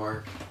still gonna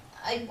work.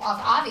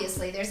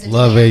 Obviously, there's a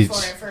Love demand H.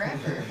 for it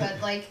forever, but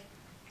like,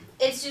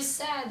 it's just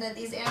sad that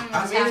these animals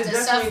I mean, have it to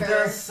definitely suffer.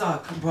 does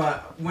suck,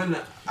 but when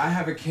I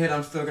have a kid,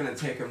 I'm still gonna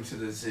take him to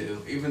the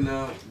zoo, even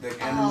though the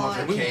animals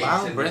Oh, are we caged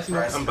buy and breast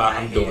milk? depressed. I'm and buying- I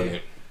I'm hate doing it.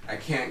 it. I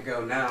can't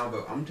go now,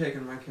 but I'm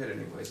taking my kid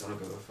anyways. I don't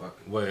give a fuck.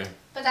 Where?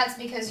 But that's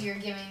because you're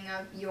giving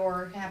up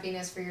your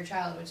happiness for your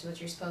child, which is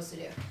what you're supposed to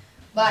do.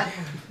 But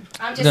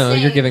I'm just No,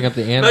 saying. you're giving up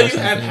the No, animals. you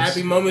have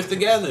happy moments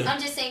together. I'm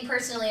just saying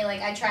personally,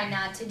 like I try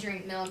not to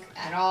drink milk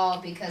at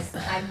all because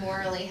I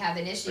morally have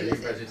an Are issue you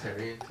with it.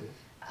 vegetarian too?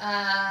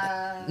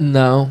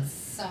 No.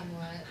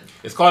 Somewhat.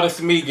 It's called a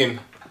Smeagol.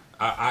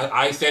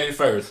 I said it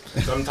first.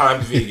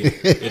 Sometimes vegan.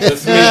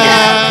 It's a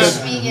Yeah,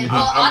 Smeagol. Schmeagol.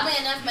 Well, oddly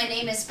enough, my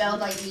name is spelled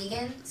like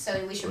vegan,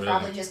 so we should Really?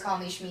 probably just call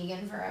me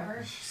Schmeagol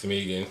forever.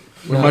 Smeagol.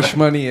 Where my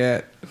money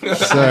at? Sorry,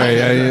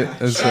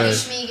 that's Shmoney right.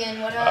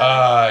 Schmeagol, what up?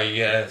 Ah,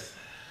 yes.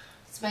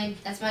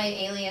 That's my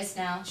alias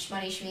now,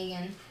 Shmoney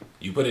Schmeagol.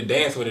 You put a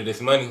dance with it,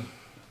 it's money.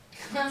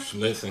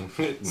 Listen.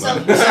 So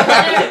when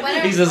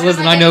are, He says, when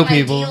 "Listen, am I I know getting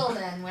my people." Deal,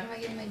 then? When am I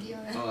getting my deal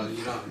then? Oh,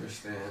 you don't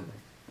understand.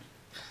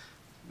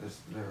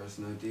 There was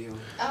no deal.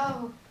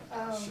 Oh,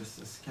 It's just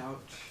this couch.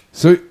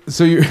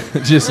 So you're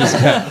just this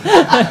couch.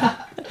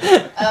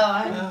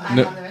 I'm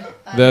No, on the.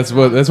 That's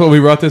what we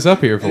brought this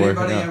up here for.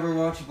 Anybody Yeah. ever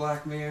watch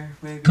Black Mirror?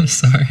 Maybe. I'm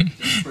sorry.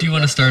 Do you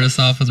want to start us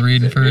off with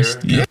reading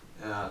first? Yeah.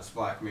 It's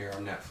Black Mirror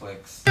on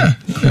Netflix. Yeah.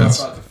 It's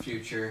about the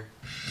future.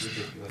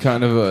 Ridiculous.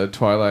 Kind of a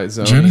Twilight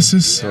Zone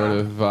Genesis sort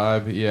of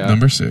vibe. Yeah.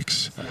 Number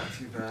 6. It's not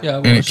too bad. Yeah,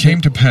 And it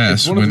came to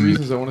pass It's one of the when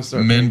reasons I want to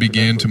start men paying for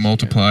began to Netflix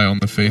multiply again. on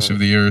the face of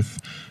the earth,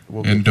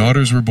 We'll and get there.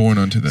 daughters were born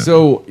unto them.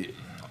 So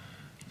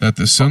that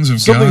the sons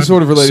of something God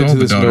sort of related saw to the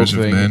this milk daughters of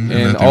thing, men, and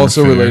and that they were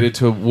also fair, related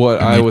to what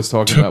and I they was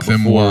talking took about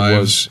them before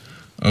wives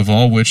of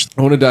all which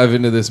I want to dive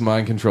into this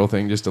mind control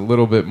thing just a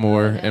little bit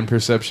more and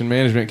perception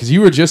management, because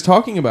you were just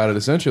talking about it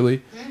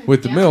essentially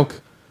with the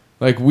milk.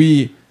 Like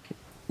we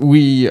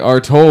are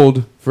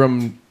told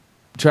from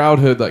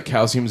childhood like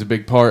calcium's a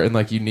big part and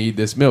like you need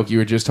this milk. You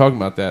were just talking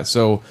about that.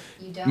 So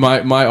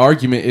my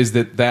argument is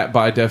that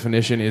by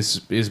definition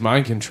is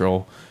mind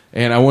control.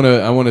 And I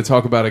want to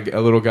talk about a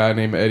little guy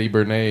named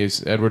Edward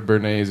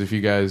Bernays. If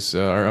you guys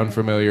are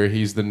unfamiliar,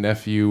 he's the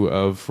nephew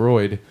of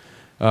Freud.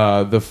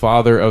 The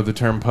father of the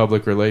term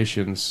public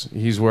relations.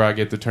 He's where I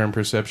get the term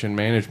perception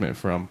management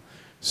from.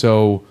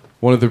 So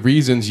one of the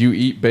reasons you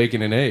eat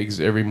bacon and eggs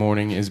every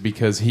morning is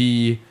because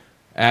he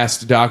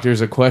asked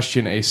doctors a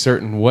question a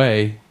certain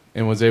way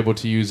and was able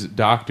to use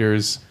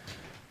doctors.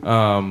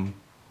 Their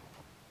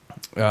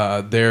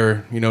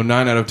 9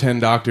 out of 10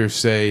 doctors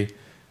say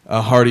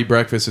a hearty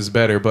breakfast is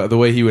better, but the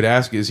way he would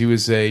ask is he would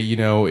say,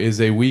 is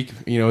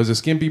a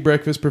skimpy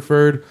breakfast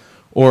preferred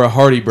or a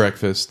hearty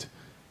breakfast?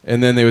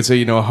 And then they would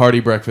say, a hearty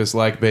breakfast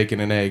like bacon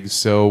and eggs.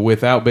 So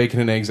without bacon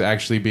and eggs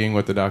actually being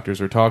what the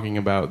doctors were talking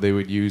about, they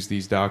would use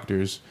these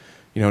doctors,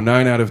 9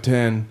 out of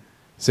 10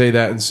 say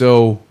that. And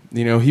so,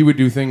 he would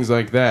do things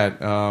like that.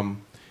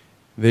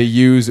 They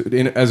use,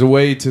 as a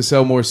way to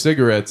sell more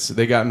cigarettes,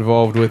 they got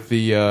involved with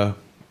the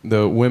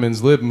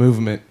women's lib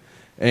movement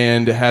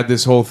and had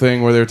this whole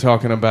thing where they're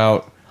talking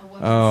about,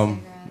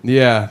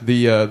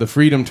 the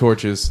freedom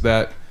torches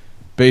that...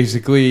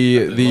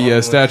 Basically,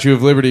 the Statue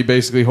of Liberty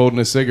basically holding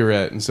a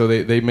cigarette, and so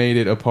they made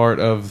it a part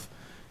of,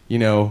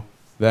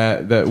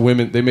 that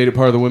women. They made it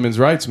part of the women's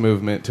rights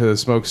movement to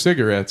smoke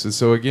cigarettes. And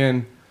so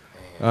again,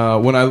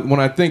 when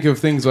I think of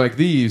things like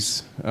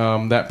these,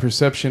 that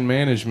perception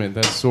management,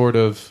 that's sort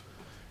of,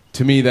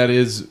 to me, that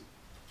is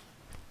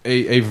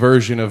a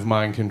version of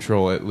mind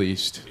control, at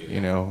least.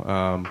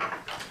 I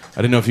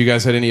didn't know if you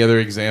guys had any other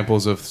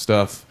examples of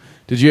stuff.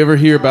 Did you ever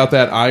hear about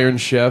that Iron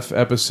Chef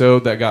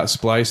episode that got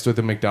spliced with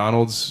the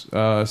McDonald's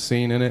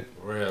scene in it?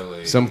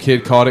 Really? Some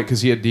kid caught it because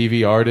he had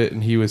DVR'd it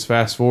and he was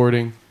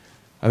fast-forwarding.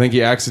 I think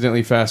he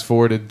accidentally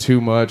fast-forwarded too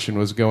much and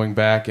was going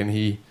back, and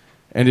he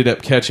ended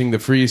up catching the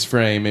freeze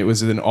frame. It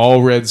was an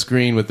all-red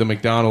screen with the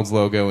McDonald's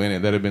logo in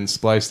it that had been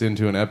spliced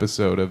into an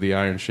episode of the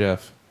Iron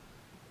Chef.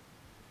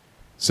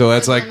 So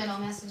that's like...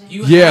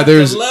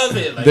 there's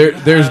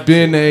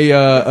been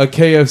a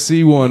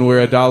KFC one where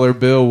a $1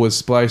 bill was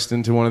spliced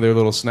into one of their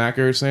little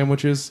snacker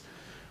sandwiches,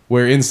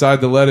 where inside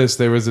the lettuce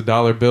there was a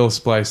 $1 bill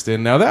spliced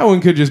in. Now that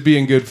one could just be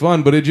in good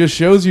fun, but it just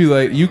shows you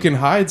like you can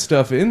hide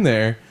stuff in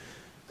there,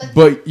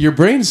 but your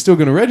brain's still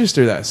going to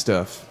register that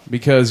stuff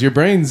because your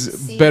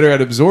brain's better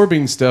at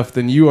absorbing stuff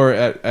than you are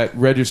at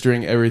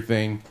registering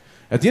everything.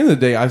 At the end of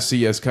the day, I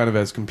see us kind of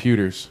as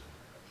computers,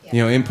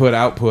 input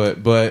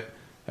output, but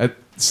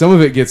some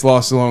of it gets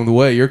lost along the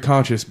way. Your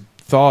conscious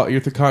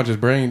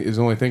brain is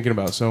only thinking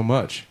about so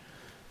much.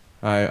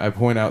 I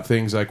point out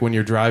things like when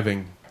you're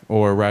driving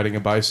or riding a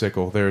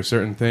bicycle, there are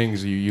certain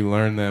things you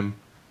learn them.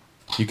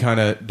 You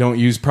kind of don't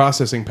use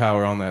processing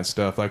power on that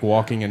stuff, like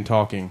walking and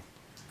talking.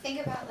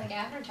 Think about like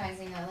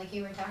advertising though, like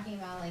you were talking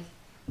about, like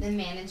the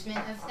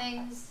management of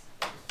things,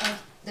 like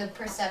the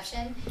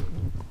perception,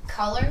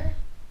 color,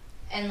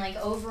 and like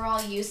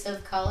overall use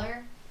of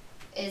color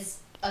is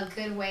a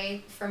good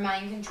way for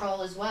mind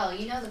control as well.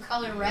 The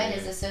color red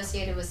is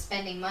associated with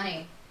spending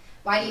money.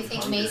 Why do you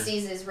think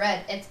Macy's is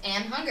red?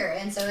 And hunger,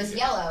 and so is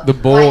yellow.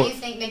 Why do you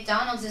think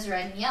McDonald's is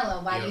red and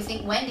yellow? Why do you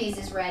think Wendy's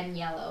is red and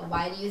yellow?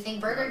 Why do you think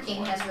Burger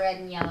King has red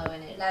and yellow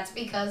in it? That's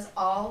because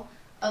all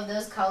of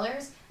those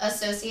colors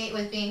associate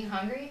with being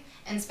hungry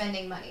and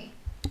spending money.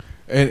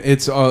 And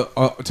it's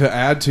to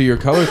add to your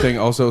color thing,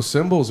 also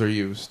symbols are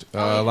used.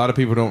 A lot of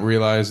people don't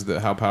realize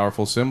how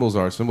powerful symbols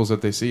are. Symbols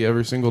that they see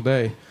every single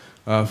day.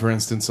 For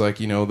instance, like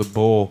the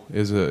bull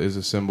is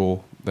a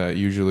symbol that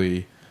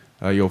usually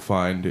you'll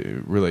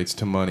find relates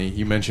to money.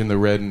 You mentioned the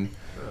red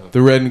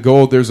and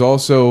gold. There's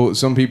also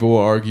some people will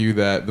argue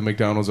that the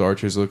McDonald's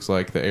arches looks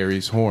like the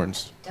Aries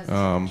horns.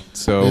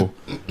 So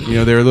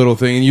they're a little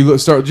thing, and you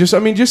start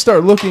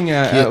looking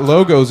at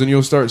logos, and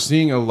you'll start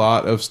seeing a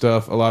lot of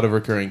stuff, a lot of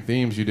recurring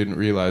themes you didn't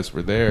realize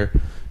were there.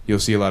 You'll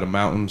see a lot of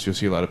mountains. You'll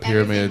see a lot of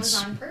pyramids.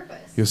 Everything was on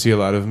purpose. You'll see a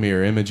lot of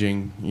mirror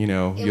imaging.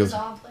 It was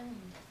all planned.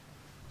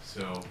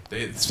 So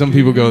some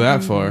people go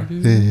that far.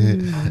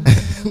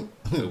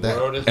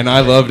 And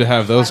I love to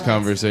have those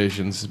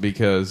conversations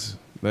because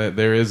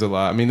there is a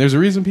lot. I mean, there's a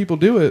reason people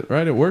do it,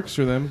 right? It works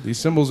for them. These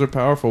symbols are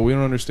powerful. We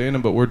don't understand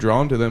them, but we're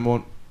drawn to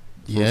them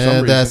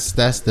Yeah, that's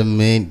the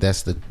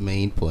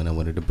main point I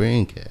wanted to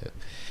bring, Kev.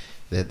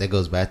 That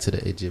goes back to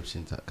the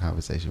Egyptian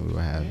conversation we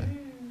were having.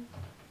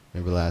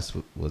 Remember last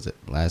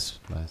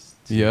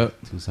Yep.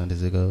 2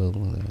 Sundays ago,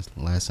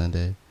 last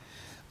Sunday.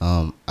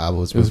 I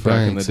was It was back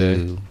referring in the to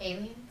day.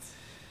 Aliens?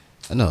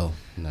 No.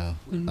 I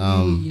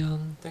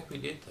think we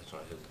did touch on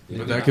it.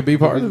 But that could be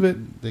part of it.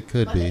 It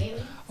could be.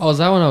 Oh, is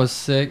that when I was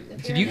sick?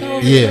 Did you go?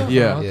 over Yeah, there?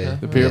 yeah, Oh, okay.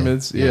 The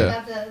pyramids,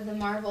 yeah. About the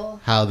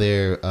marble. How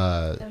they're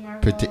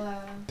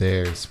marble,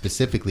 they're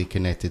specifically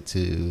connected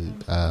to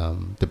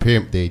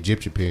the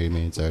Egyptian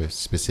pyramids are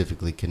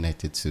specifically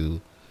connected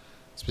to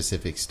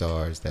specific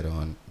stars that are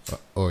on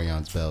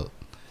Orion's belt,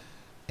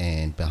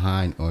 and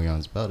behind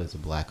Orion's belt is a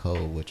black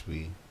hole, which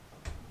we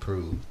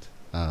proved.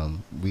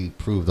 We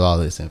proved all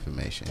this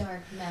information.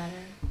 Dark matter.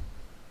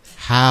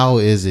 How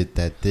is it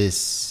that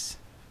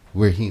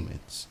we're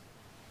humans?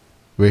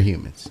 We're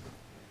humans.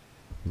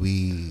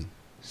 We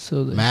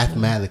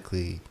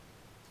mathematically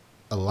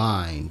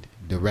aligned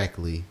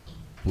directly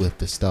with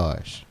the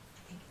stars.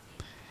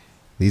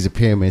 These are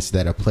pyramids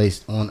that are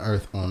placed on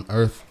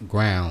Earth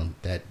ground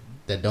that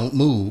don't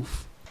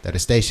move, that are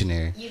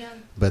stationary,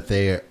 but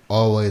they are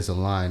always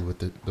aligned with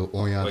the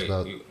Orion's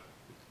belt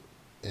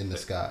in the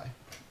sky.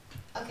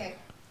 Okay.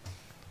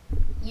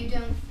 You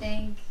don't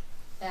think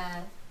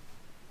that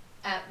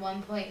at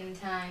one point in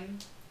time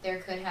there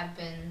could have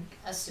been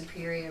a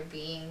superior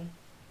being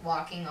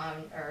walking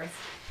on Earth,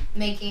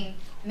 making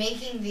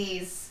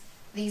these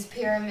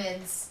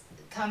pyramids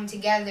come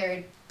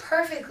together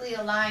perfectly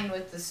aligned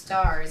with the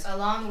stars,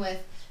 along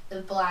with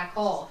the black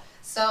hole?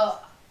 So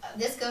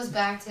this goes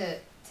back to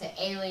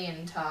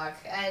alien talk.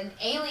 And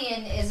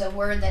alien is a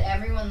word that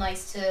everyone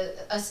likes to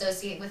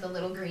associate with a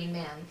little green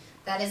man.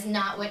 That is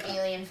not what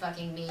alien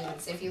fucking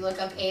means. If you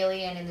look up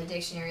alien in the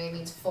dictionary, it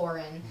means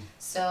foreign.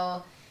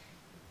 So,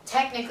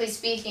 technically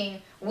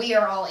speaking, we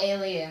are all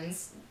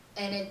aliens,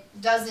 and it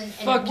doesn't... And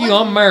Fuck you,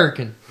 I'm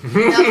American. Okay.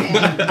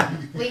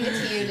 Leave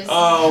it to you to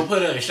Oh,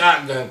 put a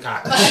shotgun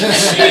cock. That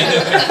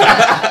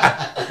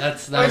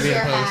would Where's be your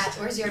a hat? post.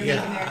 Where's your Make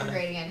America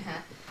Great Again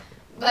hat?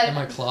 But, In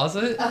my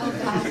closet? Oh,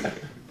 God.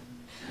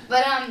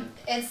 But,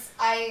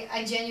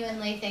 I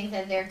genuinely think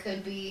that there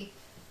could be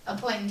a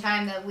point in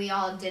time that we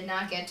all did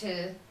not get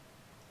to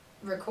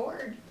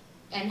record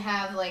and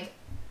have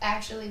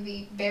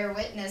actually bear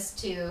witness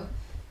to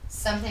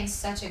something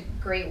such a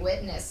great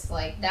witness.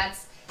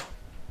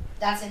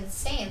 That's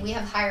insane. We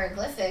have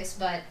hieroglyphics,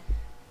 but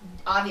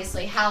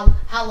obviously how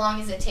long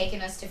has it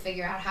taken us to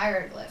figure out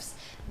hieroglyphs?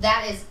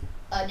 That is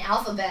an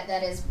alphabet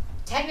that is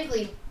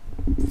technically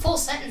full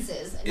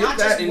sentences, not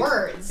just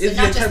words, and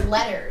not just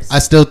letters. I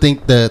still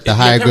think the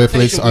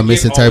hieroglyphics are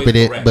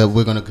misinterpreted, but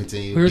we're going to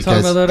continue. We were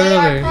talking about that they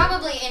earlier. are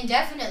probably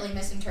indefinitely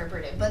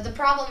misinterpreted, but the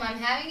problem I'm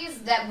having is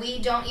that we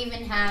don't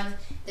even have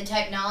the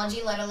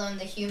technology, let alone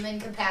the human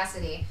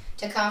capacity,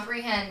 to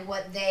comprehend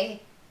what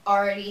they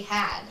already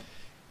had.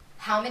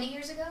 How many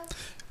years ago?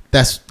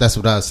 That's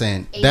what I was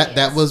saying.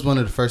 That was one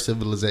of the first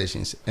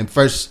civilizations and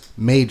first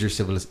major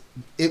civilization.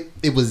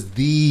 It was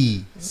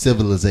the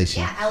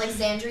civilization. Yeah,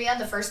 Alexandria,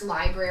 the first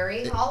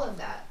library, all of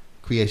that.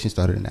 Creation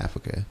started in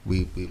Africa.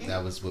 We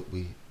that was what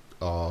we.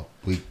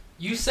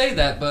 You say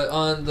that, but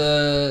on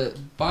the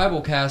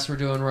Bible cast we're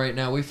doing right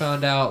now, we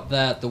found out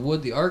that the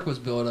wood the ark was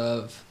built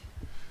of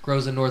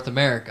grows in North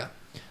America.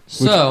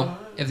 So,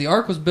 if the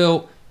ark was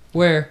built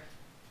where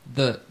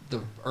the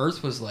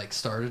earth was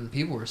started and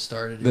people were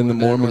started, then the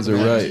Mormons are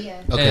right.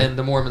 Okay. And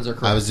the Mormons are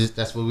correct.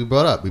 That's what we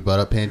brought up. We brought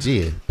up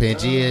Pangea.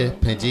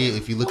 Pangea.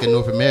 If you look at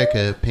North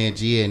America,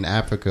 Pangea and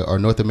Africa, or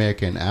North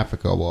America and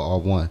Africa are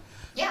one.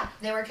 Yeah,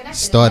 they were connected.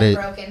 Started,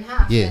 and broke in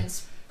half. Yeah, and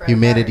spread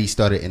humanity apart.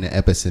 started in the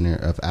epicenter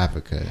of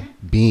Africa,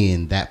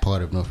 being that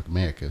part of North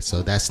America.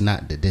 So that's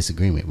not the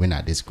disagreement. We're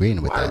not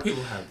disagreeing with that.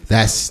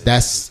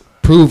 That's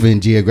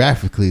proven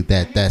geographically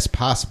that that's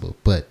possible.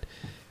 But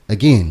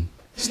again,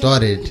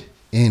 started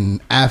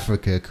in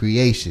Africa,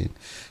 creation.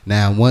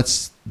 Now,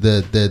 once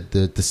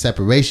the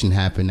separation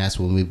happened, that's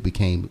when we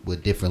became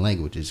with different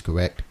languages.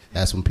 Correct?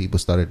 That's when people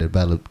started to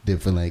develop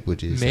different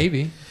languages.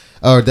 Maybe.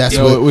 Or that's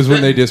it was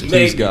when they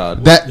displeased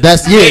God.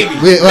 That's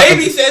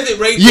Maybe says it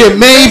right there. there.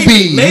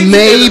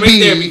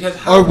 Maybe.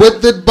 Or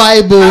what the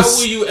Bible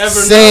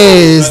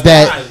says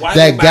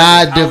that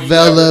God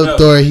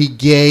developed or He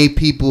gave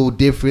people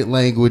different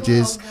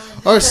languages,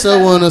 or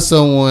so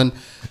on.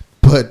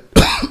 But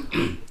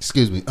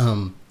excuse me.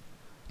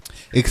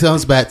 It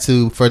comes back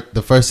to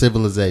the first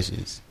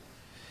civilizations,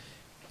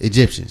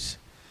 Egyptians.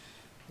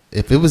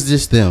 If it was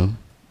just them,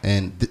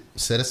 and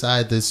set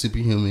aside the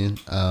superhuman,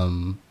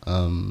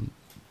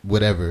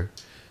 whatever,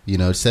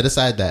 set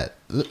aside that.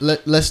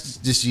 Let's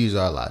just use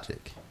our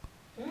logic.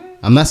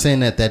 I'm not saying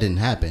that didn't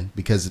happen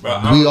because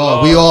Where you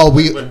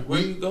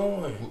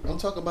going? I'm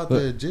talking about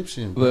the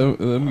Egyptian.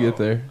 Let him get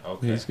there.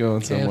 Okay. He's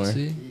going somewhere.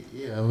 KFC?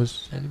 Yeah,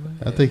 Anybody?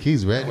 I think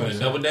he's ready. I'm gonna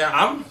double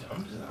down.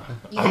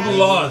 I'm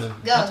lost.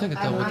 Go. I took a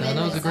double down. That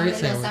was a great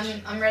sandwich.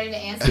 sandwich. I'm ready to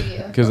answer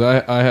you. Because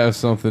I have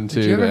something Did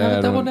you too ever to have a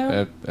add double on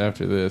down?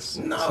 after this.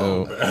 No.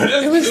 So.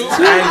 It was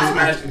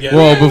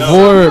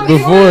Well,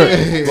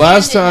 before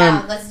last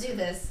time. Let's do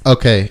this.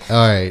 Okay,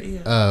 all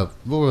right.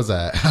 What was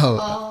that?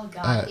 Oh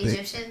God,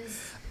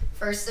 Egyptians,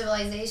 first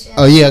civilization.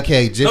 Oh yeah,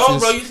 okay. Egyptians. No,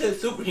 bro, you said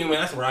superhuman.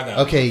 That's where I got.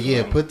 Okay,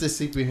 yeah. Put the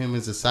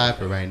superhumans aside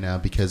for right now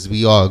because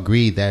we all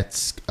agree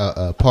that's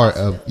a part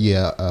of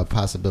a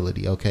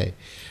possibility. Okay,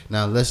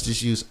 now let's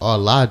just use our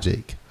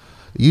logic.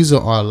 Using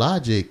our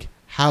logic,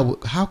 how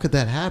could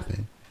that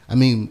happen? I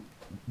mean,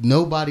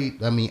 nobody.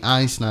 I mean,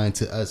 Einstein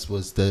to us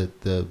was the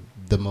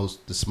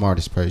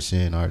smartest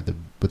person or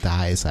with the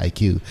highest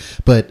IQ.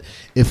 But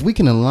if we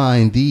can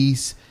align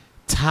these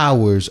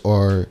towers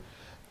or,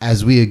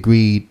 as we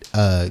agreed,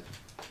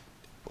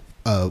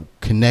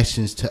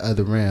 connections to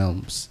other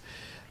realms,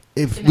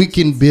 if we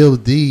can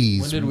build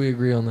these. When did we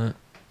agree on that?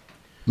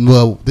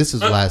 Well, this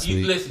is last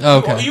week. Listen,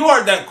 okay. You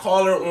are that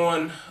caller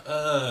on.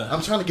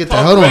 I'm trying to get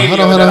that. Hold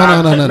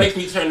on. Makes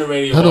me turn the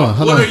radio Hold on, off.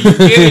 hold What on. are you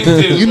getting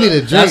to? You need a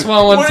drink. That's why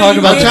I want to What talk are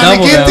about you the I'm trying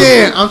double to get down.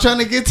 there. I'm trying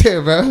to get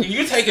there, bro.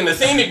 You're taking the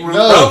scenic route,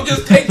 No. bro.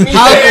 Just take me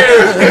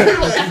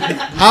there.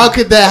 How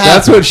could that happen?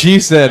 That's what she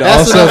said.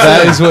 That's Also, what I'm that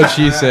saying. is what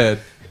she said.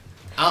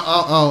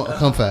 I'll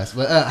come fast.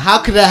 But how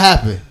could that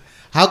happen?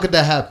 How could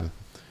that happen?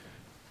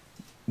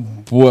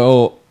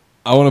 Well,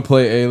 I want to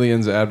play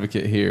aliens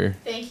advocate here.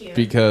 Thank you.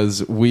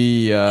 Because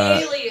we,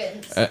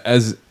 Aliens.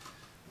 as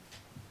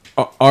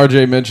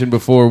RJ mentioned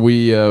before,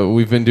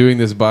 we've been doing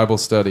this Bible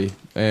study,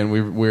 and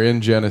we're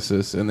in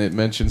Genesis, and it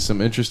mentions some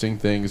interesting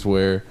things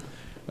where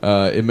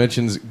it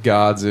mentions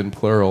gods in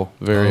plural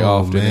very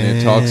often, and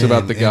it talks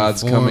about the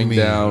gods coming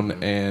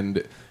down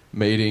and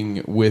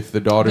mating with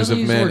the daughters of Doesn't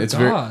use men. the word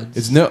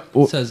It's gods.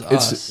 well, It says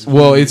it's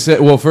us.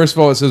 well, first of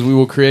all, it says we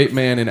will create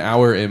man in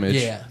our image.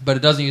 Yeah, but it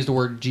doesn't use the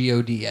word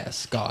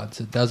gods, gods.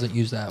 It doesn't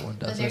use that one,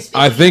 does it?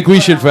 I think we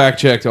should fact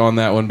check on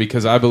that one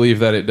because I believe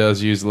that it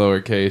does use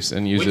lowercase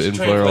and use Which it in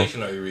plural.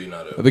 translation are you reading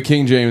out of? The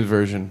King James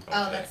version.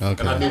 Oh, that's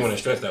And I do want to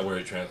stress that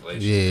word translation.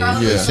 Yeah,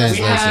 We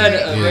had a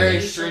Yeah. very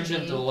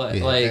stringent delay.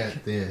 Yeah. Like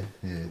Yeah.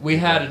 we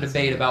had a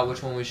debate about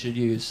which one we should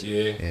use.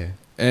 Yeah.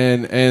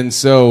 And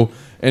so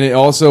it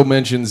also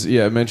mentions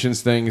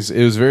things.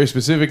 It was very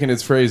specific in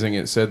its phrasing.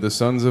 It said the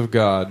sons of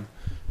God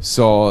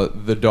saw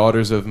the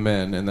daughters of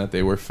men and that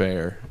they were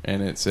fair.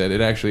 And it said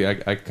it actually I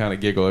kind of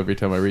giggle every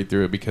time I read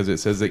through it because it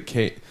says that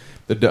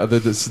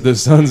the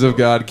sons of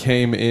God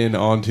came in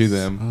onto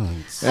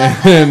them,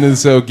 and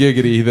so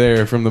giggity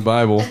there from the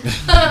Bible.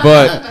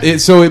 But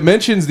it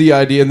mentions the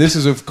idea, and this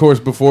is of course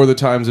before the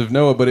times of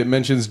Noah, but it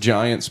mentions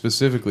giants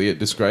specifically.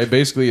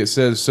 It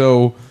says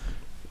so.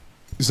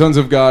 Sons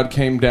of God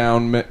came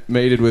down,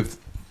 mated with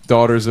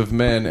daughters of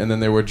men, and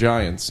then there were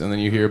giants. And then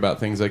you hear about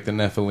things like the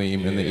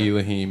Nephilim and the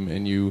Elohim,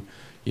 and you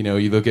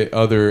look at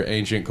other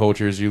ancient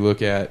cultures. You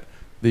look at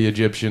the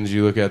Egyptians,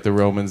 you look at the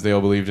Romans. They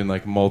all believed in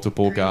like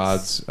multiple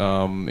gods.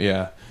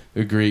 The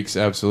Greeks,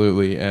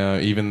 absolutely.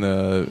 Even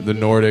the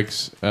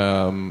Nordics.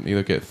 You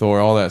look at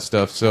Thor, all that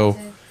stuff. So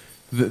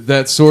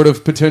that sort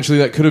of potentially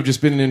that could have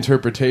just been an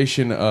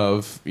interpretation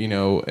of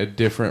a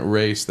different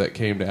race that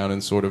came down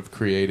and sort of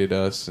created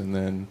us, and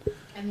then.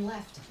 And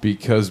left.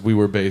 Because we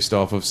were based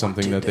off of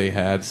something that they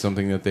had,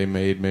 something that they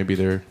made. Maybe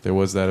there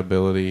was that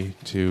ability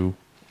to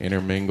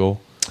intermingle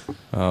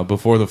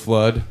before the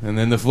flood, and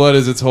then the flood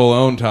is its whole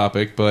own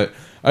topic. But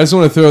I just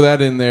want to throw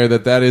that in there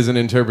that is an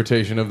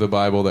interpretation of the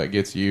Bible that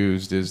gets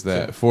used is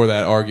that for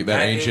that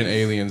ancient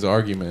aliens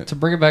argument. To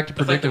bring it back to It's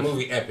like predictive. the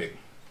movie Epic.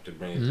 To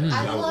bring it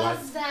back. I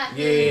love that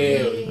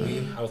Yeah,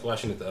 movie. I was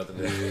watching it the other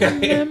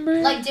day.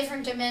 Like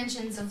different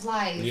dimensions of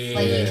life. Yeah.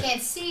 Like you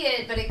can't see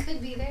it, but it could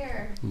be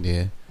there.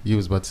 Yeah, you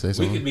was about to say We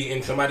something. could be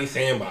in somebody's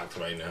sandbox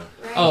right now.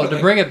 Right? Oh, to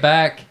bring it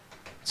back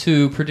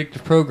to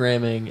predictive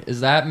programming, is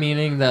that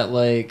meaning that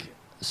like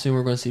soon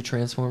we're going to see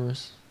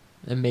Transformers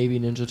and maybe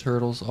Ninja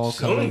Turtles all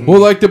coming? Well,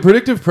 like the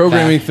predictive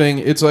programming back? thing,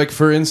 it's like,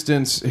 for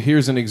instance,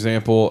 here's an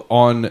example.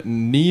 On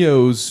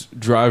Neo's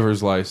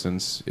driver's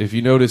license, if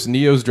you notice,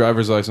 Neo's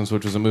driver's license,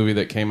 which was a movie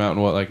that came out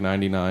in,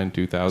 99,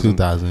 2000?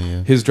 2000,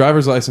 yeah. His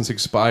driver's license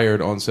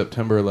expired on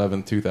September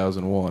 11th,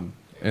 2001.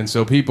 And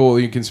so people,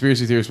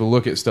 conspiracy theorists will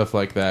look at stuff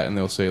like that and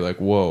they'll say, like,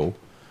 whoa,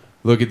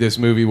 look at this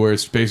movie where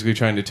it's basically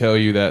trying to tell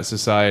you that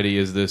society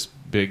is this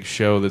big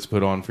show that's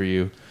put on for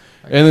you.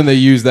 And then they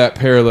use that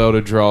parallel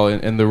to draw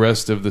in the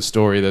rest of the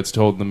story that's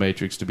told in The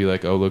Matrix to be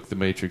like, oh, look, The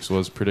Matrix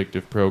was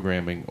predictive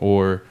programming.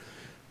 Or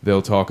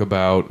they'll talk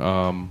about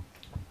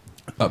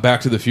Back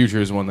to the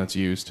Future is one that's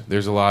used.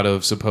 There's a lot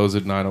of supposed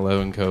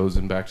 9/11 codes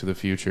in Back to the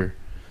Future.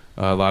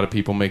 A lot of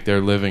people make their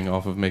living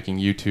off of making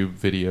YouTube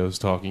videos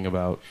talking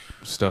about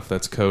stuff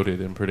that's coded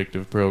in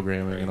predictive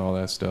programming and all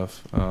that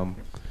stuff.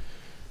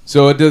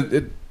 So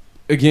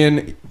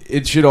again,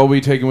 it should all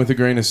be taken with a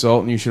grain of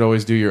salt, and you should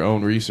always do your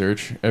own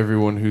research.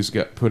 Everyone who's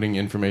putting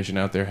information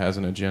out there has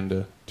an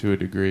agenda to a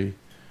degree.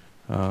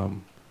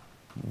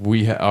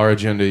 Our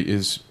agenda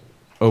is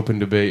open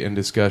debate and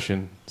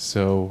discussion.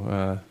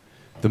 So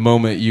the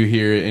moment you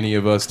hear any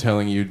of us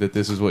telling you that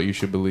this is what you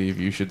should believe,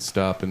 you should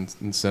stop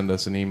and send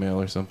us an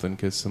email or something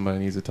because somebody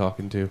needs a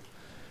talking to.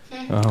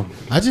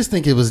 I just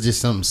think it was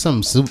just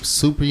something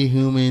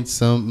superhuman,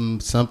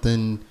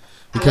 something.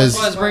 Because that's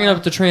why I was bringing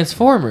up the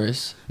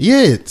Transformers.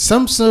 Yeah,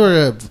 some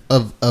sort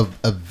of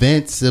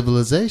event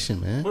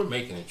civilization, man. We're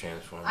making a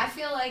Transformer. I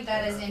feel like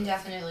that is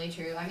indefinitely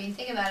true. I mean,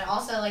 think about it.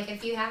 Also, like,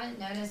 if you haven't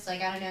noticed,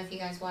 like, I don't know if you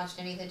guys watched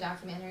any of the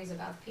documentaries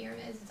about the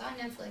pyramids. It's on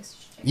Netflix.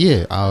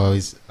 Yeah, I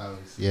always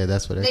yeah,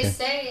 that's what they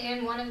say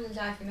in one of the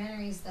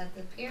documentaries that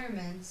the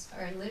pyramids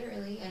are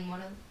literally in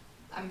one of,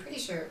 I'm pretty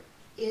sure,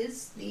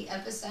 is the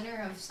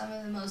epicenter of some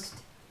of the most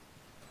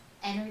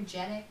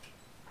energetic,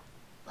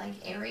 like,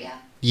 area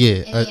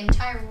in the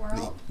entire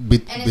world.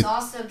 And it's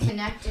also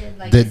connected,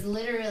 like, it's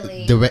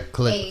literally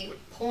a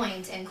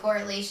point and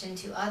correlation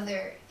to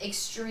other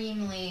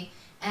extremely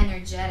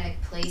energetic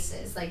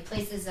places, like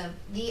places of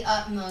the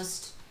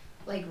utmost,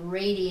 like,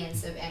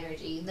 radiance of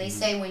energy. They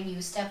say when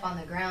you step on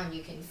the ground,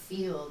 you can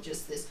feel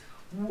just this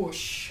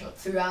whoosh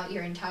throughout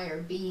your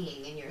entire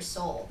being and your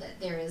soul, that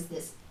there is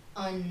this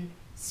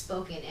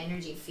unspoken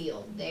energy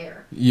field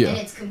there. Yeah. And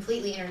it's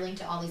completely interlinked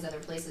to all these other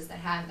places that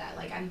have that.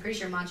 Like, I'm pretty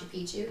sure Machu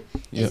Picchu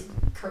is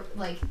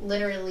like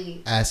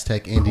literally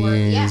Aztec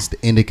Indians, the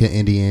Indica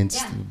Indians.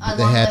 Yeah.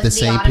 They had the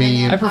same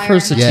period. I prefer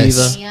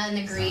sativa. And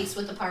the Greeks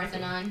with the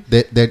Parthenon.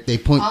 They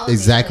point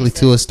exactly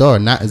to a star,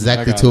 not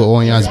exactly to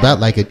Orion's belt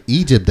like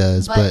Egypt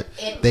does, but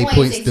they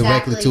point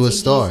directly to a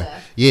star. Giza.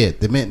 Yeah,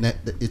 they meant that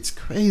it's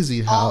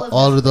crazy how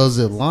all of those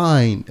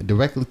align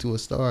directly to a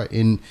star,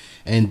 and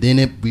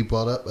then we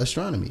brought up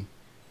astronomy,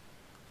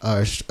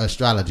 or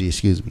astrology,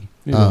 excuse me.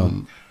 Yeah.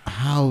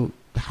 How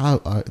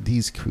are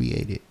these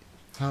created?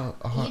 You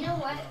know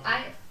what?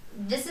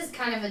 This is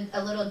kind of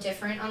a little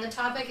different on the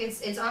topic.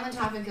 It's on the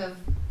topic of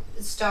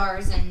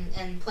stars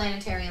and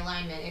planetary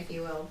alignment, if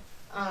you will.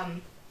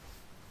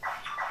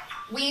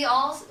 We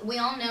all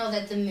know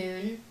that the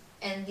moon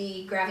and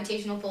the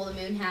gravitational pull the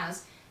moon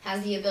has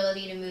the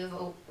ability to move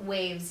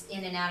waves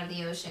in and out of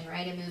the ocean,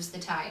 right? It moves the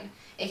tide.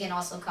 It can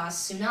also cause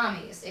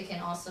tsunamis. It can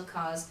also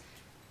cause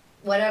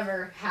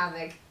whatever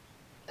havoc.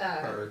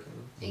 Hurricanes.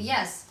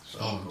 Yes.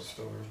 Storms.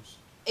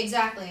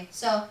 Exactly.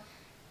 So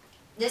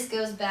this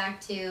goes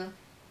back to,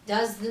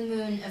 does the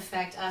moon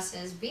affect us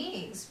as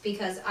beings?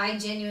 Because I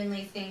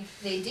genuinely think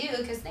they do.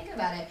 Because think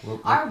about it,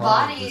 our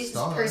bodies.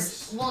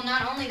 Well,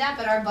 not only that,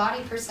 but our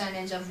body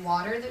percentage of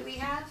water that we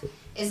have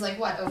is like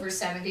what, over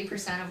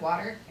 70% of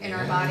water in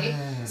our body.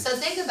 So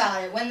think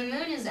about it. When the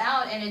moon is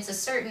out and it's a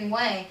certain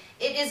way,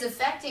 it is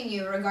affecting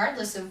you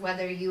regardless of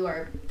whether you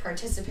are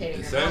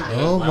participating or not.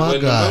 Oh my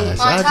gosh!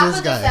 I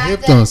just got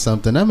hipped on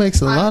something. That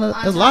makes a lot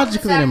of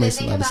logically. That makes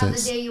a lot of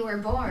sense. The day you were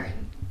born.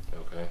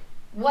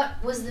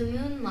 What was the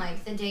moon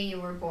like the day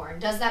you were born?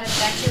 Does that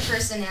affect your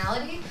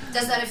personality?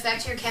 Does that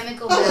affect your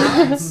chemical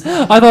balance?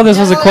 I thought this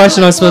was a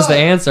question I was supposed to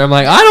answer. I'm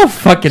like, I don't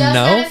fucking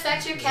know. Does that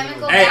affect your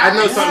chemical balance? Hey, I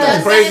know something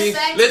that's crazy.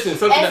 Listen,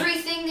 something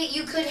everything that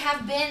you could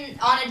have been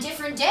on a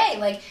different day.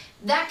 Like,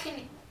 that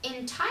can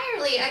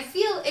entirely, I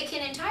feel it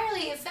can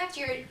entirely affect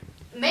your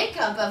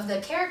makeup of the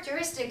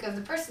characteristic of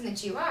the person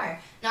that you are.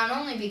 Not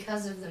only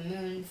because of the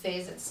moon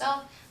phase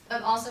itself,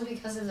 but also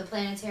because of the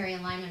planetary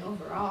alignment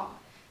overall.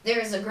 There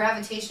is a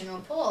gravitational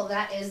pull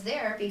that is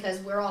there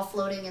because we're all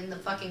floating in the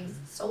fucking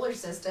solar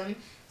system,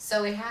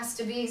 so it has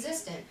to be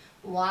existent.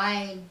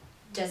 Why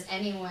does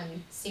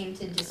anyone seem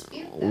to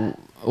dispute that?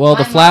 Well,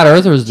 the flat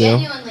earthers do.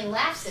 Genuinely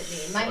laughs at me.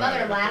 My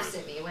mother laughs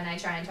at me when I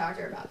try and talk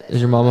to her about this. Is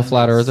your mom a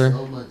flat earther?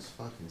 So much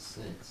fucking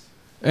sense.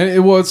 And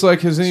it's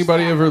like, has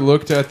anybody ever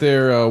looked at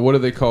their what do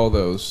they call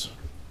those?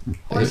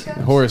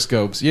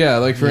 Horoscopes. Yeah,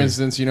 like for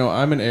instance,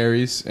 I'm an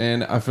Aries,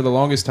 and for the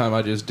longest time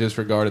I just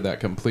disregarded that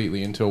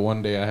completely until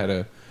one day I had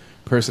a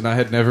person I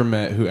had never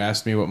met who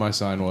asked me what my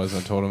sign was,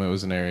 and I told him it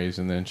was an Aries,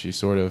 and then she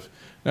sort of,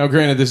 now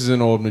granted this is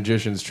an old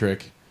magician's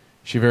trick,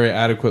 she very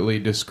adequately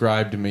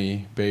described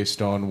me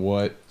based on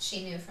what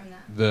she knew from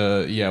that.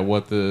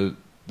 What the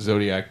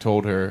zodiac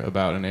told her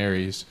about an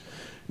Aries.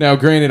 Now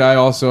granted, I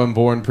also am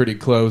born pretty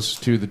close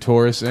to the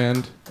Taurus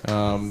end,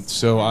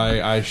 so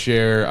I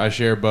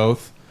share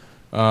both,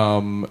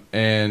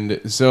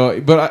 and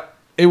so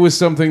it was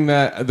something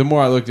that the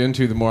more I looked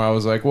into, the more I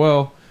was like,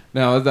 well,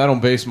 now, I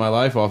don't base my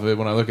life off of it.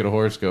 When I look at a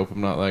horoscope, I'm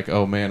not like,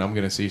 oh man, I'm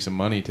going to see some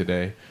money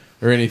today,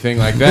 or anything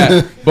like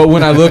that. But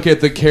when I look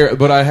at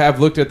but I have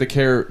looked at the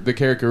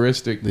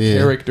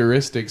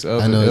characteristics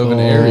of an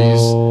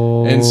Aries,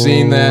 and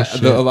seen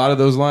that a lot of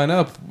those line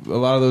up. A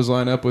lot of those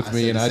line up with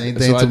me, and I do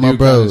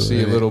kind of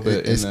see a little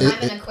bit in that.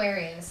 I'm an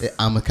Aquarius.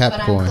 I'm a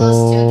Capricorn. But I'm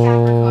close to a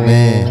Capricorn.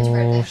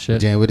 Man,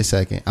 Jan, wait a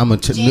second. I'm a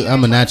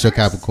natural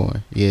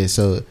Capricorn. Yeah,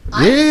 so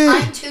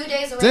I'm 2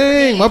 days away.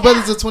 Dang, my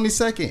brother's the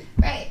 22nd.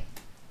 Right.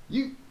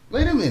 You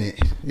wait a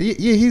minute.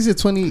 Yeah, he's the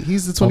 20.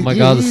 He's the 20. Oh my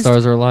God, the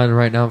stars are aligning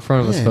right now in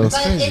front of us, folks.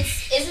 But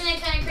isn't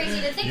it kind of crazy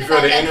to think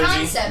about that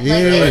concept? Yeah.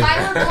 Like, if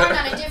I were born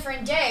on a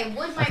different day,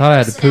 would my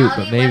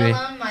personality, let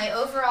alone my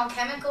overall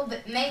chemical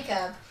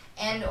makeup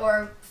and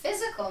or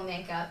physical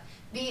makeup,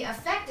 be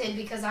affected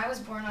because I was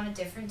born on a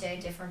different day,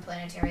 different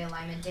planetary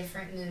alignment,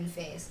 different moon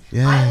phase.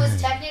 Yeah. I was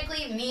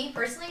technically, me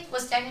personally,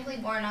 was technically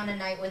born on a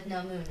night with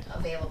no moon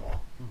available.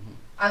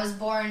 I was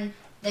born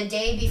the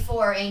day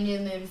before a new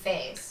moon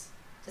phase.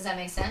 Does that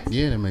make sense?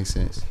 Yeah, that makes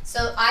sense.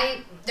 So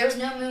there was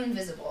no moon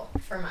visible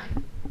for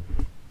mine.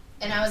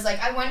 And I was like,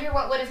 I wonder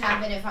what would have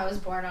happened if I was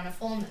born on a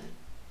full moon.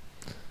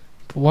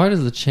 But why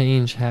does the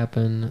change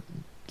happen,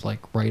 like,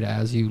 right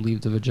as you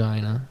leave the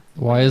vagina?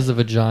 Why is the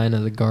vagina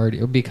the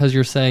guardian? Because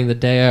you're saying the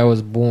day I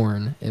was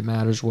born, it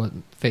matters what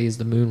phase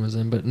the moon was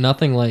in, but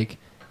nothing, like,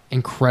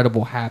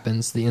 incredible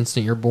happens the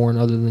instant you're born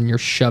other than you're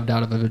shoved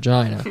out of a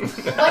vagina.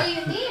 What do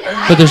you mean?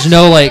 But there's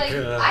no, like...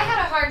 I had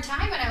a hard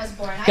time when I was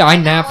born. Yeah, I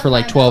napped for,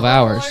 like, 12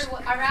 hours.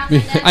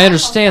 I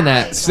understand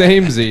that.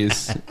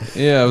 Samesies.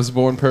 Yeah, I was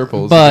born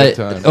purple. But,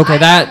 okay, I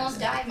that... almost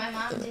died. My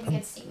mom didn't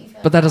get to see me for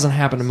But that doesn't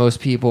happen to most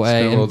people, A, Spent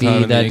a and little B, time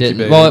in the that didn't...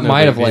 incubator, Well, it no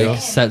might have, big deal. like,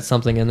 set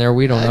something in there.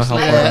 We don't know how far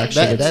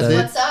Actually, actually that it said. did.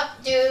 What's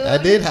up, dude?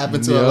 That did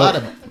happen to a lot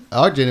of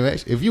our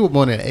generation. If you were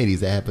born in the 80s,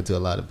 that happened to a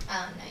lot of...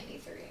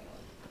 93.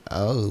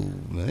 Oh,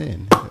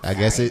 man. I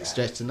guess it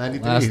stretched to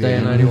 93. Last day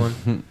of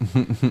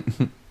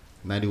 91.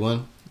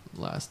 91?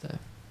 Last day.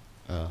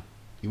 Oh.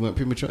 You went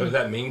premature? Does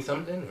that mean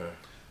something? Or?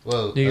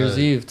 Well, New Year's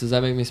Eve, does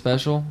that make me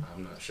special?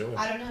 I'm not sure.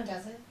 I don't know,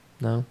 does it?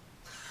 No.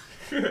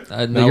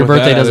 Not Your with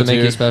birthday that doesn't make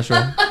you attitude. special.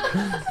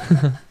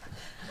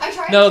 I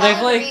tried No, to they've,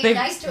 tell like, him to they've- be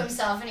nice to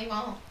himself and he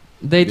won't.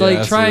 They'd Yeah, like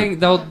that's trying.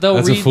 They'll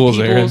that's a read fool's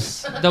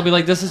people's. They'll be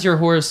like, "This is your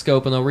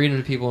horoscope," and they'll read it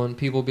to people, and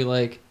people will be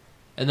like,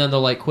 and then they'll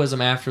like quiz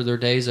them after their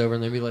day's over,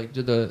 and they'll be like,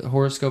 "Did the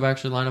horoscope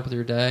actually line up with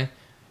your day?"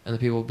 And the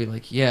people will be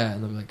like, "Yeah,"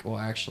 and they'll be like, "Well,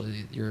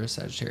 actually, you're a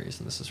Sagittarius,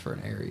 and this is for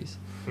an Aries."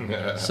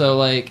 So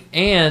like,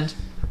 and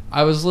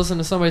I was listening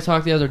to somebody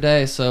talk the other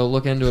day, so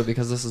look into it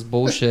because this is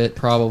bullshit,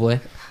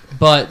 probably.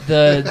 But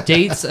the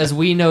dates as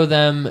we know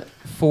them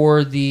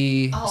for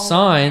the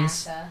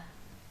signs NASA.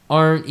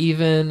 aren't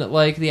even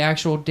like the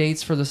actual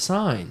dates for the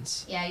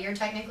signs. Yeah, you're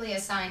technically a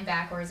sign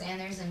backwards, and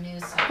there's a new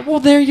sign. Well,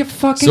 there you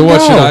fucking So what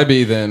go. should I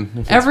be then? if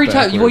it's Every time,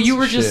 well, backwards? you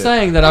were just Shit.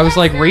 saying that I was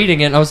like reading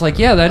it, and I was like,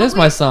 yeah, that is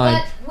my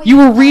sign. but You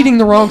were reading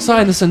the wrong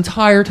sign this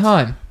entire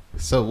time.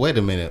 So, wait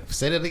a minute.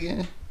 Say that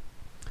again.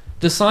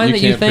 The sign You that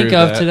you can't think prove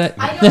of that. today.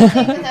 I don't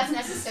think that that's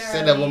necessarily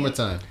Say that one more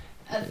time.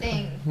 a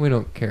thing. We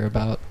don't care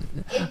about.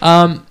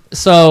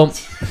 So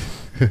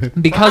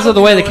because of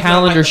the way the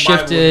calendar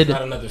shifted, It's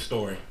not another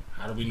story.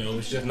 How do we know?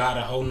 It's just not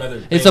a whole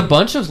nother. it's a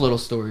bunch of little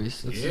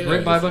stories. It's Yeah,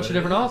 written by a that's bunch of what it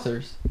different is.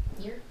 authors.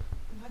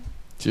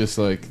 Just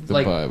like the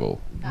Like- Bible.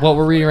 What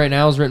we're reading right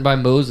now is written by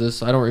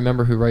Moses. I don't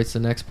remember who writes the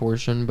next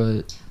portion,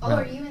 but Oh,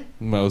 are you in?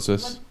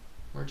 Moses.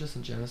 we're just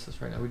in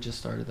Genesis right now. We just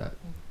started that.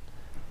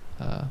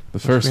 The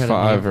first we had a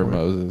name 5 are for it.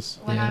 Moses.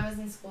 When Yeah. I was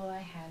in school, I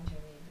had to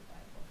read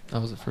the Bible. Oh,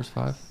 was it first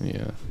 5?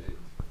 Yeah.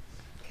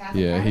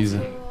 Catholic Yeah, high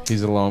school.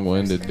 he's a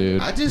long-winded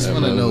dude. I just That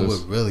want to know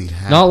Moses. what really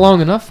happened. Not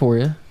long enough for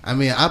you. I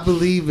mean, I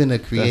believe in a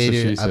what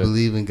creator. she I said.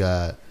 believe in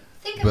God.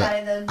 Think But about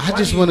it though. I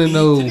just want to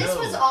know This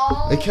was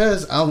all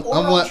because I oral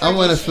want to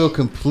tradition. feel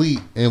complete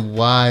in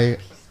why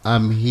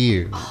I'm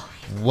here.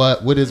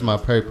 What is my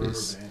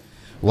purpose?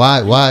 Why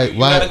You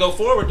gotta go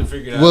forward to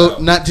figure that Well,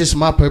 out. not just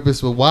my purpose,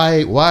 but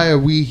why are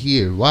we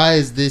here? Why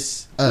is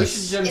this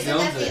us? Isn't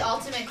that the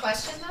ultimate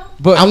question though?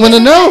 But I want to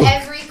Isn't know.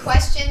 that every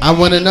question I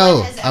want to anyone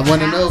know. has I ever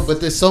want to know. asked?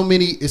 But there's so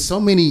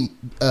many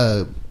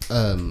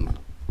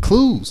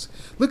clues.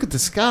 Look at the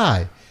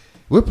sky.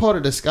 We're part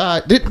of the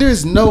sky.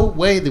 There's no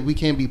way that we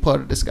can't be part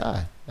of the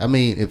sky. I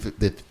mean, if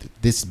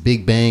this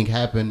Big Bang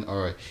happened,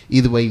 or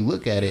either way you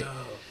look at it,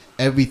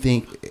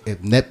 everything.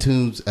 If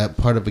Neptune's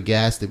part of a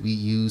gas that we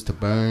use to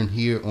burn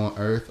here on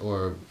Earth,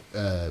 or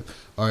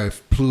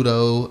if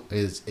Pluto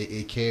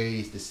it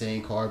carries the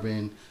same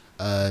carbon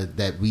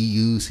that we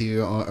use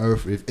here on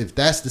Earth. If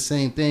that's the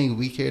same thing,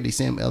 we carry the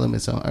same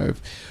elements on Earth.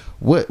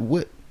 What?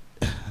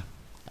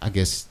 I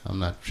guess I'm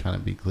not trying to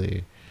be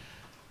clear.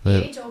 The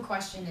But age-old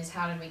question is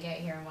how did we get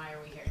here and why are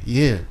we here?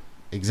 yeah,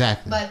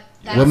 exactly. But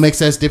what that's-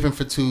 makes us different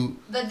for two?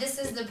 But this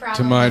is the problem.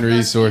 To mine with most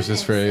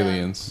resources for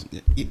humans, though.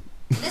 aliens.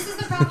 This is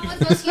the problem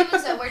with most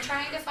humans, though. We're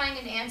trying to find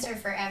an answer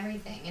for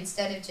everything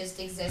instead of just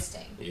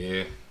existing.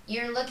 Yeah.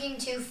 You're looking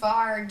too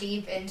far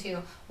deep into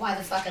why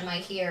the fuck am I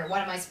here?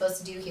 What am I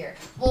supposed to do here?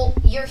 Well,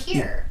 you're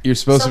here. You're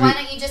supposed so to why be-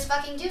 don't you just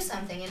fucking do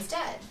something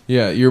instead?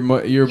 Yeah, you're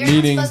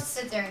meeting. not supposed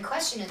to sit there and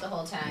question it the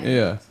whole time.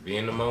 Yeah. Be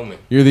in the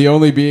moment. You're the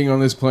only being on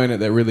this planet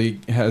that really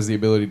has the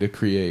ability to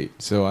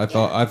create. So I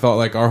thought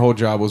like our whole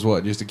job was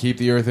what? Just to keep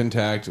the earth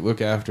intact,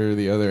 look after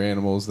the other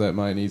animals that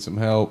might need some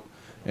help,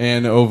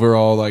 and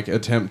overall like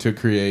attempt to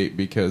create,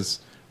 because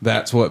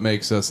that's what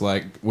makes us,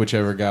 like,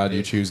 whichever God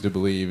you choose to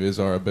believe, is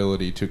our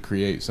ability to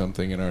create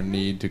something and our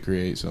need to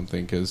create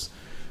something. Because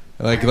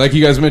like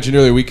you guys mentioned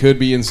earlier, we could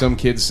be in some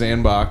kid's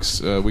sandbox.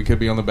 We could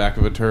be on the back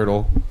of a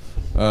turtle.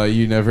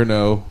 You never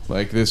know.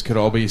 Like, this could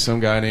all be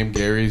some guy named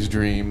Gary's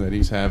dream that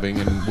he's having,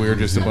 and we're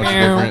just a bunch of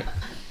different.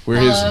 We're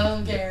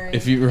Hello, Gary.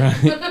 If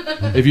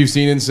you've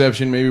seen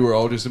Inception, maybe we're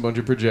all just a bunch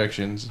of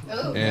projections,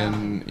 Oh,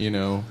 and you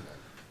know,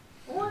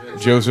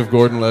 Joseph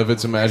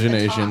Gordon-Levitt's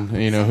imagination.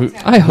 You know, who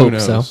I hope who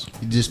so. knows?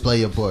 You just play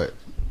your part.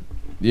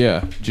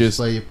 just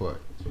play your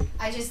part.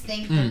 I just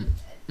think that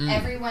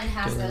everyone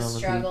has Getting on those the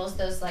struggles,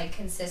 those like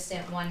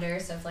consistent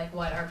wonders of like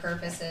what our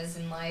purpose is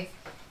in life.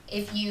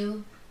 If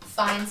you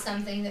find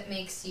something that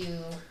makes you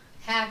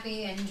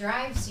happy and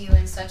drives you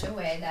in such a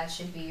way, that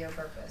should be your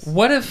purpose.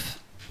 What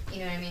if? You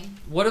know what I mean?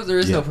 What if there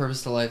is no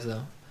purpose to life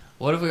though?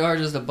 What if we are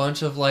just a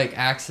bunch of like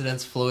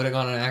accidents floating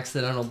on an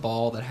accidental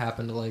ball that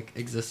happen to like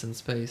exist in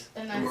space?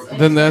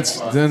 Then that's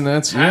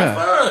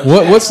yeah.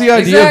 What's the idea?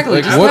 Exactly,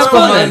 Of, like, just what's have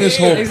fun. behind this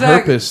whole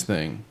Exactly. purpose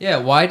thing? Yeah.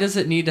 Why does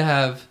it need to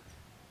have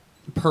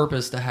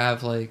purpose to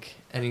have like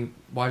any?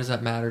 Why does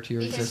that matter to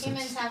your Because existence?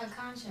 humans have a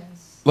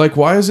conscience. Like,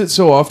 why is it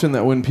so often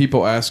that when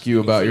people ask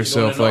you about you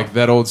yourself, don't know. like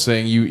that old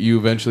saying, you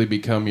eventually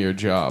become your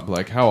job?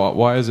 Like,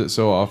 why is it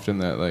so often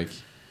that, like,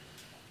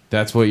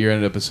 that's what you're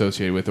ended up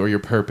associated with, or your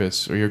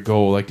purpose, or your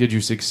goal? Like, did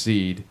you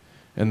succeed?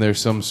 And there's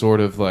some sort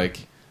of,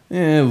 like,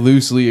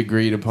 loosely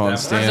agreed upon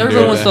standard.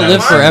 Everyone wants to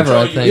live forever,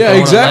 I think. Yeah, I want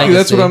a exactly.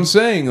 That's what legacy. I'm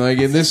saying. Like,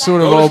 and this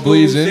sort of all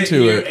bleeds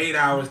into it. 8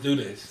 hours, do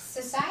this.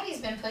 Society's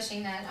been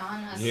pushing that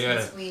on us Yeah.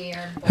 since we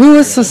are born. Who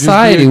is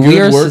society? Just be a We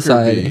good are worker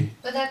society. bee.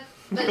 But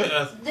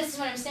this is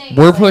what I'm saying.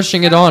 We're It's like,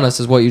 pushing it on us,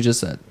 is what you just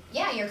said.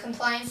 Yeah, your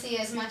compliancy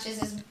as much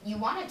as you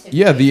want it to be.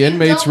 Yeah, If the you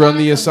inmates don't run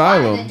wanna the comply,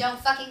 asylum. Then don't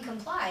fucking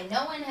comply.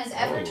 No one has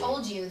ever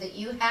told you that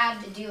you had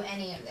to do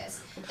any of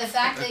this. The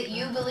fact that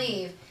you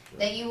believe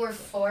that you were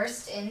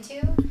forced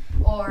into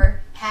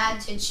or had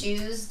to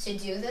choose to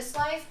do this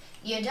life,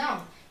 you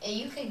don't. And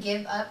you could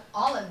give up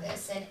all of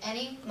this at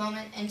any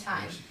moment in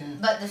time.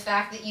 But the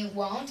fact that you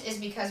won't is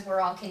because we're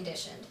all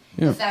conditioned.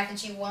 Yeah. The fact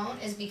that you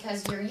won't is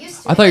because you're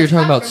used to I it. thought you were It's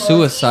talking about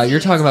comfortable, it's suicide. easy, You're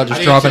talking about it's just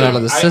like- dropping out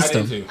of the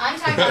system. I'm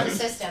talking about the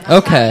system.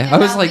 Okay, I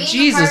was like, being a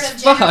Jesus part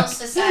of general fuck.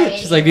 society.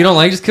 She's like, if you don't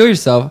like, just kill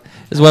yourself.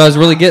 Is what I was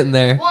really getting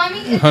there. Well, I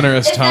mean, Hunter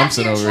S. if that's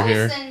Thompson your over choice,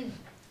 here. Then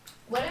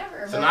whatever.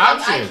 It's But an like,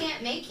 option. I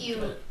can't make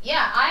you.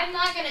 Yeah, I'm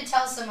not gonna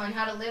tell someone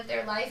how to live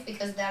their life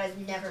because that is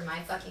never my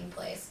fucking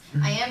place.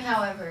 I am,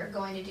 however,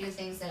 going to do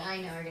things that I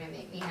know are gonna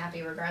make me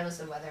happy, regardless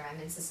of whether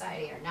I'm in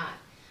society or not.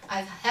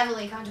 I've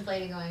heavily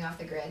contemplated going off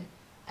the grid.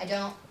 I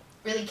don't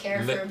really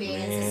care for being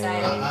in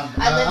society.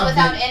 I lived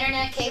without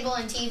internet, cable,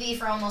 and TV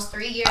for almost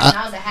 3 years, and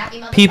I was a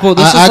happy motherfucker. People,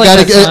 this is I like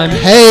gotta that get. time.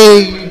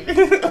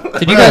 Hey,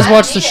 Did you guys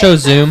watch the show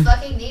Zoom?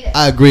 Fucking need it.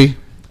 I agree.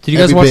 Did you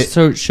guys Every watch bit.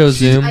 the show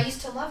Zoom? I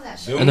used to love that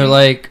show. And they're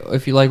like,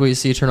 if you like what you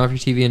see, turn off your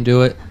TV and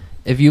do it.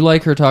 If you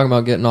like her talking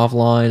about getting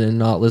offline and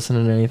not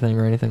listening to anything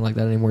or anything like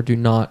that anymore, do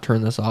not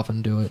turn this off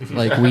and do it.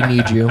 Like, we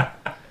need you.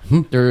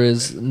 There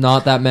is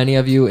not that many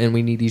of you, and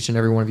we need each and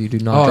every one of you. Do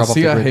not drop off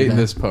see, the I grid hate today.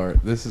 this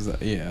part. This is,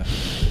 yeah.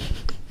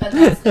 But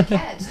that's the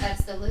catch.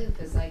 That's the loop.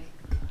 Is like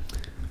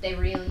they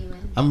reel you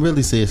in. I'm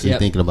really seriously Yep.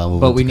 thinking about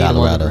But moving we to need 'em on the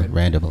Colorado grid.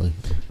 randomly.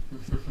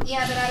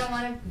 Yeah, but I don't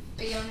want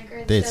to be on the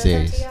grid. Dead so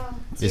serious. It's up to y'all.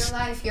 It's It's- your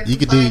life. Your you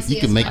could compliance you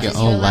as can make much your as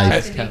own you're allowed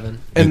life. to be. Kevin.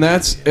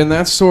 And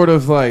that's sort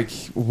of like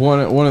one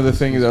of the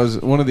things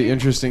one of the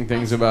interesting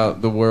things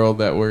about the world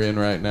that we're in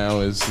right now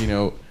is, you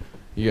know,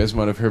 you guys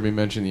might have heard me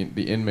mention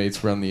the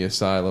inmates run the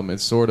asylum.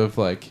 It's sort of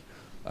like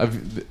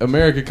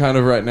America kind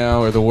of right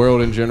now, or the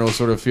world in general,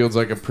 sort of feels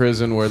like a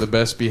prison where the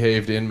best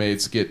behaved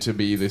inmates get to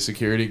be the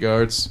security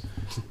guards,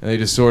 and they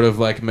just sort of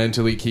like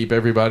mentally keep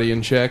everybody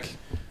in check.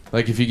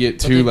 Like if you get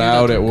But they too do that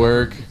loud to at the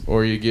work,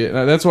 or you get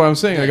that's why I'm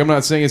saying, like, I'm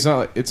not saying it's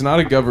not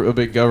a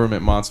big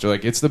government monster.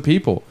 Like, it's the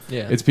people.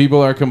 Yeah. It's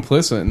people are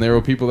complicit, and there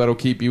are people that'll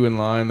keep you in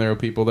line. There are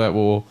people that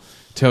will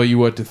tell you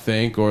what to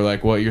think, or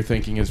like what you're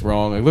thinking is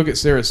wrong. Like, look at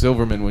Sarah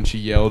Silverman when she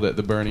yelled at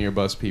the Bernier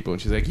bus people, and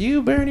she's like,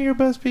 "You Bernier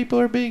bus people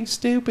are being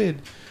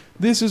stupid.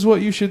 This is what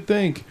you should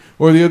think."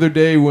 Or the other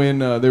day when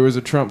there was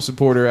a Trump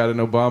supporter at an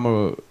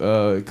Obama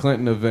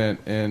Clinton event,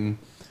 and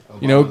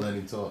you know,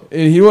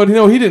 and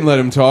he didn't let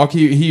him talk.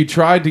 He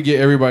tried to get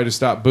everybody to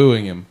stop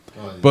booing him,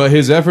 but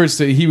his efforts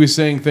he was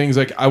saying things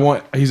like,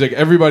 he's like,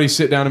 everybody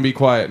sit down and be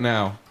quiet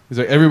now. He's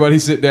like, everybody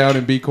sit down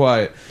and be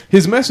quiet.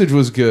 His message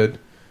was good,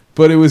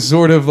 but it was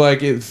sort of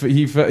like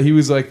he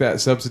was like that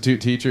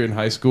substitute teacher in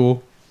high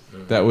school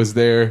that was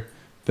there,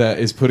 that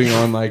is putting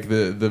on like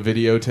the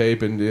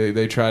videotape, and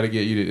they try to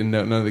get you to, and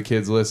none of the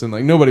kids listen.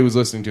 Like, nobody was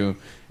listening to him.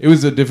 It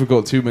was a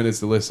difficult 2 minutes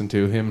to listen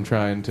to him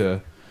trying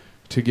to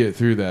get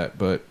through that,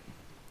 but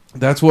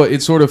that's what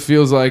it sort of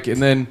feels like.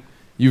 And then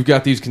you've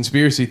got these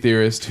conspiracy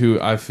theorists who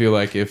I feel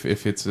like if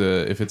it's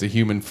a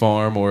human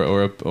farm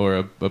or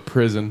a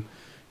prison,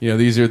 you know,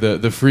 these are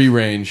the free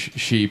range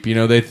sheep. You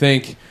know, they're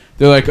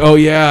like, oh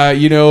yeah,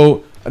 you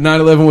know,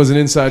 9/11 was an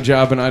inside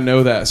job, and I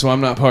know that, so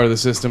I'm not part of the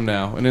system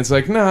now. And it's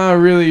like, nah,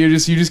 really, you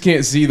just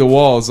can't see the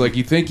walls. Like,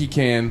 you think you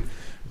can,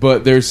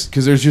 but there's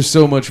just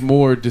so much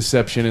more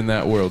deception in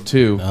that world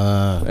too.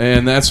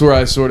 And that's where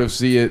I sort of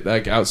see it,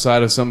 like,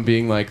 outside of some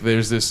being like,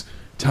 there's this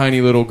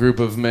tiny little group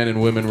of men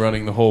and women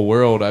running the whole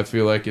world. I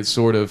feel like it's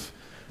sort of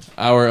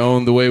our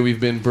own, the way we've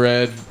been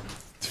bred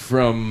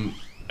from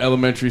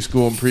elementary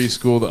school and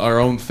preschool, our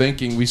own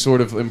thinking, we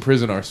sort of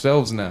imprison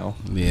ourselves now.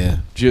 Yeah.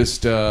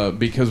 Just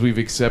because we've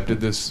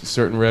accepted this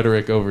certain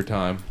rhetoric over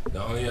time.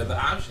 The only other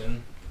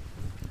option,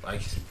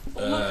 like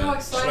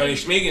Shmoney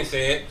Schmegan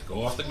said,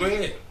 go off the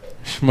grid.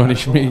 Shmoney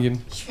Schmegan.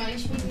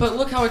 But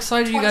look how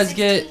excited you guys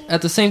get.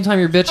 At the same time,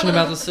 you're bitching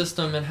about the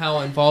system and how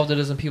involved it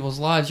is in people's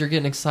lives. You're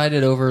getting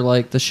excited over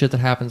like the shit that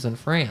happens in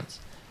France,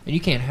 and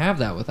you can't have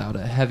that without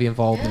a heavy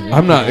involvement.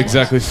 I'm not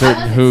exactly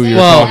certain who you're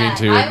talking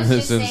to in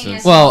this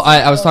instance. Well,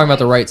 I was talking about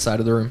the right side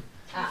of the room.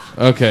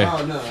 Okay.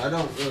 Oh no, I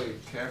don't really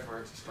care for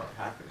it to start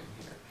happening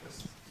here.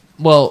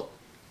 Well,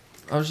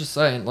 I was just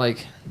saying,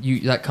 like,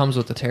 that comes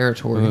with the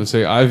territory. I was gonna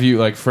say, I view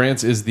like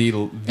France is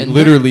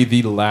literally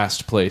the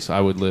last place I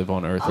would live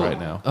on Earth right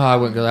now. Oh, I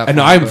wouldn't go that and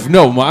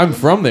far. I'm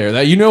from there.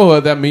 That, you know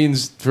what that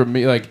means for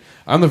me? Like,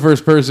 I'm the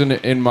first person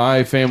in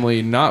my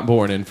family not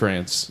born in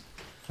France,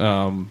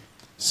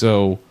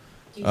 so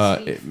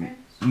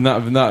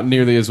not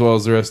nearly as well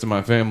as the rest of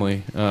my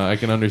family. I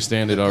can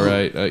understand it all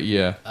right.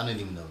 Yeah. I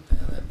didn't even know what the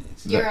hell that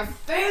means. You're a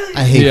failure.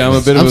 I hate. I'm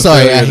a bit of I'm a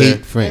sorry. failure I hate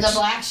there. French. You're the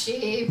black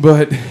sheep.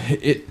 But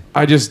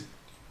I just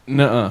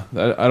nuh-uh.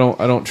 I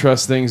don't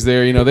trust things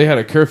there. You know, they had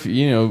a curfew.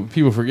 You know,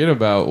 people forget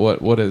about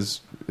what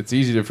is. It's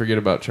easy to forget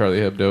about Charlie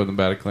Hebdo and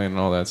the Bataclan and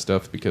all that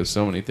stuff because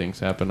so many things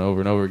happen over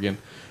and over again.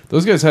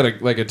 Those guys had a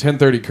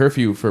 10:30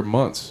 curfew for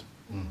months.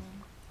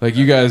 Like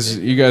you guys,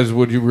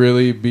 would you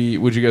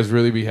guys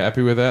really be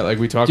happy with that? Like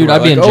we talk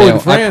about, I'd be like, in jail. in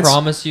France, I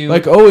promise you.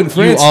 Like, in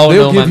France, all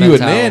they'll know give my you a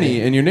mentality.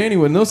 nanny, and your nanny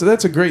wouldn't know. So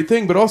that's a great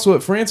thing. But also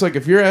at France, like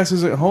if your ass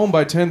isn't home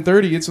by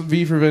 10:30, it's a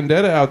V for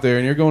Vendetta out there,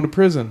 and you're going to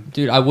prison.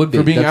 Dude, I would be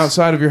for being That's-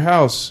 outside of your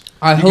house.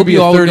 I you hope could be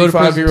you a all would go to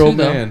prison 35-year-old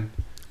too, though. man,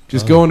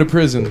 just going to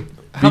prison.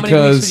 How many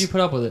weeks would you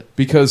put up with it?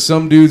 Because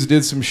some dudes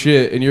did some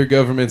shit, and your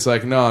government's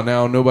like, nah,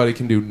 now nobody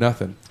can do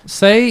nothing.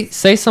 Say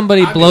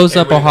somebody blows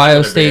up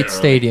Ohio State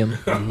Stadium.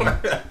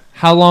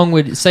 How long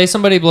would say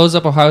somebody blows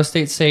up Ohio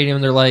State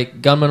Stadium? They're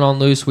like gunmen on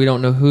loose. We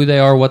don't know who they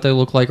are, what they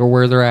look like, or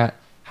where they're at.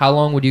 How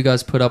long would you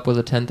guys put up with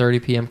a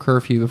 10:30 p.m.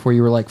 curfew before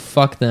you were like,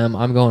 "Fuck them,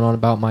 I'm going on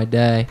about my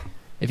day"?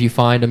 If you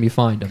find them, you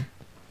find them.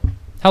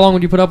 How long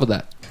would you put up with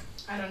that?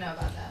 I don't know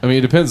about that. I mean,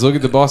 it depends. Look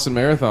at the Boston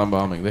Marathon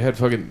bombing. They had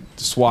fucking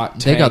SWAT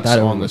tanks They got that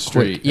on over the quick.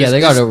 street. Yeah, they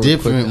got over it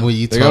different quick. when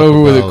you They talk got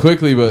over with it about-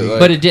 quickly, but like,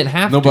 But it didn't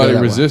have to nobody go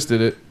that way. resisted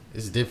it.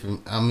 It's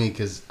different. I mean,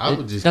 because I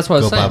would just that's what I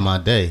go was by saying. my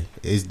day.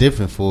 It's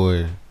different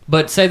for.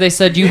 But say they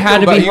said you Yeah, had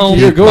to go be by- home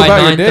you go by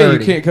about your day. 9:30.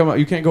 You can't come out.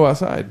 You can't go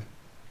outside.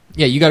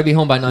 Yeah, you got to be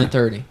home by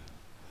 9:30.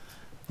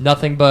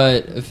 Nothing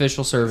but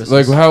official services.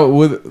 Like how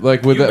would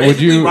that? Would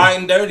basically you?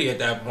 riding dirty at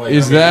that point?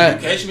 Is I mean,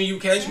 that? you catch me? You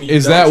catch me.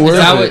 Is You that don't. worth Is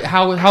that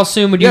it? what, how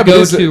soon would you Yeah, but go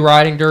is it- to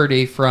riding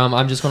dirty from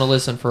I'm just going to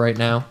listen for right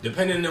now?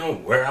 Depending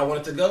on where I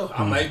want it to go,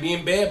 I might be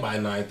in bed by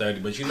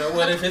 9:30. But you know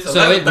what? If it's So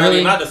it 11:30 really-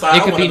 and I decide it I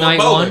could want be to go night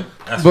bowling, one.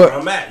 that's But where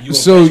I'm at. You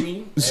so catch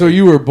me? so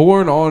you were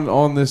born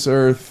on this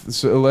earth,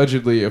 so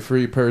allegedly a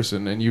free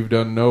person, and you've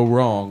done no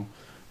wrong,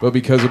 but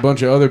because a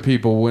bunch of other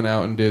people went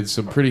out and did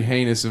some pretty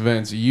heinous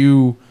events,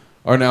 you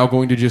are now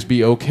going to just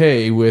be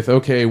okay with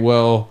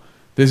well,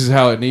 this is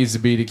how it needs to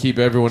be to keep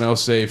everyone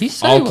else safe. He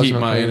said he I'll wasn't keep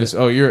my okay with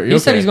innocent. it. Oh, you're He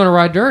said okay. he's going to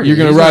ride dirty. You're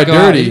going He's to ride gonna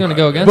go out- dirty. he's going to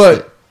go against but,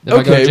 it. If I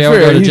go to okay, jail, fair.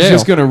 go to He's jail.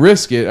 just going to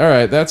risk it. All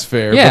right, that's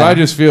fair. Yeah. But I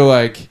just feel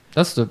like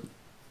That's the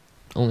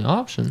only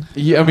option.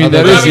 Yeah, I mean Other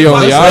that than- is the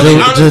only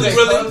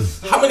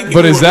option. How many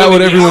people But is would that really what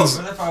be everyone's?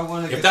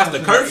 out? If that's the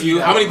curfew,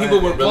 how many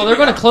people would really? Well, they're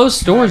going to close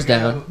stores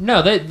down.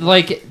 No,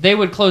 they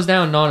would close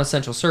down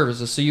non-essential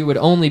services, so you would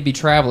only be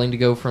traveling to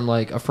go from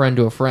like a friend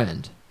to a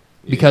friend,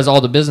 because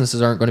all the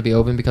businesses aren't going to be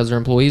open because their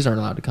employees aren't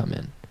allowed to come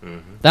in.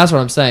 That's what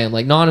I'm saying.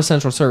 Like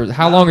non-essential service.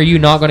 How long are you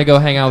not going to go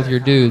hang out with your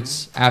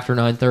dudes after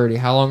 9:30?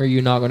 How long are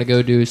you not going to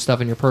go do stuff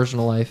in your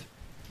personal life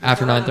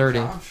after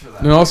 9:30?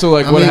 And also,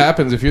 like, I what mean-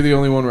 happens if you're the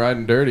only one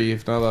riding dirty?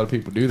 If not a lot of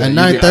people do that, At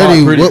you get 9:30,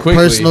 caught pretty what quickly.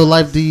 personal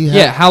life do you have?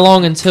 Yeah, how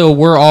long until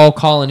we're all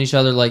calling each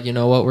other like, you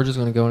know what, we're just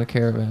going to go in a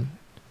caravan?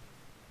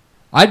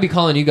 I'd be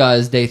calling you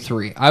guys day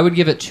 3. I would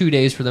give it 2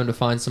 days for them to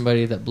find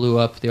somebody that blew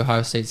up the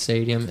Ohio State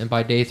Stadium, and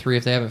by day 3,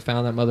 if they haven't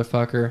found that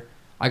motherfucker,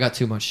 I got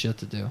too much shit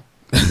to do.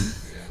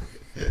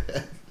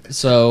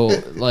 So,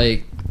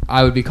 like,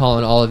 I would be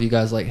calling all of you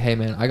guys like, hey,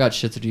 man, I got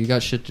shit to do. You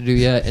got shit to do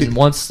yet? And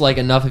once, like,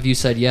 enough of you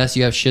said, yes,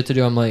 you have shit to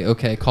do, I'm like,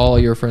 okay, call all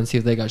your friends, see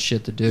if they got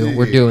shit to do.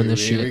 We're doing this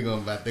shit.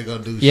 They're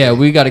gonna do Yeah, shit.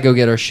 we got to go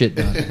get our shit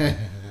done.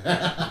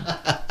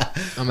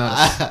 I'm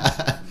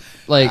out.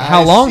 Like,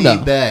 how I long, see though?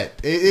 that.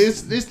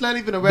 It's not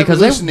even a Because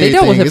revolutionary they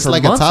dealt with thing. it It's for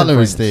like a months in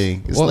tolerance France.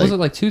 thing. It's What like, was it,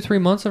 like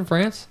 2-3 months in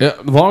France? Yeah,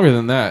 longer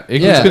than that.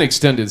 It's been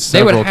extended They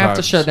several would have times.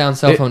 to shut down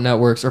cell phone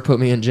networks or put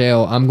me in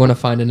jail. I'm going to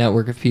find a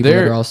network of people that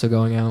They're- are also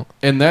going out.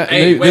 And that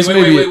Hey, this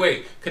may be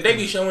wait. Could they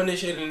be showing this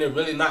shit and it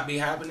really not be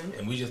happening,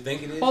 and we just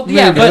think it is? Well,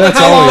 yeah, but that's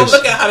how always-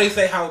 Look at how they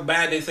say how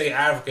bad they say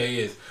Africa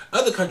is.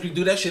 Other countries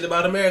do that shit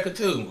about America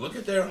too. Look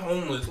at their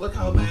homeless. Look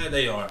how bad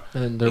they are.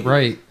 And they're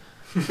right.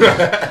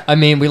 I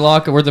mean,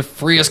 we're the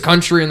freest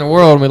country in the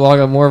world, and we lock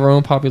up more of our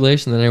own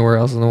population than anywhere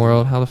else in the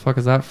world. How the fuck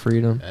is that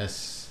freedom?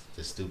 That's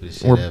the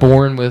stupidest shit We're ever.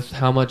 born with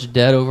how much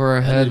debt over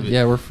our head?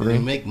 Yeah, we're We free.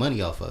 make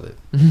money off of it.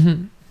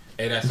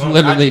 Hey, that's on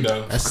Literally got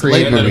you, though. That's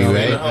created slavery, it.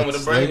 right? The home of the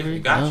That's brain. slavery.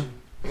 Got Huh?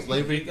 you.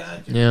 Slavery.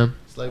 Got you. Yeah.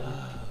 Slavery.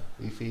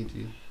 We feed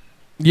you.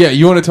 Yeah,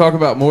 you want to talk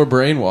about more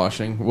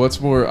brainwashing?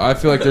 What's more? I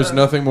feel like there's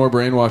nothing more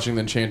brainwashing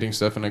than chanting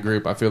stuff in a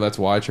group. I feel that's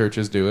why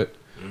churches do it,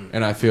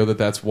 and I feel that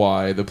that's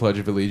why the Pledge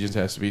of Allegiance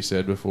has to be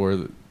said before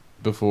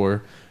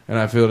before. And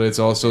I feel that it's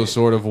also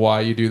sort of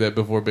why you do that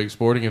before big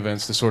sporting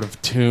events to sort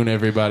of tune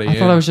everybody in. I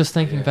thought I was just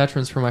thanking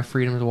veterans for my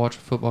freedom to watch a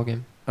football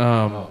game.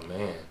 Oh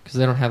man, because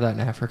they don't have that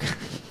in Africa.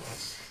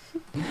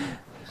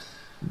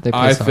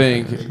 I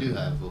think they do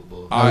have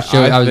football. I was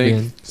think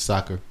being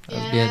soccer.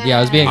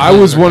 I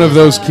was one of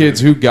those kids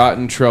who got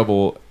in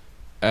trouble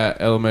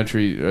at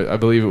elementary. I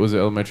believe it was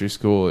elementary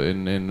school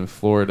in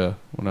Florida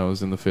when I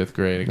was in the 5th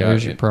grade.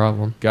 There's your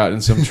problem. Got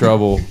in some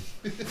trouble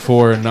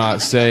for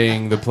not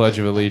saying the Pledge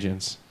of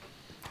Allegiance.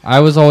 I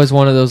was always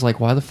one of those like,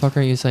 why the fuck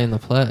aren't you saying the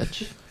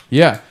pledge?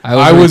 Yeah,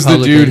 I was the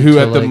dude who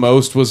at the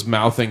most was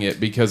mouthing it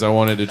because I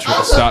wanted to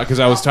stop because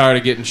I was tired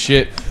of getting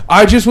shit.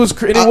 I just was,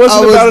 and it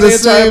wasn't about an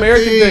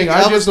anti-American thing.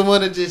 I was the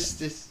one that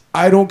just.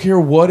 I don't care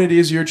what it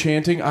is you're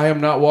chanting. I am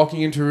not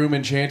walking into a room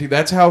and chanting.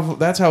 That's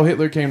how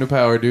Hitler came to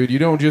power, dude. You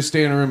don't just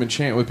stay in a room and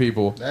chant with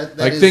people.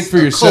 Like think for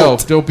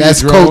yourself. Don't be a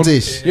drone.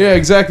 Cultish. Yeah,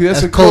 exactly.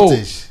 That's a cult.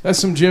 Cultish. That's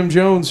some Jim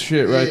Jones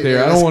shit right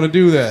there. I don't want to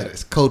do that.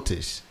 It's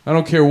cultish. I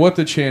don't care what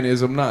the chant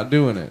is. I'm not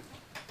doing it.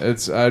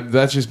 That's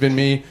just been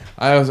me.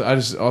 I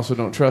just also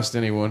don't trust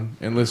anyone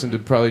and listen to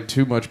probably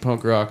too much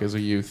punk rock as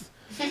a youth.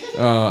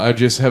 I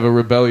just have a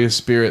rebellious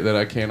spirit that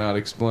I cannot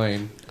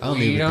explain. I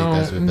don't even think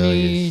that's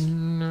rebellious.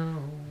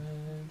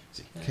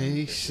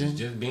 Education.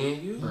 Just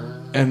being you.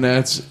 And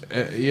that's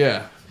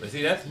yeah. But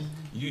see, that's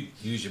you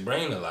use your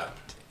brain a lot,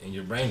 and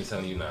your brain is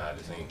telling you not how to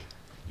think.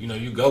 You know,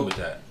 you go with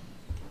that.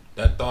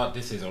 That thought,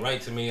 this isn't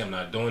right to me. I'm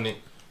not doing it.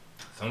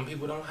 Some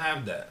people don't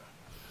have that.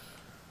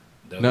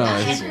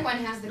 Not everyone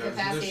has the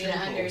capacity to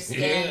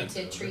understand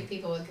to treat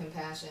people with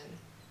compassion.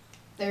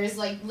 There's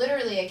like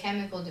literally a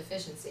chemical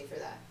deficiency for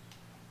that.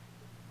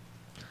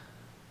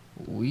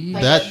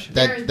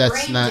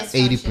 That's not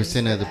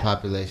 80% of the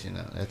population.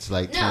 Though. That's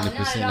like 20%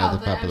 of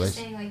the population. I'm just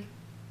saying, like,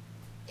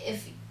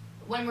 if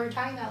when we're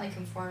talking about like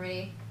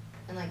conformity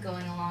and like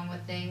going along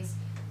with things,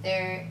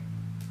 there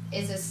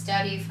is a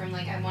study from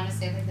like I want to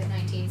say like the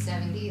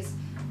 1970s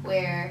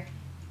where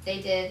they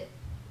did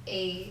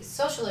a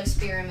social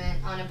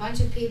experiment on a bunch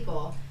of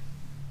people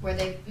where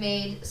they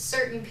made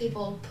certain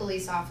people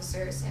police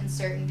officers and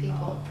certain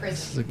people prison.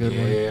 This is a good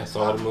one. Yeah, I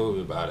saw the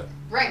movie about it.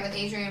 Right, with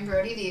Adrian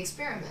Brody, The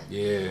Experiment.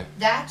 Yeah.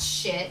 That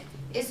shit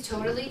is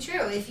totally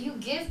true. If you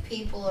give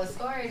people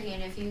authority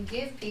and if you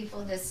give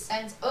people this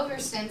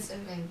over-sense of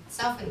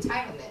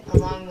self-entitlement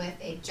along with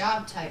a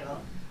job title,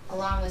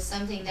 along with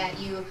something that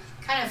you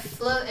kind of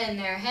float in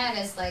their head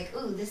as like,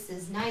 ooh, this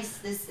is nice,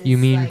 this is You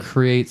mean like,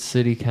 create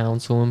city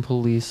council and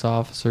police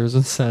officers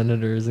and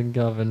senators and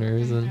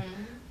governors and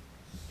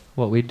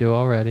what we do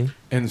already.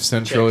 And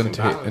central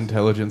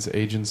intelligence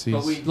agencies.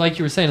 But like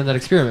you were saying in that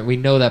experiment, we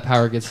know that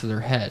power gets to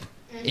their head.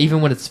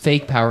 Even when it's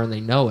fake power and they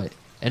know it.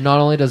 And not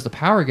only does the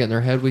power get in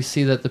their head, we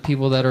see that the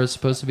people that are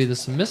supposed to be the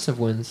submissive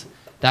ones,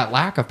 that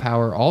lack of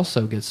power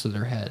also gets to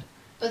their head.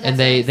 And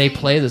they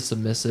play the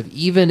submissive,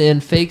 even in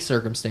fake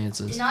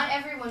circumstances. Not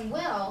everyone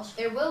will.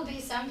 There will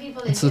be some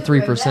people that It's do the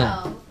 3%.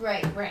 rebel.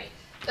 Right.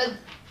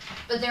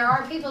 But there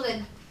are people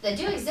that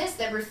do exist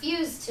that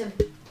refuse to,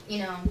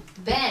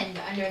 bend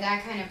under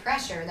that kind of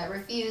pressure, that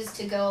refuse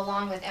to go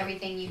along with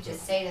everything you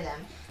just say to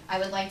them. I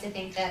would like to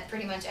think that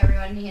pretty much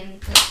everyone in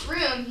this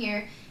room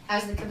here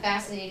has the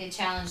capacity to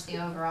challenge the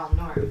overall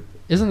norm.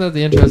 Isn't that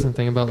the interesting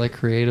thing about like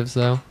creatives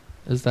though?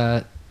 Is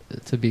that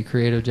to be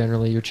creative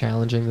generally you're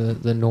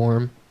challenging the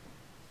norm?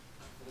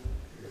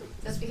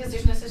 That's because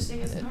there's no such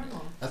thing as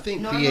normal. I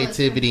think Normal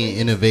creativity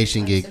and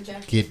innovation get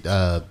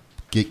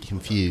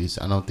confused.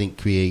 I don't think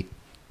creativity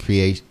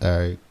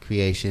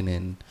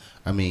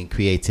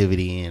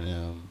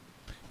and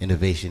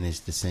innovation is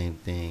the same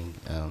thing.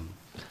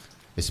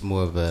 It's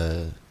more of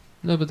a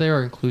No, but they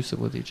are inclusive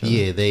with each other.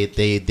 Yeah, they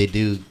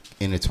do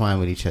intertwine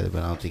with each other,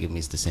 but I don't think it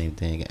means the same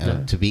thing.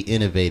 Yeah. To be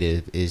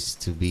innovative is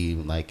to be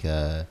like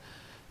to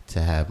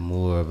have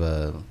more of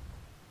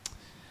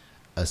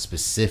a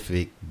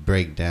specific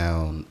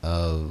breakdown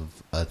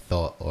of a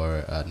thought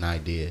or an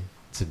idea.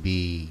 To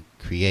be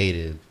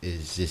creative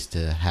is just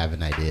to have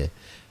an idea,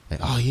 like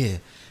oh yeah,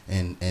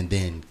 and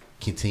then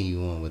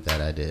continue on with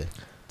that idea.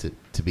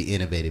 To be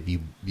innovative,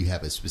 you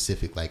have a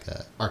specific like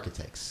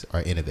architects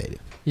are innovative.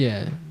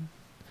 Yeah.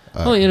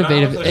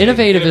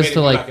 Innovative is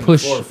to like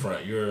push.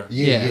 You're,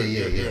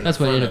 yeah. That's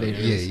what innovative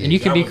is. And you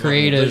can be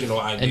creative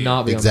and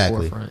not be on the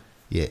forefront.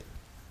 Yeah.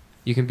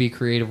 You can be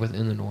creative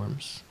within the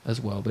norms as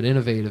well, but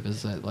innovative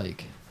is that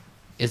like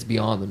it's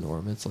beyond the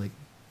norm. It's like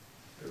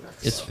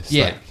it's like,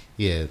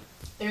 yeah.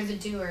 They're the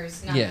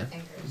doers, not the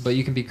thinkers. But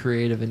you can be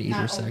creative in either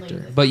Not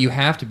sector. But you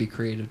have to be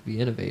creative to be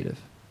innovative.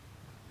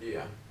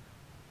 Yeah.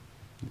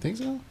 You think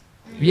so?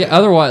 Yeah.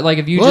 Otherwise, like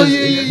if you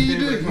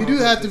you do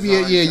have to be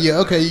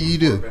okay you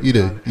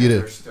do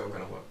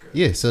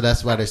yeah, so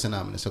that's why they're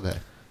synonymous. Okay,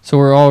 so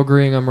we're all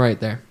agreeing I'm right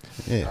there.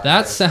 Yeah,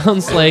 that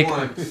sounds like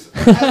I was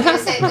gonna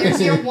say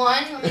there's your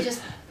one. Let me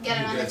just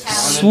get it on the tab.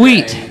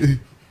 Sweet.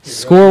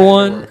 Score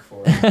one.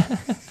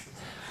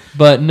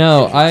 But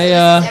no,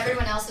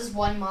 everyone else is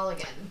one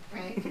mulligan,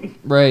 right?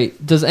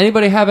 Right. Does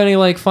anybody have any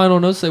like final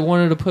notes they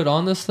wanted to put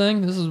on this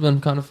thing? This has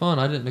been kind of fun.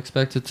 I didn't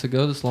expect it to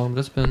go this long, but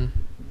it's been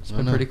It's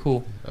been pretty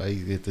cool.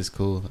 You get this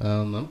cool.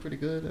 I'm pretty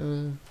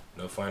good.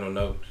 No final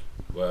notes.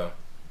 Well,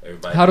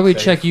 everybody. How do we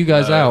check you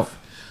guys out?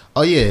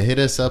 Oh yeah, hit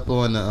us up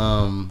on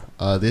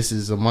this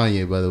is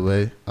Amanye, by the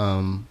way.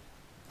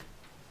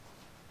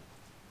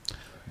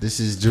 This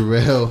is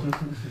Jarrell.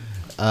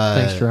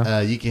 Thanks,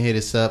 Jarrell. You can hit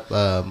us up.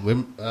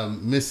 We're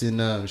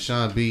missing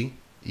Sean B.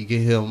 You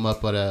can hit him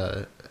up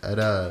at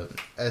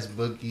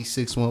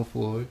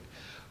SBoogie614.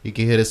 You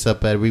can hit us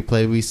up at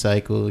Replay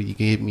Recycle. You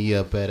can hit me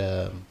up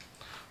at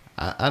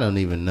I don't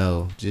even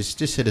know. Just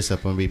hit us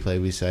up on Replay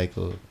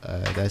Recycle.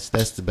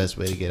 That's the best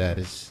way to get at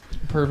us.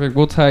 Perfect.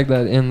 We'll tag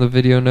that in the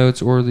video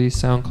notes or the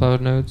SoundCloud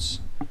notes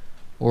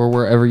or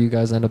wherever you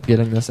guys end up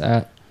getting this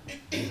at.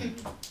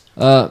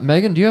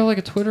 Megan, do you have like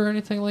a Twitter or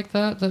anything like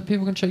that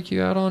people can check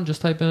you out on? Just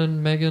type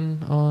in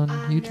Megan on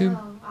YouTube.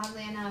 No,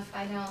 oddly enough,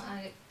 I don't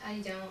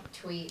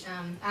tweet.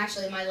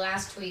 Actually, my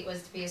last tweet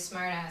was to be a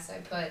smartass. I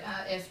put,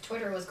 if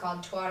Twitter was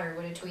called Twatter,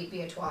 would a tweet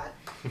be a twat?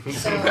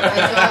 So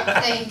I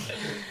don't think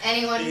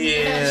anyone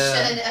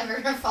should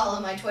ever follow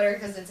my Twitter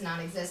because it's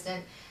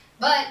non-existent.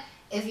 But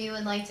if you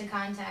would like to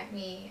contact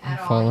me at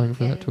all, following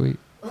for that tweet.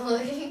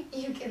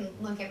 You can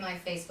look at my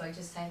Facebook.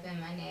 Just type in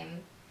my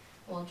name.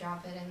 We'll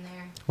drop it in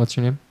there. What's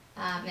your name?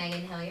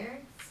 Megan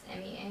Hilliard.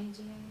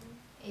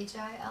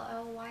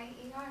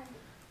 MEAGHILLYER.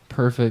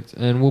 Perfect.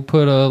 And we'll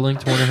put a link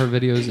to one of her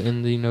videos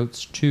in the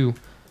notes too.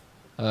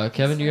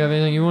 Kevin, do you have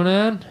anything you want to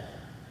add?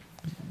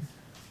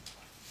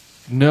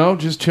 No,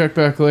 just check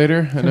back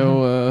later. I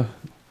know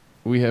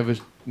we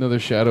have another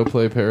Shadow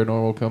Play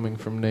Paranormal coming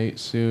from Nate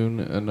soon.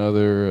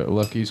 Another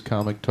Lucky's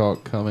Comic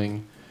Talk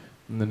coming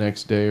in the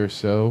next day or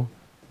so.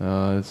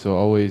 So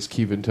always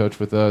keep in touch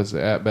with us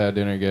at Bad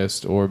Dinner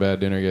Guest or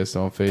Bad Dinner Guest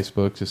on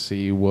Facebook to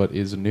see what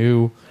is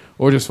new.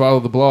 Or just follow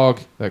the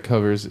blog that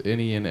covers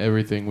any and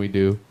everything we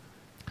do.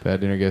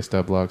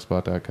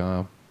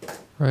 baddinnerguest.blogspot.com.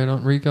 Right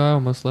on. Rico, I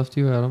almost left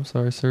you out. I'm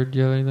sorry, sir. Do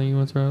you have anything you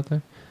want to throw out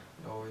there?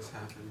 It always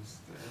happens.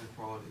 The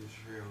inequality is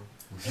real.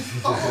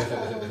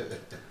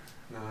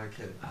 No, I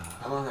kid.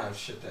 I don't have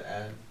shit to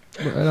add.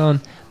 Right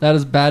on. That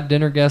is Bad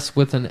Dinner Guest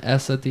with an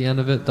S at the end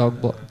of it.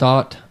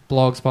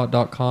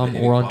 .blogspot.com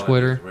or on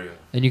Twitter.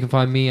 And you can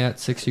find me at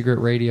 60 Grit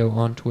Radio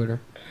on Twitter.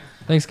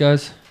 Thanks,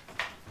 guys.